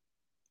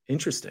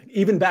 Interesting.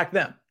 Even back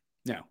then?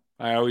 No,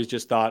 I always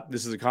just thought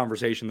this is a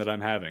conversation that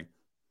I'm having.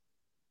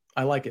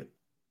 I like it.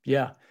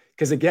 Yeah.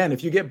 Because again,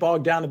 if you get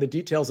bogged down in the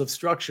details of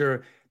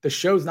structure, the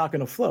show's not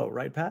going to flow,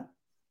 right, Pat?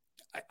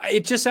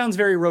 It just sounds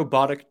very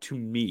robotic to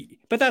me,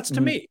 but that's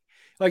to me.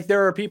 Like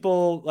there are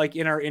people like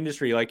in our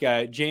industry, like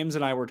James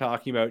and I were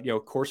talking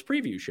about, course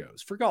preview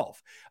shows for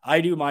golf.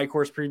 I do my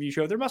course preview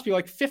show. There must be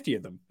like 50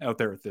 of them out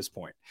there at this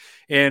point.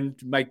 And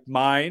like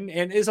mine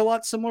and is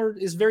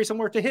very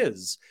similar to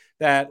his,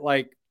 that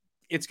like,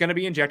 it's going to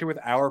be injected with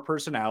our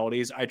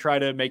personalities. I try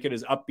to make it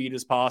as upbeat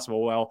as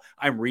possible while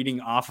I'm reading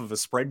off of a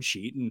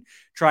spreadsheet and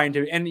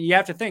and you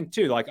have to think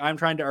too, like I'm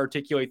trying to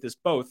articulate this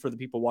both for the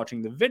people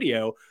watching the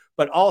video,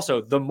 but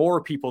also the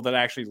more people that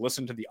actually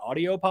listen to the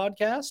audio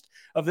podcast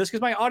of this,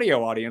 because my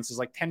audio audience is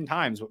like 10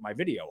 times what my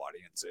video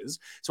audience is.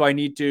 So I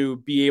need to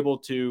be able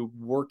to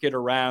work it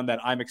around that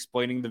I'm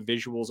explaining the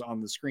visuals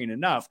on the screen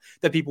enough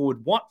that people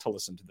would want to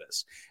listen to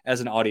this as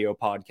an audio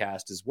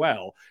podcast as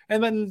well.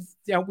 And then,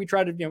 we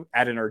try to,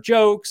 add in our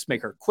jokes,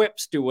 make our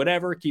quips, do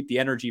whatever, keep the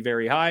energy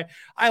very high.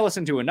 I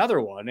listened to another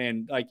one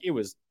and like, it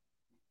was,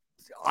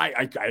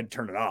 I'd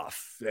turn it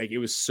off. Like it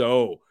was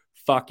so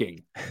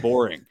fucking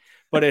boring.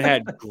 But it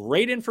had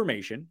great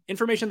information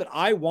that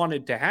I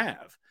wanted to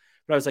have.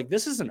 But I was like,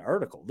 this is an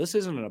article. This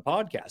isn't a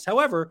podcast.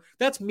 However,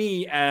 that's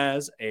me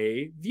as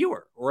a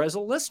viewer or as a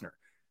listener.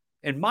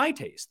 In my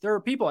taste, there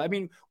are people,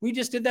 we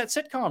just did that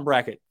sitcom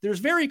bracket. There's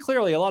very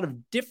clearly a lot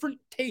of different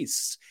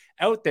tastes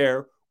out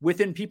there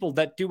within people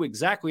that do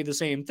exactly the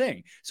same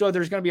thing. So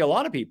there's going to be a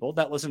lot of people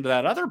that listen to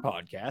that other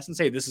podcast and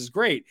say, this is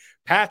great.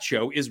 Pat's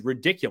show is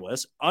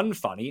ridiculous,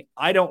 unfunny.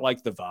 I don't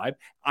like the vibe.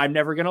 I'm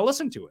never going to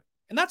listen to it.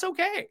 And that's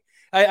okay.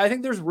 I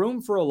think there's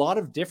room for a lot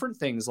of different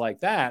things like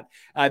that.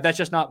 That's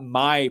just not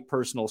my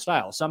personal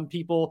style. Some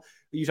people,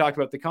 you talked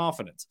about the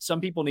confidence. Some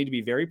people need to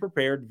be very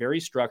prepared, very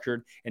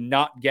structured, and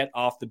not get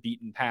off the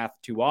beaten path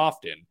too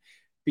often,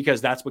 because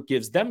that's what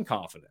gives them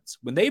confidence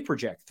when they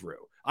project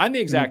through. I'm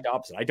the exact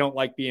opposite. I don't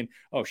like being,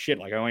 oh shit,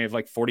 like I only have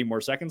like 40 more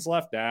seconds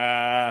left.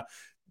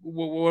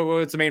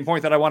 What's the main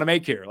point that I want to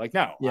make here? Like,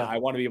 no, I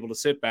want to be able to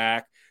sit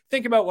back,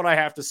 think about what I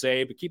have to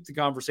say, but keep the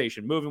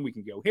conversation moving. We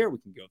can go here. We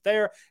can go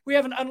there. We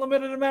have an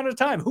unlimited amount of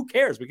time. Who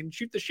cares? We can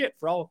shoot the shit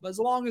for as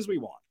long as we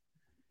want.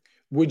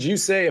 Would you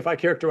say, if I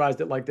characterized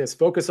it like this,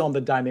 focus on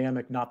the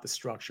dynamic, not the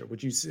structure?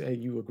 Would you say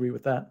you agree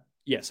with that?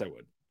 Yes, I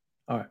would.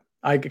 All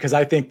right. Because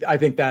I think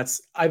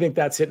that's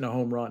hitting a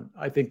home run.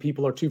 I think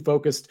people are too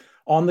focused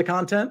on the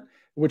content,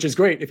 which is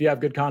great if you have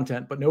good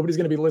content, but nobody's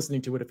going to be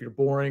listening to it if you're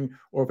boring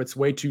or if it's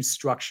way too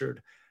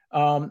structured.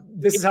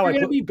 This is how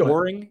I be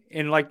boring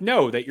and like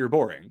know that you're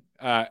boring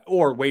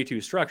or way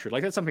too structured.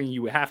 Like that's something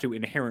you have to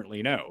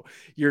inherently know.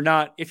 You're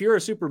not, if you're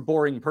a super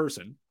boring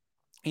person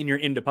and you're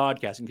into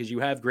podcasting because you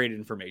have great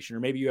information, or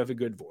maybe you have a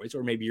good voice,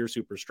 or maybe you're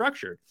super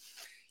structured,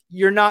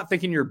 you're not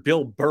thinking you're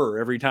Bill Burr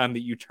every time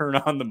that you turn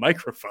on the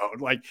microphone.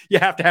 Like you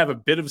have to have a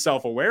bit of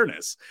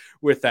self-awareness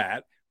with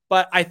that.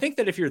 But I think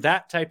that if you're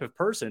that type of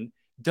person,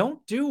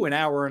 don't do an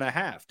hour and a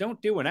half.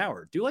 Don't do an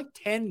hour. Do like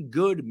 10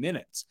 good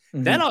minutes.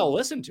 Then I'll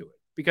listen to it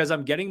because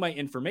I'm getting my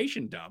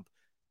information dump.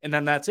 And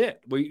then that's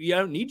it. I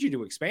don't need you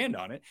to expand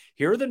on it.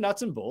 Here are the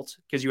nuts and bolts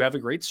because you have a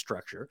great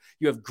structure.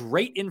 You have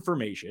great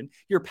information.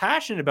 You're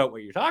passionate about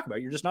what you're talking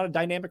about. You're just not a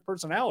dynamic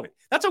personality.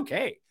 That's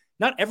okay.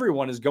 Not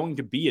everyone is going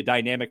to be a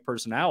dynamic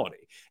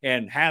personality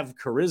and have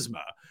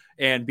charisma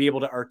and be able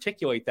to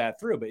articulate that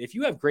through. But if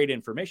you have great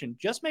information,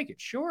 just make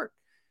it short.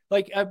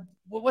 Like,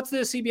 what's the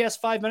CBS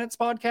 5 Minutes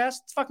podcast?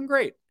 It's fucking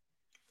great.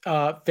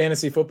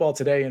 Fantasy Football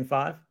Today in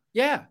 5.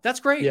 Yeah, that's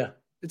great. Yeah.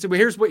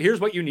 Here's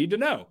what you need to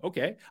know.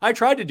 Okay. I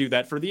tried to do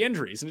that for the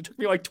injuries and it took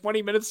me like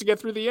 20 minutes to get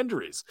through the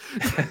injuries.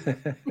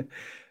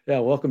 Yeah.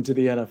 Welcome to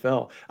the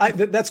NFL.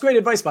 That's great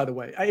advice, by the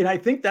way. And I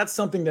think that's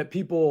something that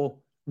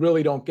people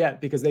really don't get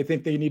because they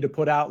think they need to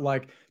put out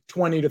like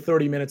 20 to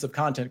 30 minutes of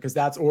content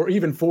or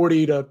even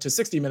 40 to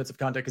 60 minutes of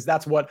content because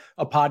that's what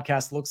a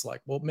podcast looks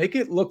like. Well, make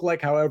it look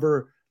like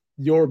however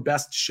your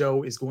best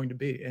show is going to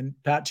be. And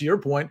Pat, to your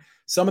point,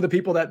 some of the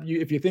people that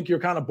if you think you're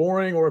kind of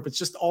boring or if it's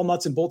just all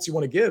nuts and bolts you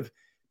want to give,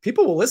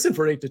 people will listen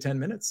for 8 to 10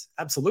 minutes.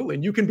 Absolutely.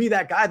 And you can be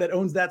that guy that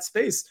owns that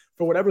space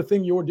for whatever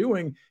thing you're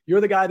doing.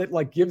 You're the guy that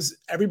like gives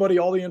everybody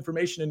all the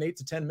information in 8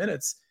 to 10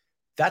 minutes.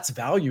 That's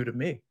value to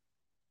me.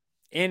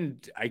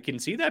 And I can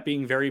see that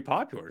being very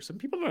popular. Some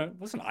people don't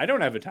listen. I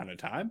don't have a ton of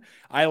time.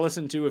 I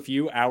listen to a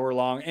few hour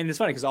long, and it's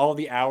funny because all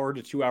the hour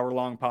to 2 hour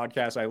long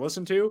podcasts I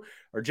listen to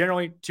are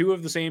generally two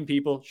of the same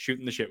people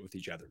shooting the shit with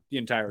each other the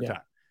entire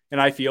time. And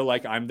I feel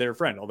like I'm their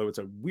friend, although it's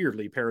a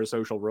weirdly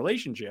parasocial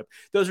relationship.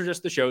 Those are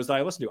just the shows that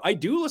I listen to. I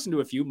do listen to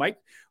a few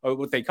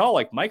what they call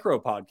like micro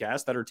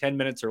podcasts that are 10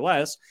 minutes or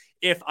less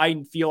if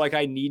I feel like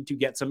I need to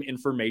get some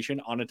information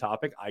on a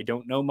topic I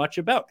don't know much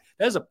about.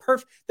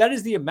 That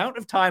is the amount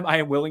of time I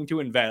am willing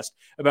to invest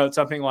about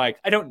something like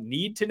I don't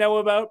need to know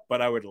about,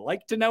 but I would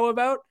like to know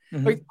about.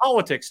 Like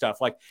politics stuff.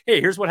 Like, hey,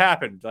 here's what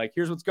happened. Like,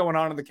 here's what's going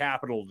on in the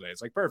Capitol today.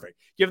 It's like, perfect.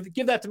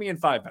 Give that to me in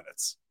 5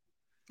 minutes.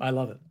 I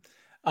love it.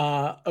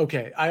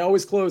 Okay. I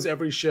always close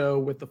every show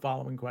with the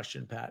following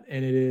question, Pat,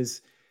 and it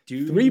is,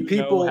 do three you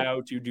people know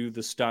how to do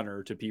the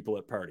stunner to people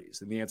at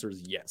parties? And the answer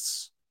is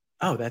yes.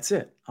 Oh, that's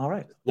it. All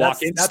right.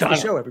 Walk in, that's the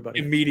show, everybody.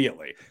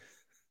 Immediately.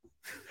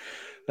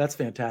 That's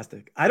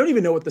fantastic. I don't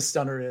even know what the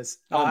stunner is.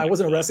 I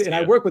wasn't arrested, and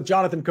yeah. I work with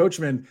Jonathan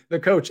Coachman, the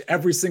coach,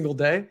 every single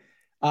day.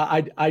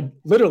 I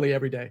literally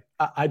every day.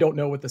 I don't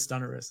know what the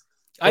stunner is.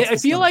 I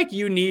feel like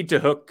you need to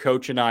hook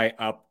Coach and I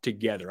up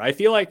together. I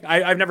feel like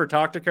I've never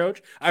talked to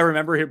Coach. I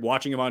remember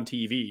watching him on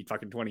TV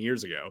fucking 20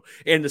 years ago.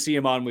 And to see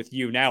him on with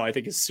you now, I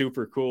think is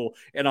super cool.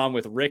 And on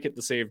with Rick at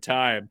the same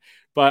time.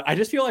 But I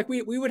just feel like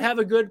we would have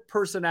a good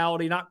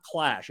personality, not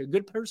clash, a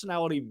good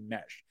personality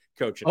mesh,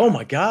 Coach. Oh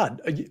my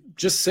God.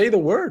 Just say the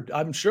word.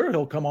 I'm sure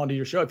he'll come onto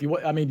your show. If you,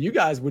 I mean, you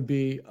guys would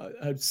be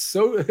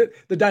the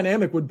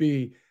dynamic would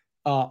be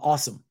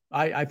awesome.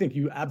 I think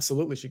you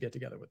absolutely should get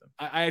together with him.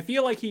 I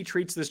feel like he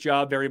treats this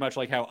job very much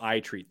like how I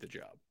treat the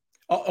job.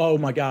 Oh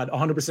my God,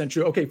 100%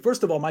 true. Okay,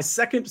 first of all, my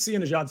second Sia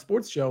Nejad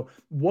sports show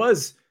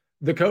was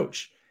the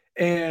coach.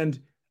 And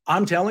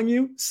I'm telling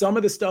you, some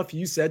of the stuff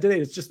you said today,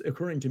 it's just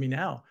occurring to me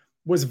now,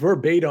 was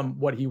verbatim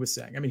what he was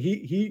saying. I mean,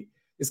 he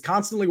is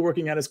constantly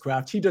working at his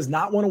craft. He does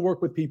not want to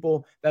work with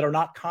people that are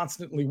not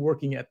constantly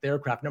working at their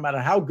craft, no matter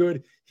how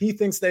good he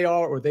thinks they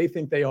are or they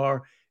think they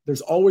are.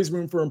 There's always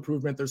room for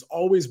improvement. There's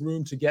always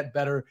room to get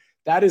better.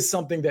 That is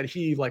something that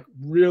he like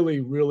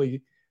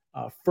really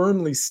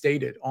firmly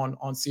stated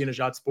on Sia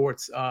Nejad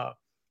Sports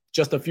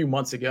just a few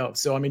months ago.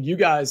 So, I mean, you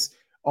guys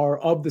are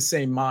of the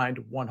same mind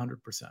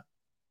 100%.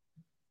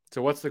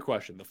 So what's the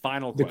question? The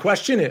final question. The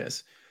question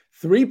is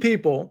 3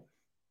 people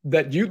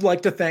that you'd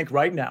like to thank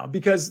right now,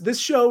 because this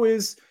show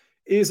is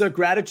a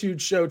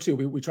gratitude show too.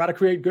 We try to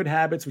create good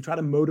habits. We try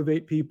to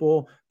motivate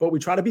people, but we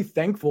try to be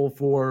thankful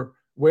for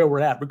where we're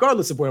at,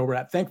 regardless of where we're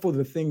at, thankful for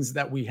the things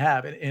that we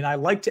have. And I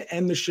like to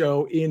end the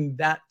show in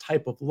that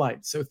type of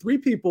light. So 3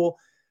 people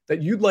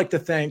that you'd like to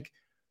thank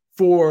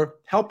for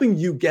helping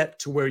you get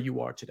to where you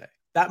are today.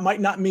 That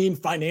might not mean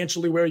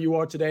financially where you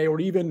are today,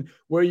 or even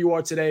where you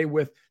are today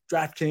with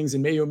DraftKings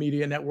and Mayo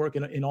Media Network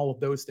and all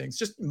of those things,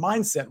 just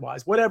mindset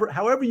wise,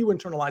 however you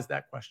internalize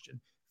that question.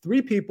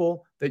 3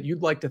 people that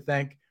you'd like to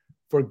thank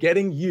for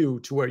getting you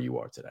to where you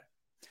are today.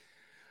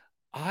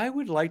 I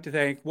would like to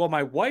thank, well,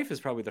 my wife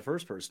is probably the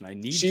first person I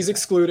need. She's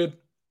excluded.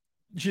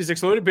 She's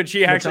excluded, but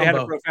she actually had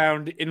a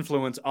profound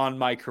influence on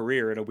my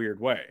career in a weird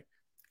way.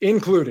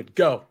 Included.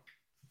 Go.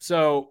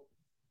 So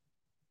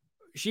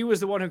she was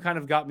the one who kind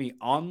of got me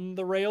on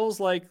the rails.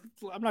 Like,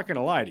 I'm not going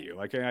to lie to you.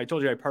 Like I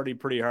told you, I partied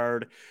pretty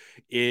hard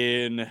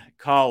in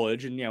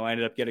college and, I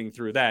ended up getting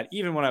through that.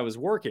 Even when I was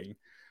working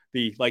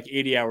the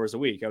 80 hours a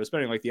week, I was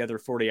spending like the other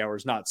 40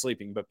 hours not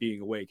sleeping, but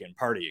being awake and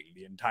partying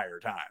the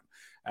entire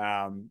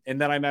time.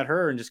 And then I met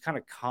her and just kind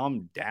of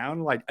calmed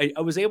down. Like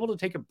I was able to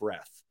take a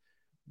breath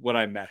when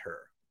I met her,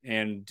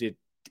 and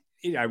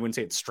I wouldn't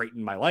say it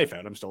straightened my life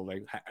out. I'm still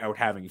out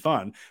having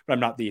fun, but I'm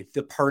not the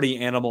party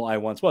animal I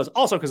once was.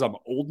 Also, because I'm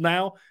old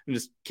now and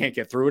just can't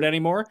get through it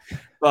anymore.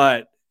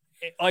 But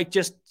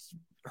just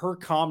her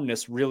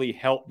calmness really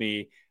helped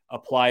me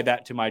apply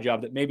that to my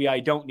job, that maybe I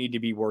don't need to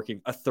be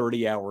working a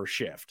 30-hour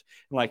shift.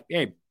 And like,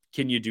 hey,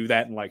 can you do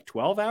that in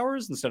 12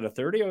 hours instead of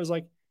 30? I was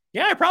like,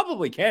 yeah, I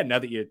probably can now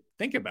that you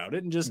think about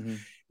it, and just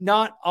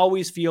not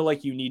always feel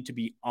like you need to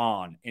be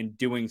on and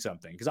doing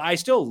something. Because I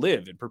still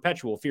live in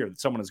perpetual fear that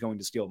someone is going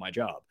to steal my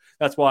job.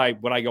 That's why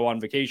when I go on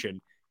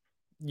vacation,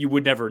 you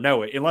would never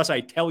know it. Unless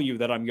I tell you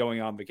that I'm going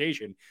on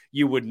vacation,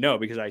 you would know,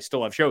 because I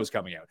still have shows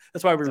coming out.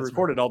 That's why we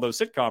recorded all those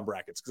sitcom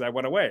brackets, because I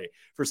went away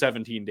for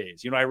 17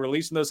 days. I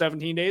released in those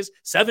 17 days,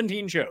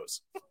 17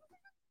 shows.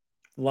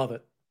 Love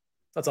it.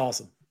 That's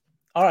awesome.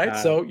 All right.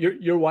 So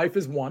your wife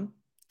is 1.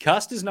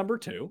 Cust is number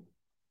 2.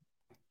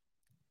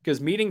 Because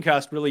meeting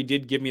Cust really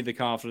did give me the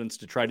confidence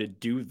to try to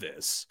do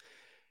this.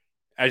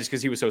 Just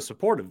because he was so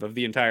supportive of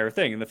the entire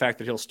thing, and the fact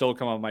that he'll still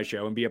come on my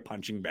show and be a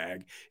punching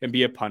bag and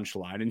be a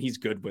punchline, and he's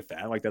good with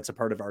that. That's a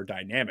part of our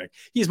dynamic.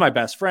 He's my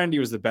best friend. He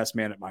was the best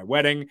man at my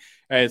wedding.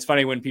 It's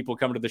funny when people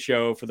come to the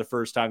show for the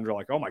first time, they're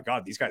like, oh my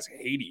God, these guys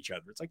hate each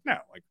other. It's like, no,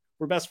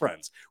 we're best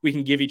friends. We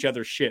can give each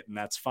other shit, and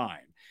that's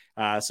fine.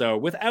 So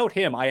without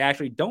him, I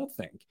actually don't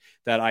think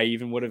that I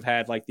even would have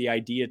had the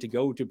idea to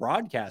go to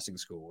broadcasting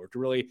school or to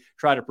really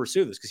try to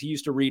pursue this, because he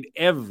used to read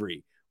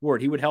every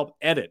word. He would help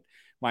edit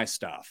my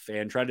stuff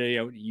and try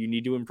to, you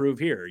need to improve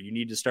here. You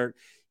need to start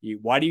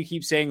Why do you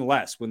keep saying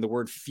less when the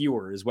word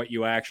fewer is what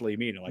you actually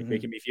mean? And like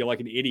making me feel like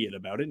an idiot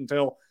about it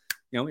until,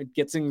 it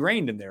gets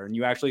ingrained in there and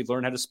you actually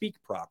learn how to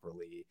speak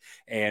properly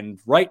and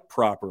write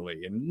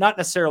properly. And not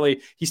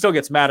necessarily, he still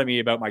gets mad at me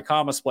about my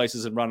comma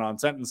splices and run on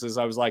sentences.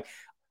 I was like,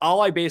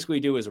 all I basically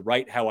do is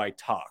write how I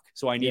talk.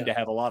 So I need to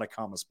have a lot of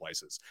comma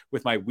splices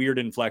with my weird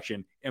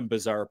inflection and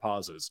bizarre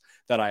pauses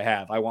that I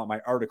have. I want my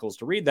articles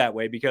to read that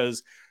way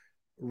because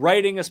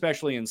writing,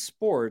 especially in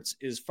sports,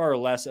 is far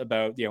less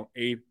about,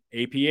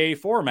 APA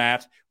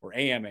format or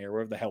AMA or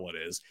whatever the hell it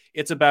is.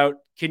 It's about,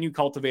 can you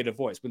cultivate a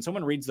voice? When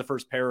someone reads the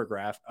first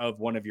paragraph of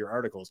one of your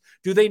articles,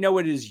 do they know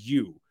it is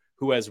you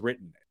who has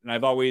written it? And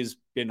I've always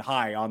been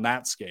high on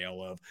that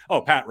scale of,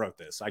 oh, Pat wrote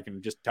this. I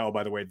can just tell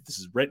by the way that this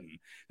is written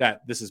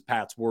that this is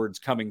Pat's words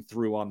coming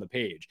through on the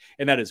page.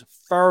 And that is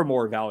far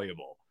more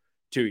valuable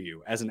to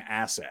you as an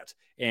asset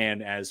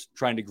and as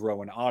trying to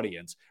grow an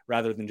audience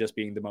rather than just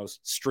being the most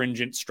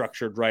stringent,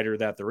 structured writer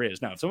that there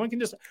is. Now, if someone can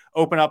just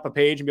open up a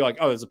page and be like,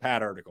 oh, there's a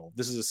Pat article,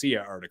 this is a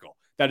Sia article,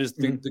 that is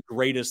the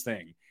greatest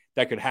thing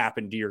that could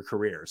happen to your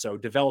career. So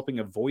developing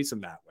a voice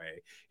in that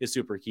way is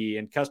super key.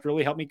 And Cust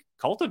really helped me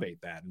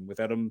cultivate that. And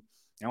without him,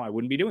 I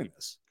wouldn't be doing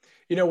this.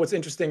 What's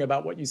interesting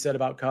about what you said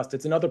about Cust,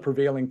 it's another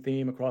prevailing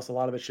theme across a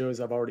lot of the shows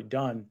I've already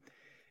done,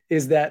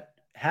 is that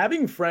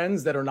having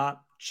friends that are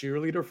not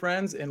cheerleader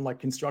friends and like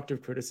constructive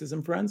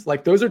criticism friends,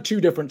 like those are two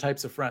different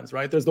types of friends,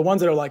 right? There's the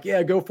ones that are like,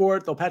 yeah, go for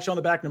it. They'll pat you on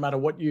the back no matter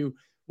what you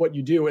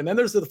do. And then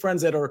there's the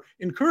friends that are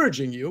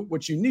encouraging you,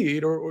 which you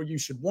need or you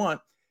should want.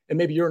 And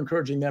maybe you're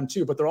encouraging them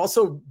too, but they're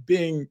also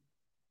being,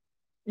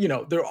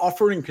 they're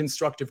offering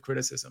constructive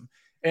criticism.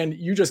 And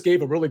you just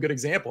gave a really good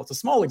example. It's a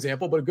small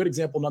example, but a good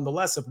example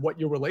nonetheless of what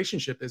your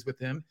relationship is with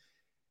him,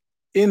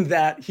 in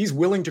that he's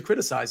willing to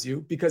criticize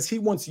you because he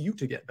wants you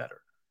to get better.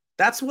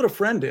 That's what a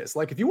friend is.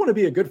 Like, if you want to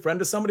be a good friend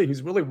to somebody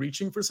who's really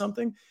reaching for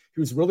something,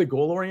 who's really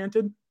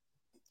goal-oriented,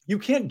 you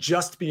can't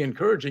just be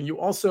encouraging. You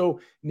also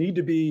need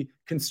to be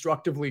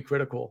constructively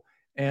critical.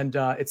 And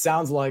it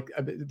sounds like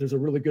there's a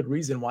really good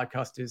reason why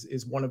Cust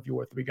is one of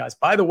your three guys.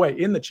 By the way,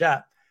 in the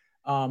chat,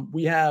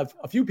 we have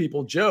a few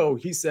people. Joe,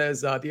 he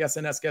says the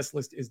SNS guest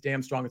list is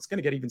damn strong. It's going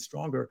to get even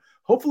stronger,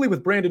 hopefully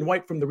with Brandon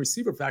White from the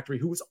Receiver Factory,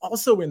 who was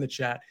also in the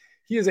chat.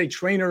 He is a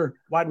trainer,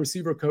 wide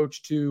receiver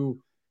coach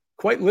to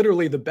quite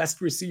literally the best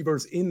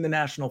receivers in the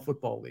National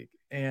Football League.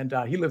 And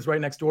he lives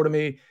right next door to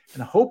me,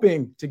 and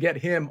hoping to get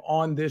him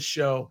on this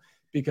show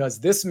because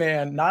this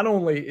man not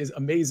only is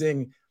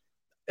amazing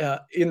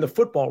in the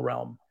football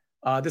realm,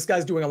 this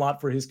guy's doing a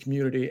lot for his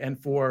community and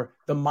for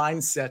the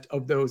mindset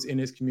of those in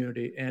his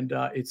community. And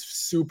it's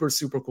super,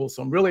 super cool.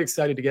 So I'm really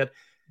excited to get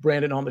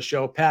Brandon on the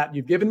show. Pat,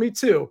 you've given me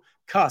two.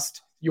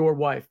 Cust, your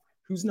wife.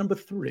 Who's number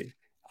three?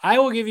 I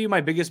will give you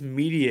my biggest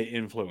media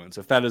influence,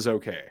 if that is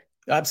okay.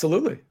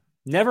 Absolutely.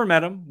 Never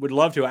met him. Would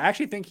love to. I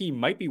actually think he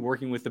might be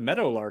working with the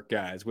Meadowlark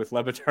guys, with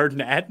Lebitard and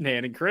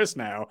Adnan and Chris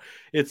now.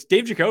 It's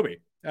Dave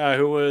Jacoby,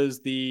 who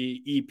was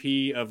the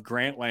EP of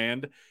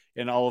Grantland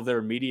and all of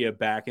their media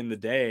back in the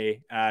day.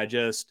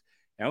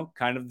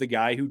 Kind of the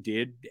guy who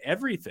did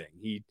everything.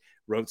 He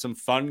wrote some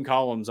fun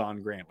columns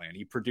on Grantland.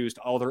 He produced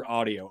all their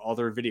audio, all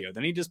their video.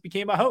 Then he just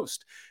became a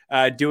host,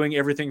 doing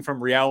everything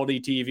from reality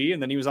TV.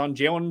 And then he was on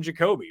Jalen and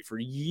Jacoby for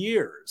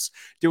years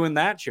doing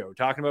that show,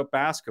 talking about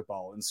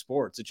basketball and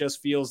sports. It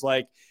just feels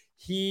like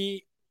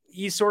he's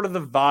sort of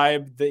the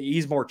vibe that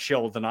he's more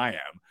chill than I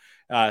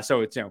am.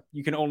 So it's,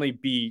 you can only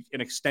be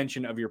an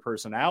extension of your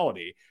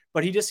personality,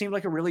 but he just seemed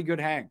like a really good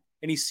hang.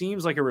 And he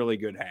seems like a really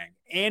good hang.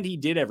 And he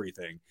did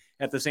everything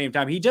at the same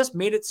time. He just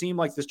made it seem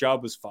like this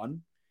job was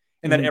fun.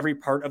 And that every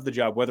part of the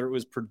job, whether it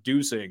was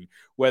producing,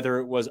 whether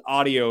it was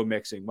audio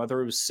mixing, whether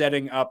it was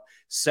setting up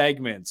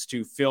segments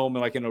to film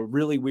like in a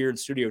really weird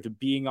studio to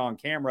being on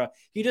camera,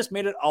 he just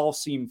made it all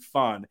seem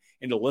fun.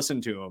 And to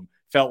listen to him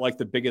felt like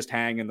the biggest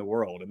hang in the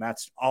world. And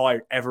that's all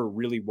I ever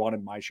really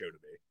wanted my show to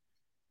be.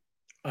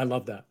 I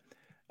love that.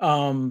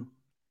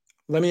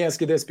 Let me ask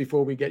you this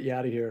before we get you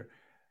out of here.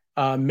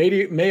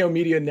 Mayo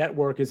Media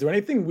Network, is there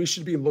anything we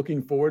should be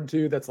looking forward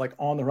to that's like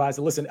on the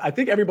horizon? Listen, I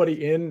think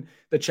everybody in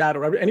the chat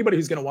or anybody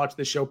who's going to watch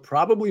this show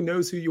probably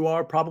knows who you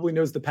are, probably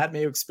knows the Pat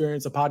Mayo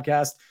Experience, a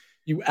podcast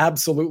you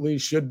absolutely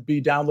should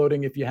be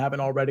downloading if you haven't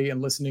already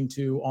and listening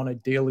to on a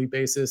daily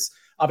basis.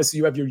 Obviously,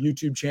 you have your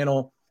YouTube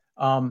channel,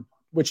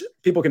 which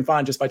people can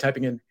find just by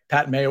typing in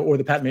Pat Mayo or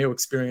the Pat Mayo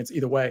Experience,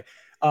 either way.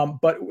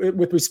 But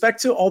with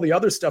respect to all the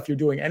other stuff you're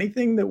doing,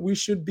 anything that we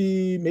should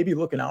be maybe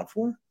looking out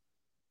for?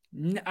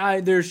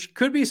 There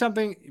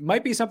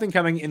might be something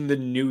coming in the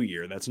new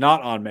year that's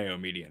not on Mayo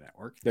Media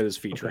Network that is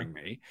featuring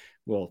me.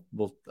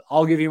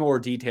 I'll give you more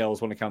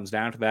details when it comes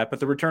down to that. But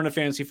the return of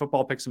Fantasy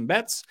Football Picks and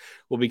Bets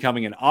will be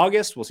coming in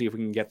August. We'll see if we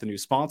can get the new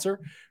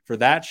sponsor for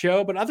that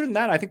show. But other than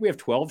that, I think we have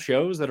 12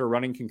 shows that are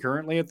running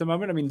concurrently at the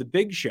moment. I mean, the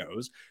big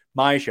shows,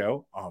 my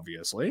show,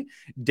 obviously,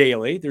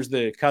 daily. There's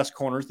the Cuss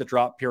Corners that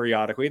drop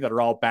periodically that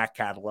are all back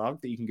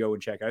catalog that you can go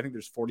and check out. I think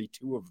there's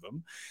 42 of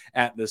them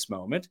at this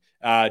moment.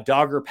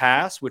 Dogger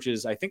Pass, which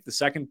is, I think, the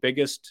second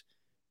biggest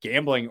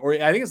gambling, or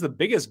I think it's the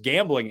biggest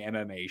gambling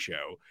MMA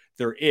show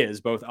there is,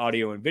 both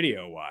audio and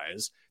video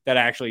wise, that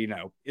actually,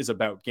 is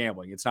about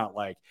gambling. It's not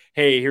like,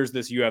 hey, here's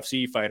this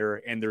UFC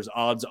fighter and there's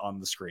odds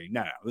on the screen.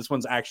 No, this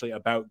one's actually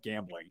about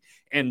gambling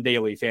and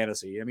daily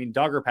fantasy. I mean,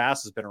 Dogger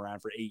Pass has been around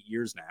for 8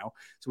 years now,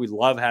 so we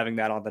love having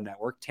that on the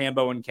network.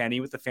 Tambo and Kenny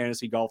with the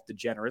fantasy golf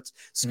degenerates,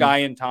 Sky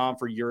and Tom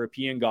for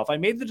European golf. I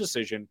made the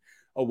decision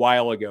a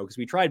while ago because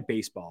we tried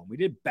baseball and we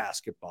did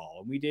basketball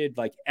and we did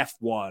like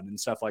F1 and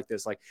stuff like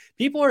this. Like,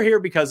 people are here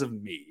because of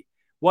me.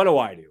 What do?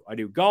 I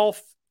do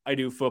golf, I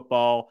do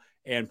football,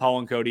 and Paul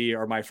and Cody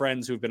are my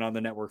friends who've been on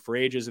the network for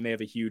ages, and they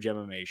have a huge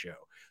MMA show.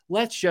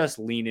 Let's just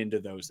lean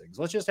into those things.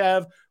 Let's just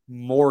have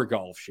more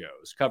golf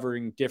shows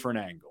covering different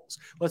angles.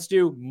 Let's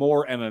do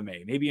more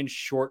MMA, maybe in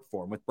short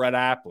form with Brett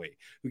Apley,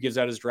 who gives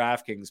out his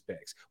DraftKings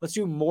picks. Let's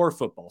do more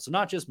football. So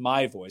not just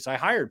my voice. I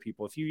hired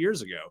people a few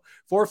years ago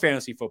for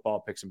fantasy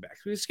football picks and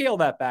backs. We scale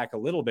that back a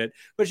little bit,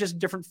 but it's just a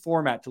different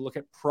format to look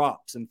at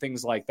props and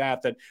things like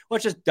that. That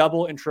let's just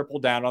double and triple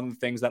down on the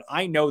things that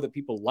I know that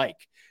people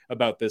like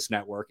about this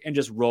network and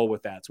just roll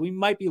with that. So we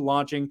might be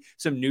launching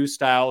some new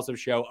styles of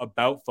show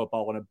about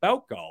football and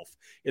about golf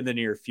in the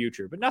near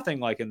future, but nothing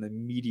like in the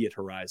immediate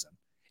horizon.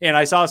 And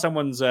I saw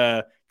someone's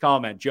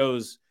comment,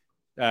 Joe's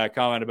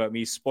comment about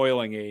me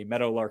spoiling a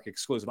Meadowlark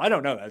exclusive. I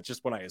don't know. That's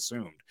just what I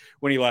assumed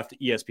when he left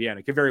ESPN.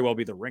 It could very well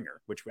be The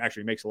Ringer, which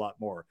actually makes a lot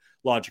more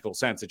logical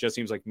sense. It just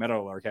seems like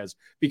Meadowlark has,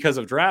 because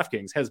of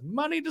DraftKings, has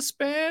money to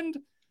spend.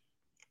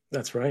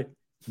 That's right.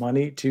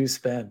 Money to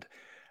spend.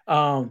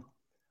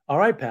 All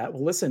right, Pat.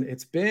 Well, listen,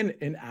 it's been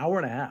an hour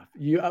and a half.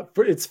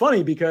 It's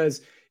funny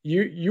because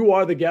you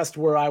are the guest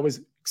where I was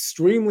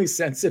extremely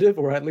sensitive,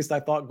 or at least I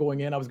thought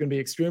going in I was going to be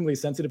extremely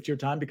sensitive to your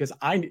time because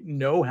I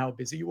know how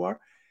busy you are.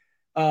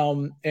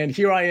 And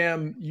here I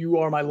am. You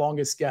are my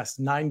longest guest,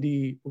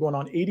 90. We're going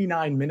on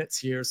 89 minutes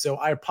here. So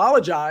I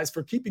apologize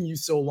for keeping you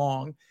so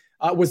long.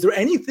 Was there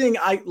anything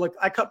I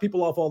cut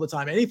people off all the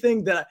time?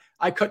 Anything that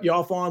I cut you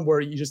off on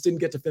where you just didn't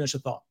get to finish a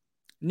thought?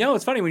 No,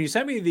 it's funny. When you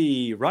sent me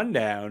the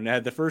rundown,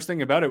 the first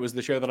thing about it was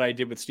the show that I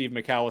did with Steve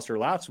McAllister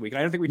last week. And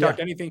I don't think we talked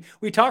anything.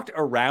 We talked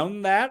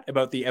around that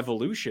about the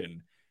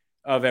evolution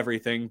of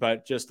everything,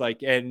 but just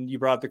like, and you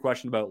brought the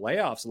question about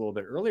layoffs a little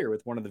bit earlier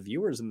with one of the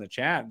viewers in the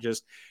chat.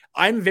 Just,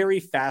 I'm very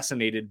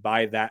fascinated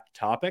by that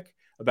topic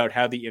about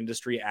how the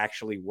industry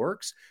actually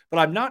works, but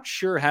I'm not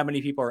sure how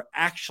many people are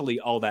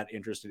actually all that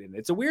interested in it.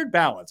 It's a weird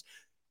balance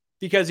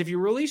because if you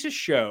release a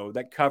show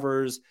that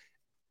covers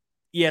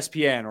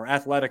ESPN or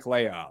athletic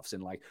layoffs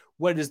and like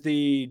what is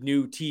the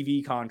new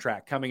TV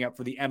contract coming up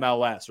for the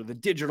MLS or the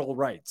digital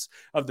rights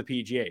of the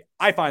PGA,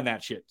 I find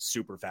that shit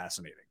super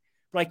fascinating.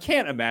 But I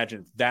can't imagine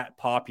it's that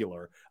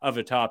popular of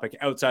a topic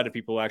outside of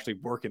people who actually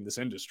work in this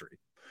industry.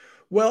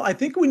 Well, I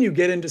think when you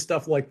get into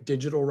stuff like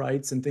digital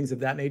rights and things of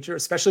that nature,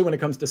 especially when it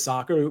comes to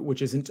soccer,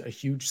 which isn't a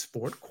huge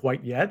sport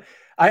quite yet,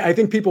 I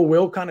think people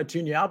will kind of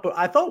tune you out. But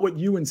I thought what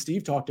you and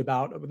Steve talked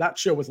about, that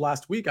show was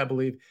last week, I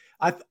believe.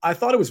 I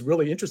thought it was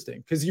really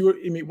interesting because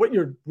what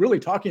you're really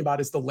talking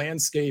about is the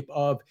landscape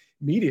of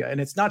media. And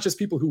it's not just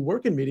people who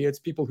work in media, it's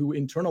people who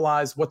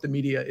internalize what the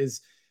media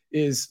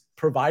is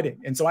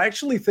providing. And so I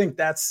actually think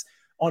that's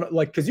on,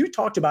 like, because you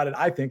talked about it,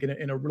 I think,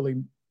 in a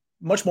really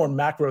much more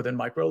macro than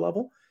micro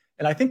level.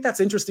 And I think that's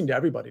interesting to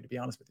everybody, to be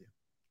honest with you.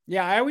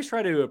 Yeah, I always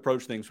try to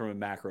approach things from a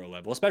macro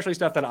level, especially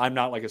stuff that I'm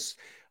not like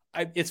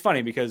it's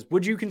funny because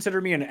would you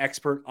consider me an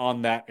expert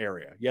on that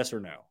area? Yes or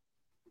no?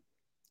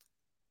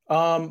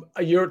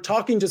 You're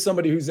talking to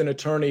somebody who's an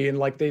attorney, and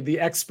like the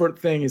expert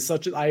thing is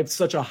I have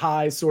such a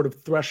high sort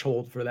of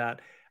threshold for that.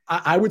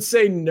 I would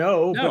say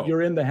no, but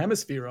you're in the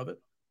hemisphere of it.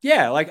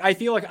 Yeah, like I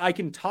feel like I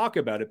can talk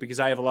about it because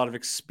I have a lot of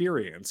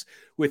experience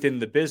within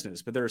the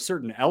business, but there are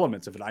certain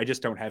elements of it I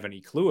just don't have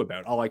any clue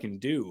about. All I can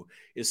do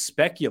is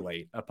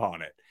speculate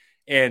upon it.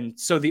 And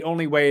so the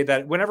only way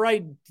that whenever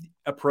I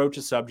approach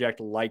a subject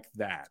like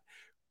that,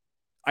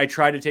 I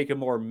try to take a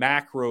more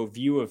macro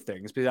view of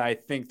things because I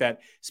think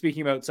that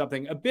speaking about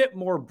something a bit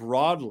more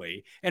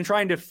broadly and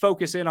trying to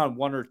focus in on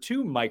one or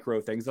two micro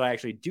things that I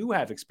actually do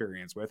have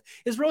experience with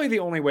is really the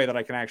only way that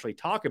I can actually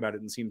talk about it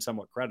and seem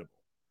somewhat credible.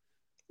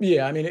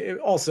 Yeah, I mean,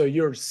 also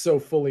you're so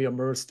fully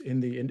immersed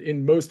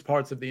in most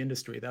parts of the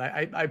industry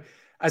that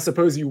I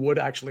suppose you would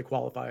actually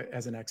qualify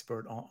as an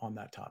expert on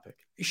that topic.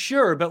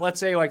 Sure, but let's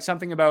say like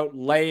something about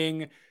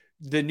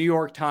the New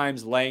York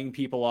Times laying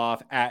people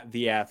off at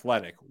The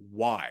Athletic.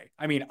 Why?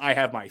 I mean, I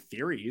have my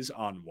theories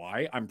on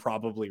why. I'm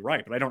probably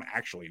right, but I don't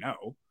actually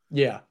know.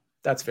 Yeah,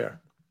 that's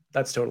fair.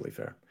 That's totally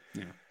fair.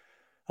 Yeah.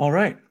 All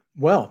right.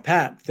 Well,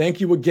 Pat,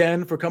 thank you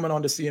again for coming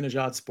on to See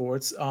Najad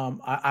Sports.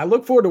 I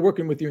look forward to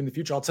working with you in the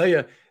future. I'll tell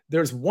you,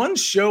 there's one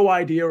show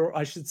idea, or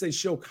I should say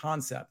show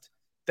concept,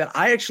 that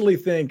I actually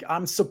think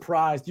I'm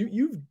surprised.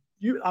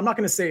 I'm not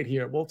going to say it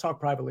here. We'll talk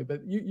privately, but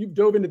you've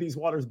dove into these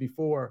waters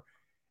before.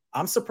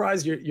 I'm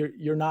surprised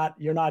you're not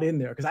in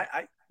there because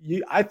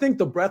I think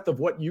the breadth of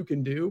what you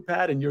can do,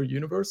 Pat, in your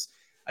universe,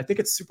 I think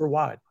it's super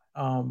wide.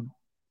 And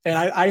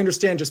I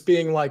understand just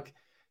being like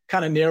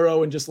kind of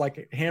narrow and just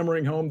like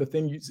hammering home the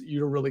thing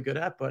you're really good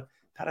at. But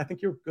Pat, I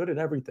think you're good at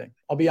everything.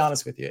 I'll be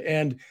honest with you.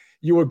 And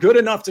you were good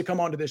enough to come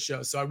onto this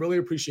show. So I really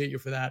appreciate you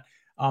for that.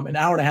 An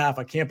hour and a half.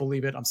 I can't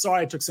believe it. I'm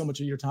sorry I took so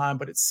much of your time,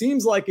 but it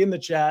seems like in the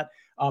chat,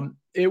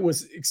 it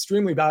was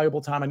extremely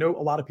valuable time. I know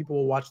a lot of people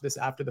will watch this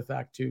after the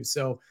fact too.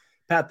 So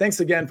Pat, thanks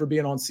again for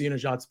being on C and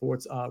Ajad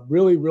Sports.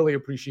 Really, really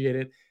appreciate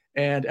it.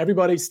 And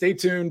everybody stay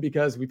tuned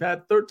because we've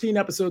had 13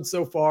 episodes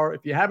so far.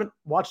 If you haven't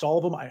watched all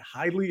of them, I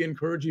highly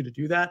encourage you to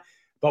do that.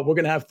 But we're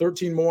going to have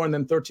 13 more and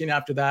then 13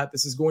 after that.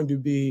 This is going to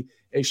be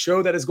a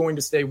show that is going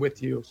to stay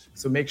with you.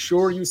 So make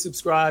sure you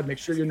subscribe, make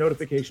sure your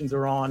notifications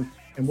are on,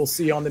 and we'll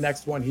see you on the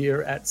next one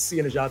here at C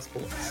and Ajad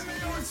Sports.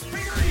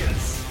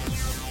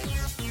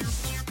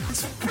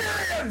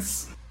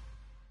 Experience!